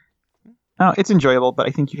 it's enjoyable, but I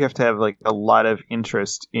think you have to have like a lot of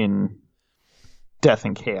interest in Death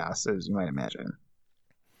and Chaos, as you might imagine.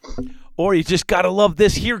 Or you just gotta love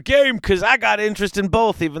this here game, because I got interest in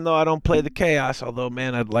both, even though I don't play the Chaos. Although,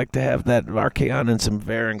 man, I'd like to have that Archaon and some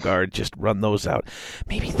Varangard, just run those out.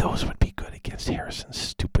 Maybe those would be good against Harrison's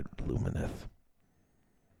stupid Lumineth.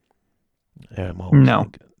 No.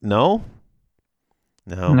 No?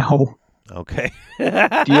 No. Okay. Do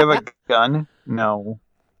you have a gun? No.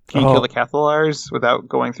 Can you kill the Cathalars without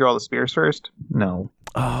going through all the spears first? No.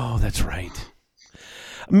 Oh, that's right.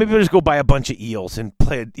 Maybe I'll just go buy a bunch of eels and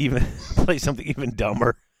play something even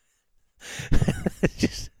dumber.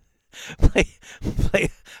 Just play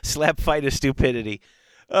slap fight of stupidity.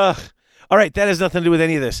 All right, that has nothing to do with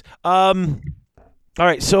any of this. All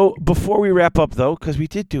right, so before we wrap up, though, because we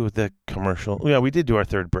did do the commercial. Yeah, we did do our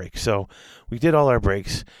third break, so we did all our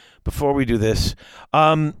breaks. Before we do this,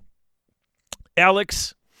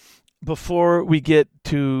 Alex, before we get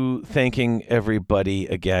to thanking everybody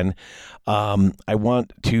again, I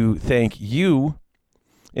want to thank you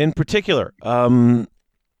in particular.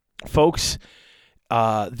 Folks,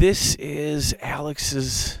 this is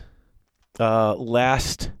Alex's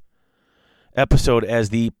last episode as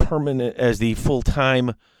the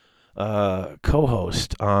full-time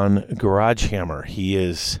co-host on Garage Hammer. He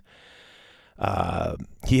has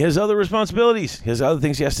other responsibilities. He has other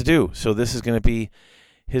things he has to do. So this is going to be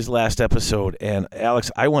his last episode. And Alex,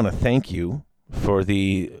 I want to thank you for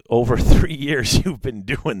the over 3 years you've been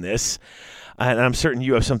doing this. And I'm certain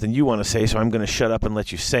you have something you want to say, so I'm going to shut up and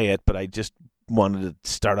let you say it. But I just wanted to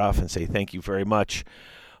start off and say thank you very much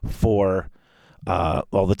for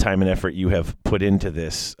all the time and effort you have put into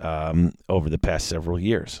this over the past several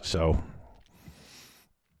years. So,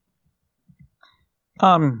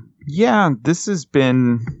 yeah, this has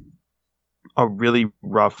been a really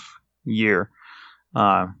rough year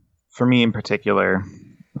for me in particular.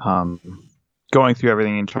 Going through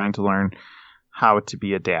everything and trying to learn how to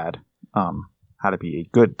be a dad, how to be a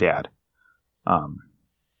good dad.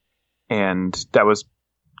 And that was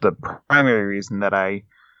the primary reason that I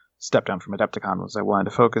stepped down from Adepticon, was I wanted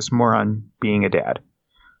to focus more on being a dad.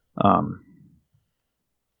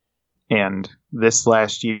 And this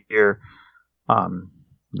last year,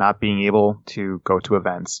 not being able to go to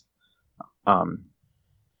events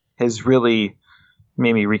has really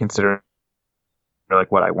made me reconsider like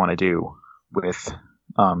what I want to do with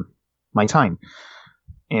my time.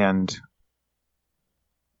 And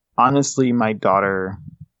honestly, my daughter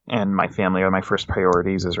and my family are my first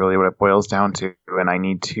priorities, is really what it boils down to, and I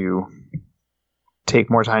need to take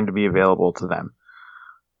more time to be available to them.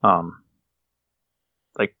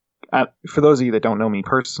 For those of you that don't know me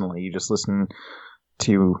personally, you just listen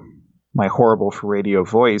to my horrible for radio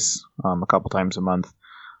voice a couple times a month.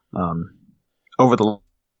 Over the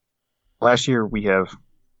last year, we have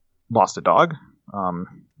lost a dog.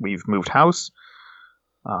 We've moved house.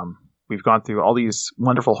 We've gone through all these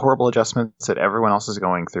wonderful, horrible adjustments that everyone else is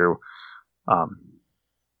going through.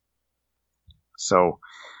 So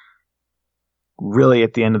really,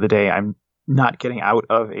 at the end of the day, I'm not getting out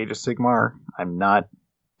of Age of Sigmar. I'm not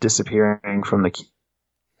disappearing from the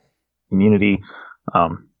community.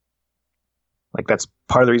 That's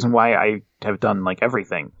part of the reason why I have done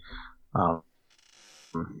everything that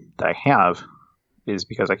I have, is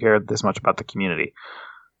because I care this much about the community.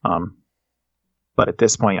 But at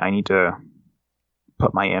this point, I need to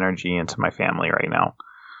put my energy into my family right now.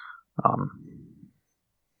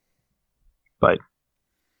 But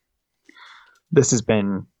this has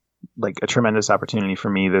been a tremendous opportunity for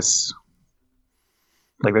me. There's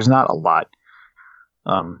not a lot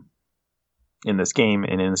in this game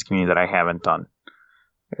and in this community that I haven't done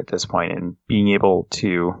at this point, and being able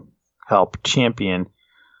to help champion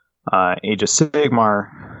Age of Sigmar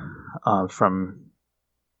from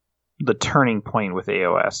the turning point with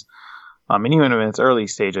AOS, and even in its early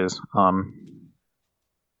stages,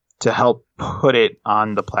 to help put it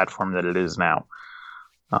on the platform that it is now,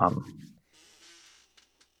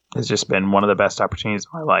 has just been one of the best opportunities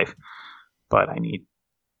of my life. But I need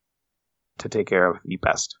to take care of the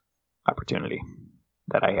best opportunity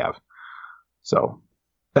that I have. So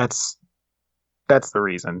that's the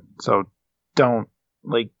reason. So don't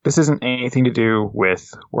this isn't anything to do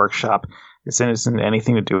with workshop. This isn't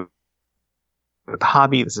anything to do with the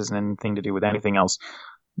hobby. This isn't anything to do with anything else.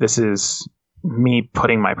 This is me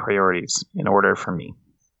putting my priorities in order for me.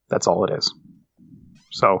 That's all it is.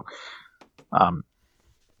 So,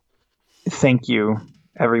 thank you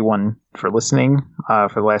everyone for listening for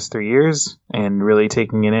the last 3 years and really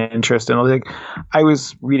taking an interest in it. I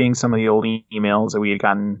was reading some of the old emails that we had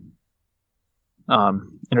gotten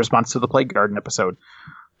in response to the Plague Garden episode,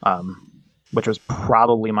 which was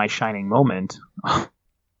probably my shining moment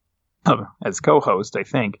as co-host, I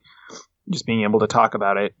think. Just being able to talk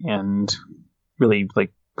about it and really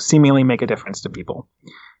seemingly make a difference to people.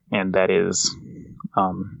 And that is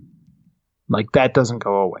that doesn't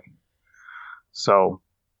go away. So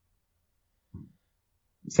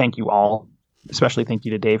thank you all, especially thank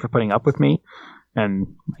you to Dave for putting up with me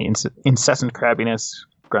and my incessant crabbiness,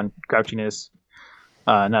 grouchiness,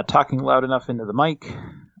 not talking loud enough into the mic,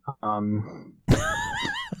 and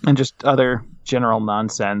just other general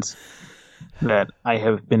nonsense that I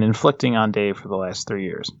have been inflicting on Dave for the last 3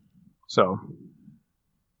 years. So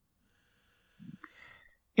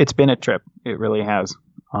it's been a trip. It really has.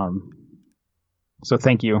 So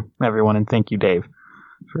thank you, everyone, and thank you, Dave,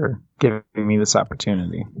 for giving me this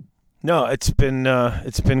opportunity. No, it's been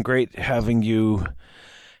great having you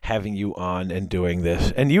on and doing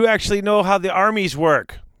this. And you actually know how the armies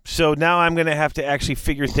work. So now I'm going to have to actually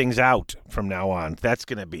figure things out from now on. That's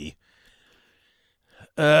going to be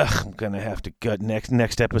I'm going to have to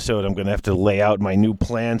next episode. I'm going to have to lay out my new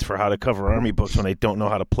plans for how to cover army books when I don't know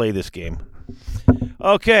how to play this game.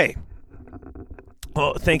 Okay.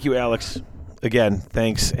 Well, thank you, Alex. Again,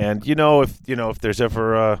 thanks. And if there's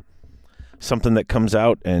ever something that comes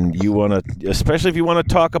out and you want to, especially if you want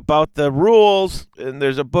to talk about the rules, and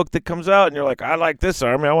there's a book that comes out and you're like, I like this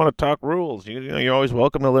army, I want to talk rules. You're always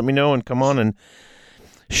welcome to let me know and come on and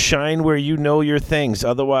shine where you know your things.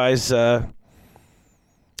 Otherwise,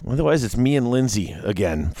 it's me and Lindsay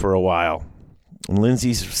again for a while. And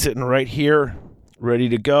Lindsay's sitting right here, ready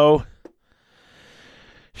to go.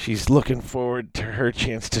 She's looking forward to her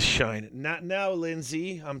chance to shine. Not now,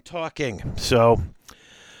 Lindsay. I'm talking. So,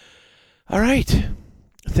 all right.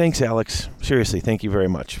 Thanks, Alex. Seriously, thank you very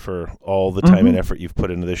much for all the time and effort you've put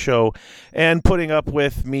into the show and putting up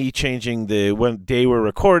with me changing the day we're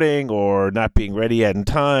recording or not being ready in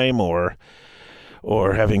time or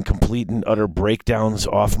having complete and utter breakdowns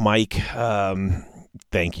off mic.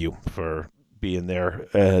 Thank you for being there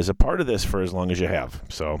as a part of this for as long as you have.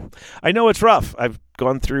 So I know it's rough. I've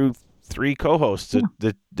gone through 3 co-hosts.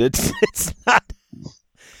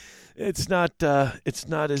 It's not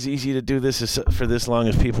as easy to do this for this long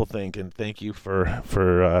as people think. And thank you for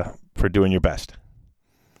doing your best.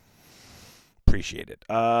 Appreciate it.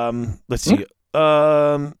 Let's see.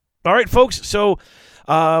 All right, folks. So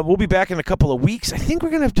we'll be back in a couple of weeks. I think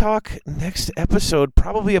we're going to talk next episode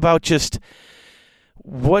probably about just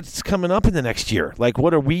what's coming up in the next year. Like,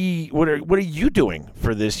 what are you doing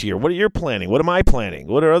for this year? What are you planning? What am I planning?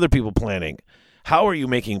 What are other people planning? How are you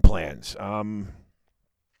making plans?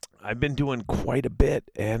 I've been doing quite a bit,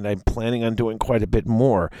 and I'm planning on doing quite a bit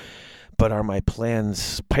more. But are my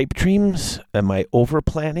plans pipe dreams? Am I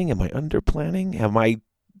over-planning? Am I under-planning? Am I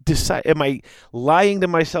lying to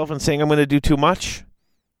myself and saying I'm going to do too much?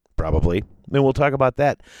 Probably. And we'll talk about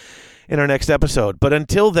that in our next episode. But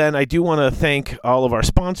until then, I do want to thank all of our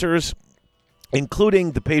sponsors,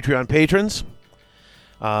 including the Patreon patrons.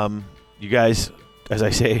 You guys, as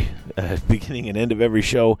I say at the beginning and end of every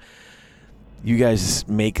show, you guys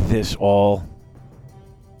make this all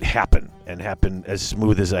happen and happen as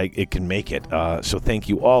smooth as it can make it. So thank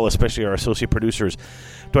you all, especially our associate producers,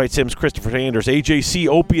 Dwight Sims, Christopher Sanders, AJC,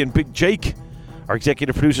 Opie, and Big Jake. Our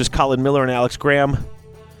executive producers, Colin Miller and Alex Graham.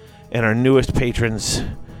 And our newest patrons,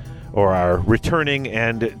 or our returning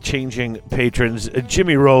and changing patrons,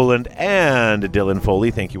 Jimmy Rowland and Dylan Foley.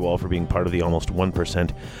 Thank you all for being part of the almost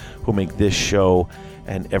 1% who make this show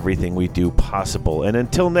and everything we do possible. And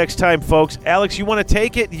until next time, folks, Alex, you want to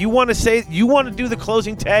take it? You want to do the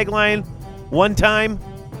closing tagline one time?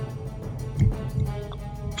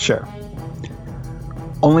 Sure.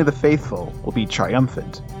 Only the faithful will be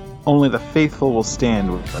triumphant. Only the faithful will stand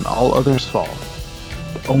when all others fall.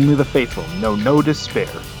 Only the faithful know no despair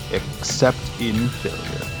except in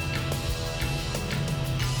failure.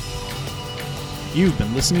 You've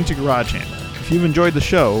been listening to Garage Hammer. If you've enjoyed the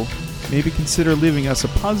show, maybe consider leaving us a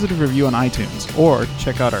positive review on iTunes or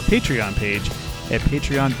check out our Patreon page at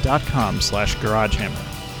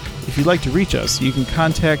patreon.com/GarageHammer. If you'd like to reach us, you can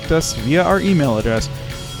contact us via our email address,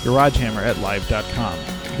 garagehammer@live.com.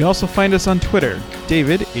 You can also find us on Twitter.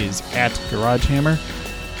 David is @GarageHammer.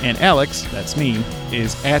 And Alex, that's me,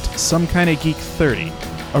 is @SomeKindOfGeek30.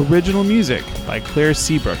 Original music by Claire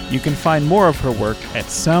Seabrook. You can find more of her work at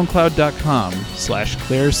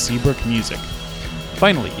soundcloud.com/Claire Seabrook Music.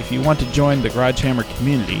 Finally, if you want to join the Garage Hammer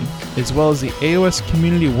community, as well as the AOS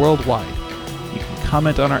community worldwide, you can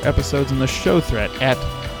comment on our episodes in the show thread at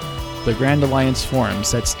the Grand Alliance Forums.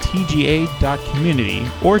 That's tga.community,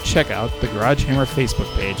 or check out the Garage Hammer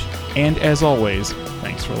Facebook page. And as always,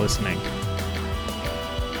 thanks for listening.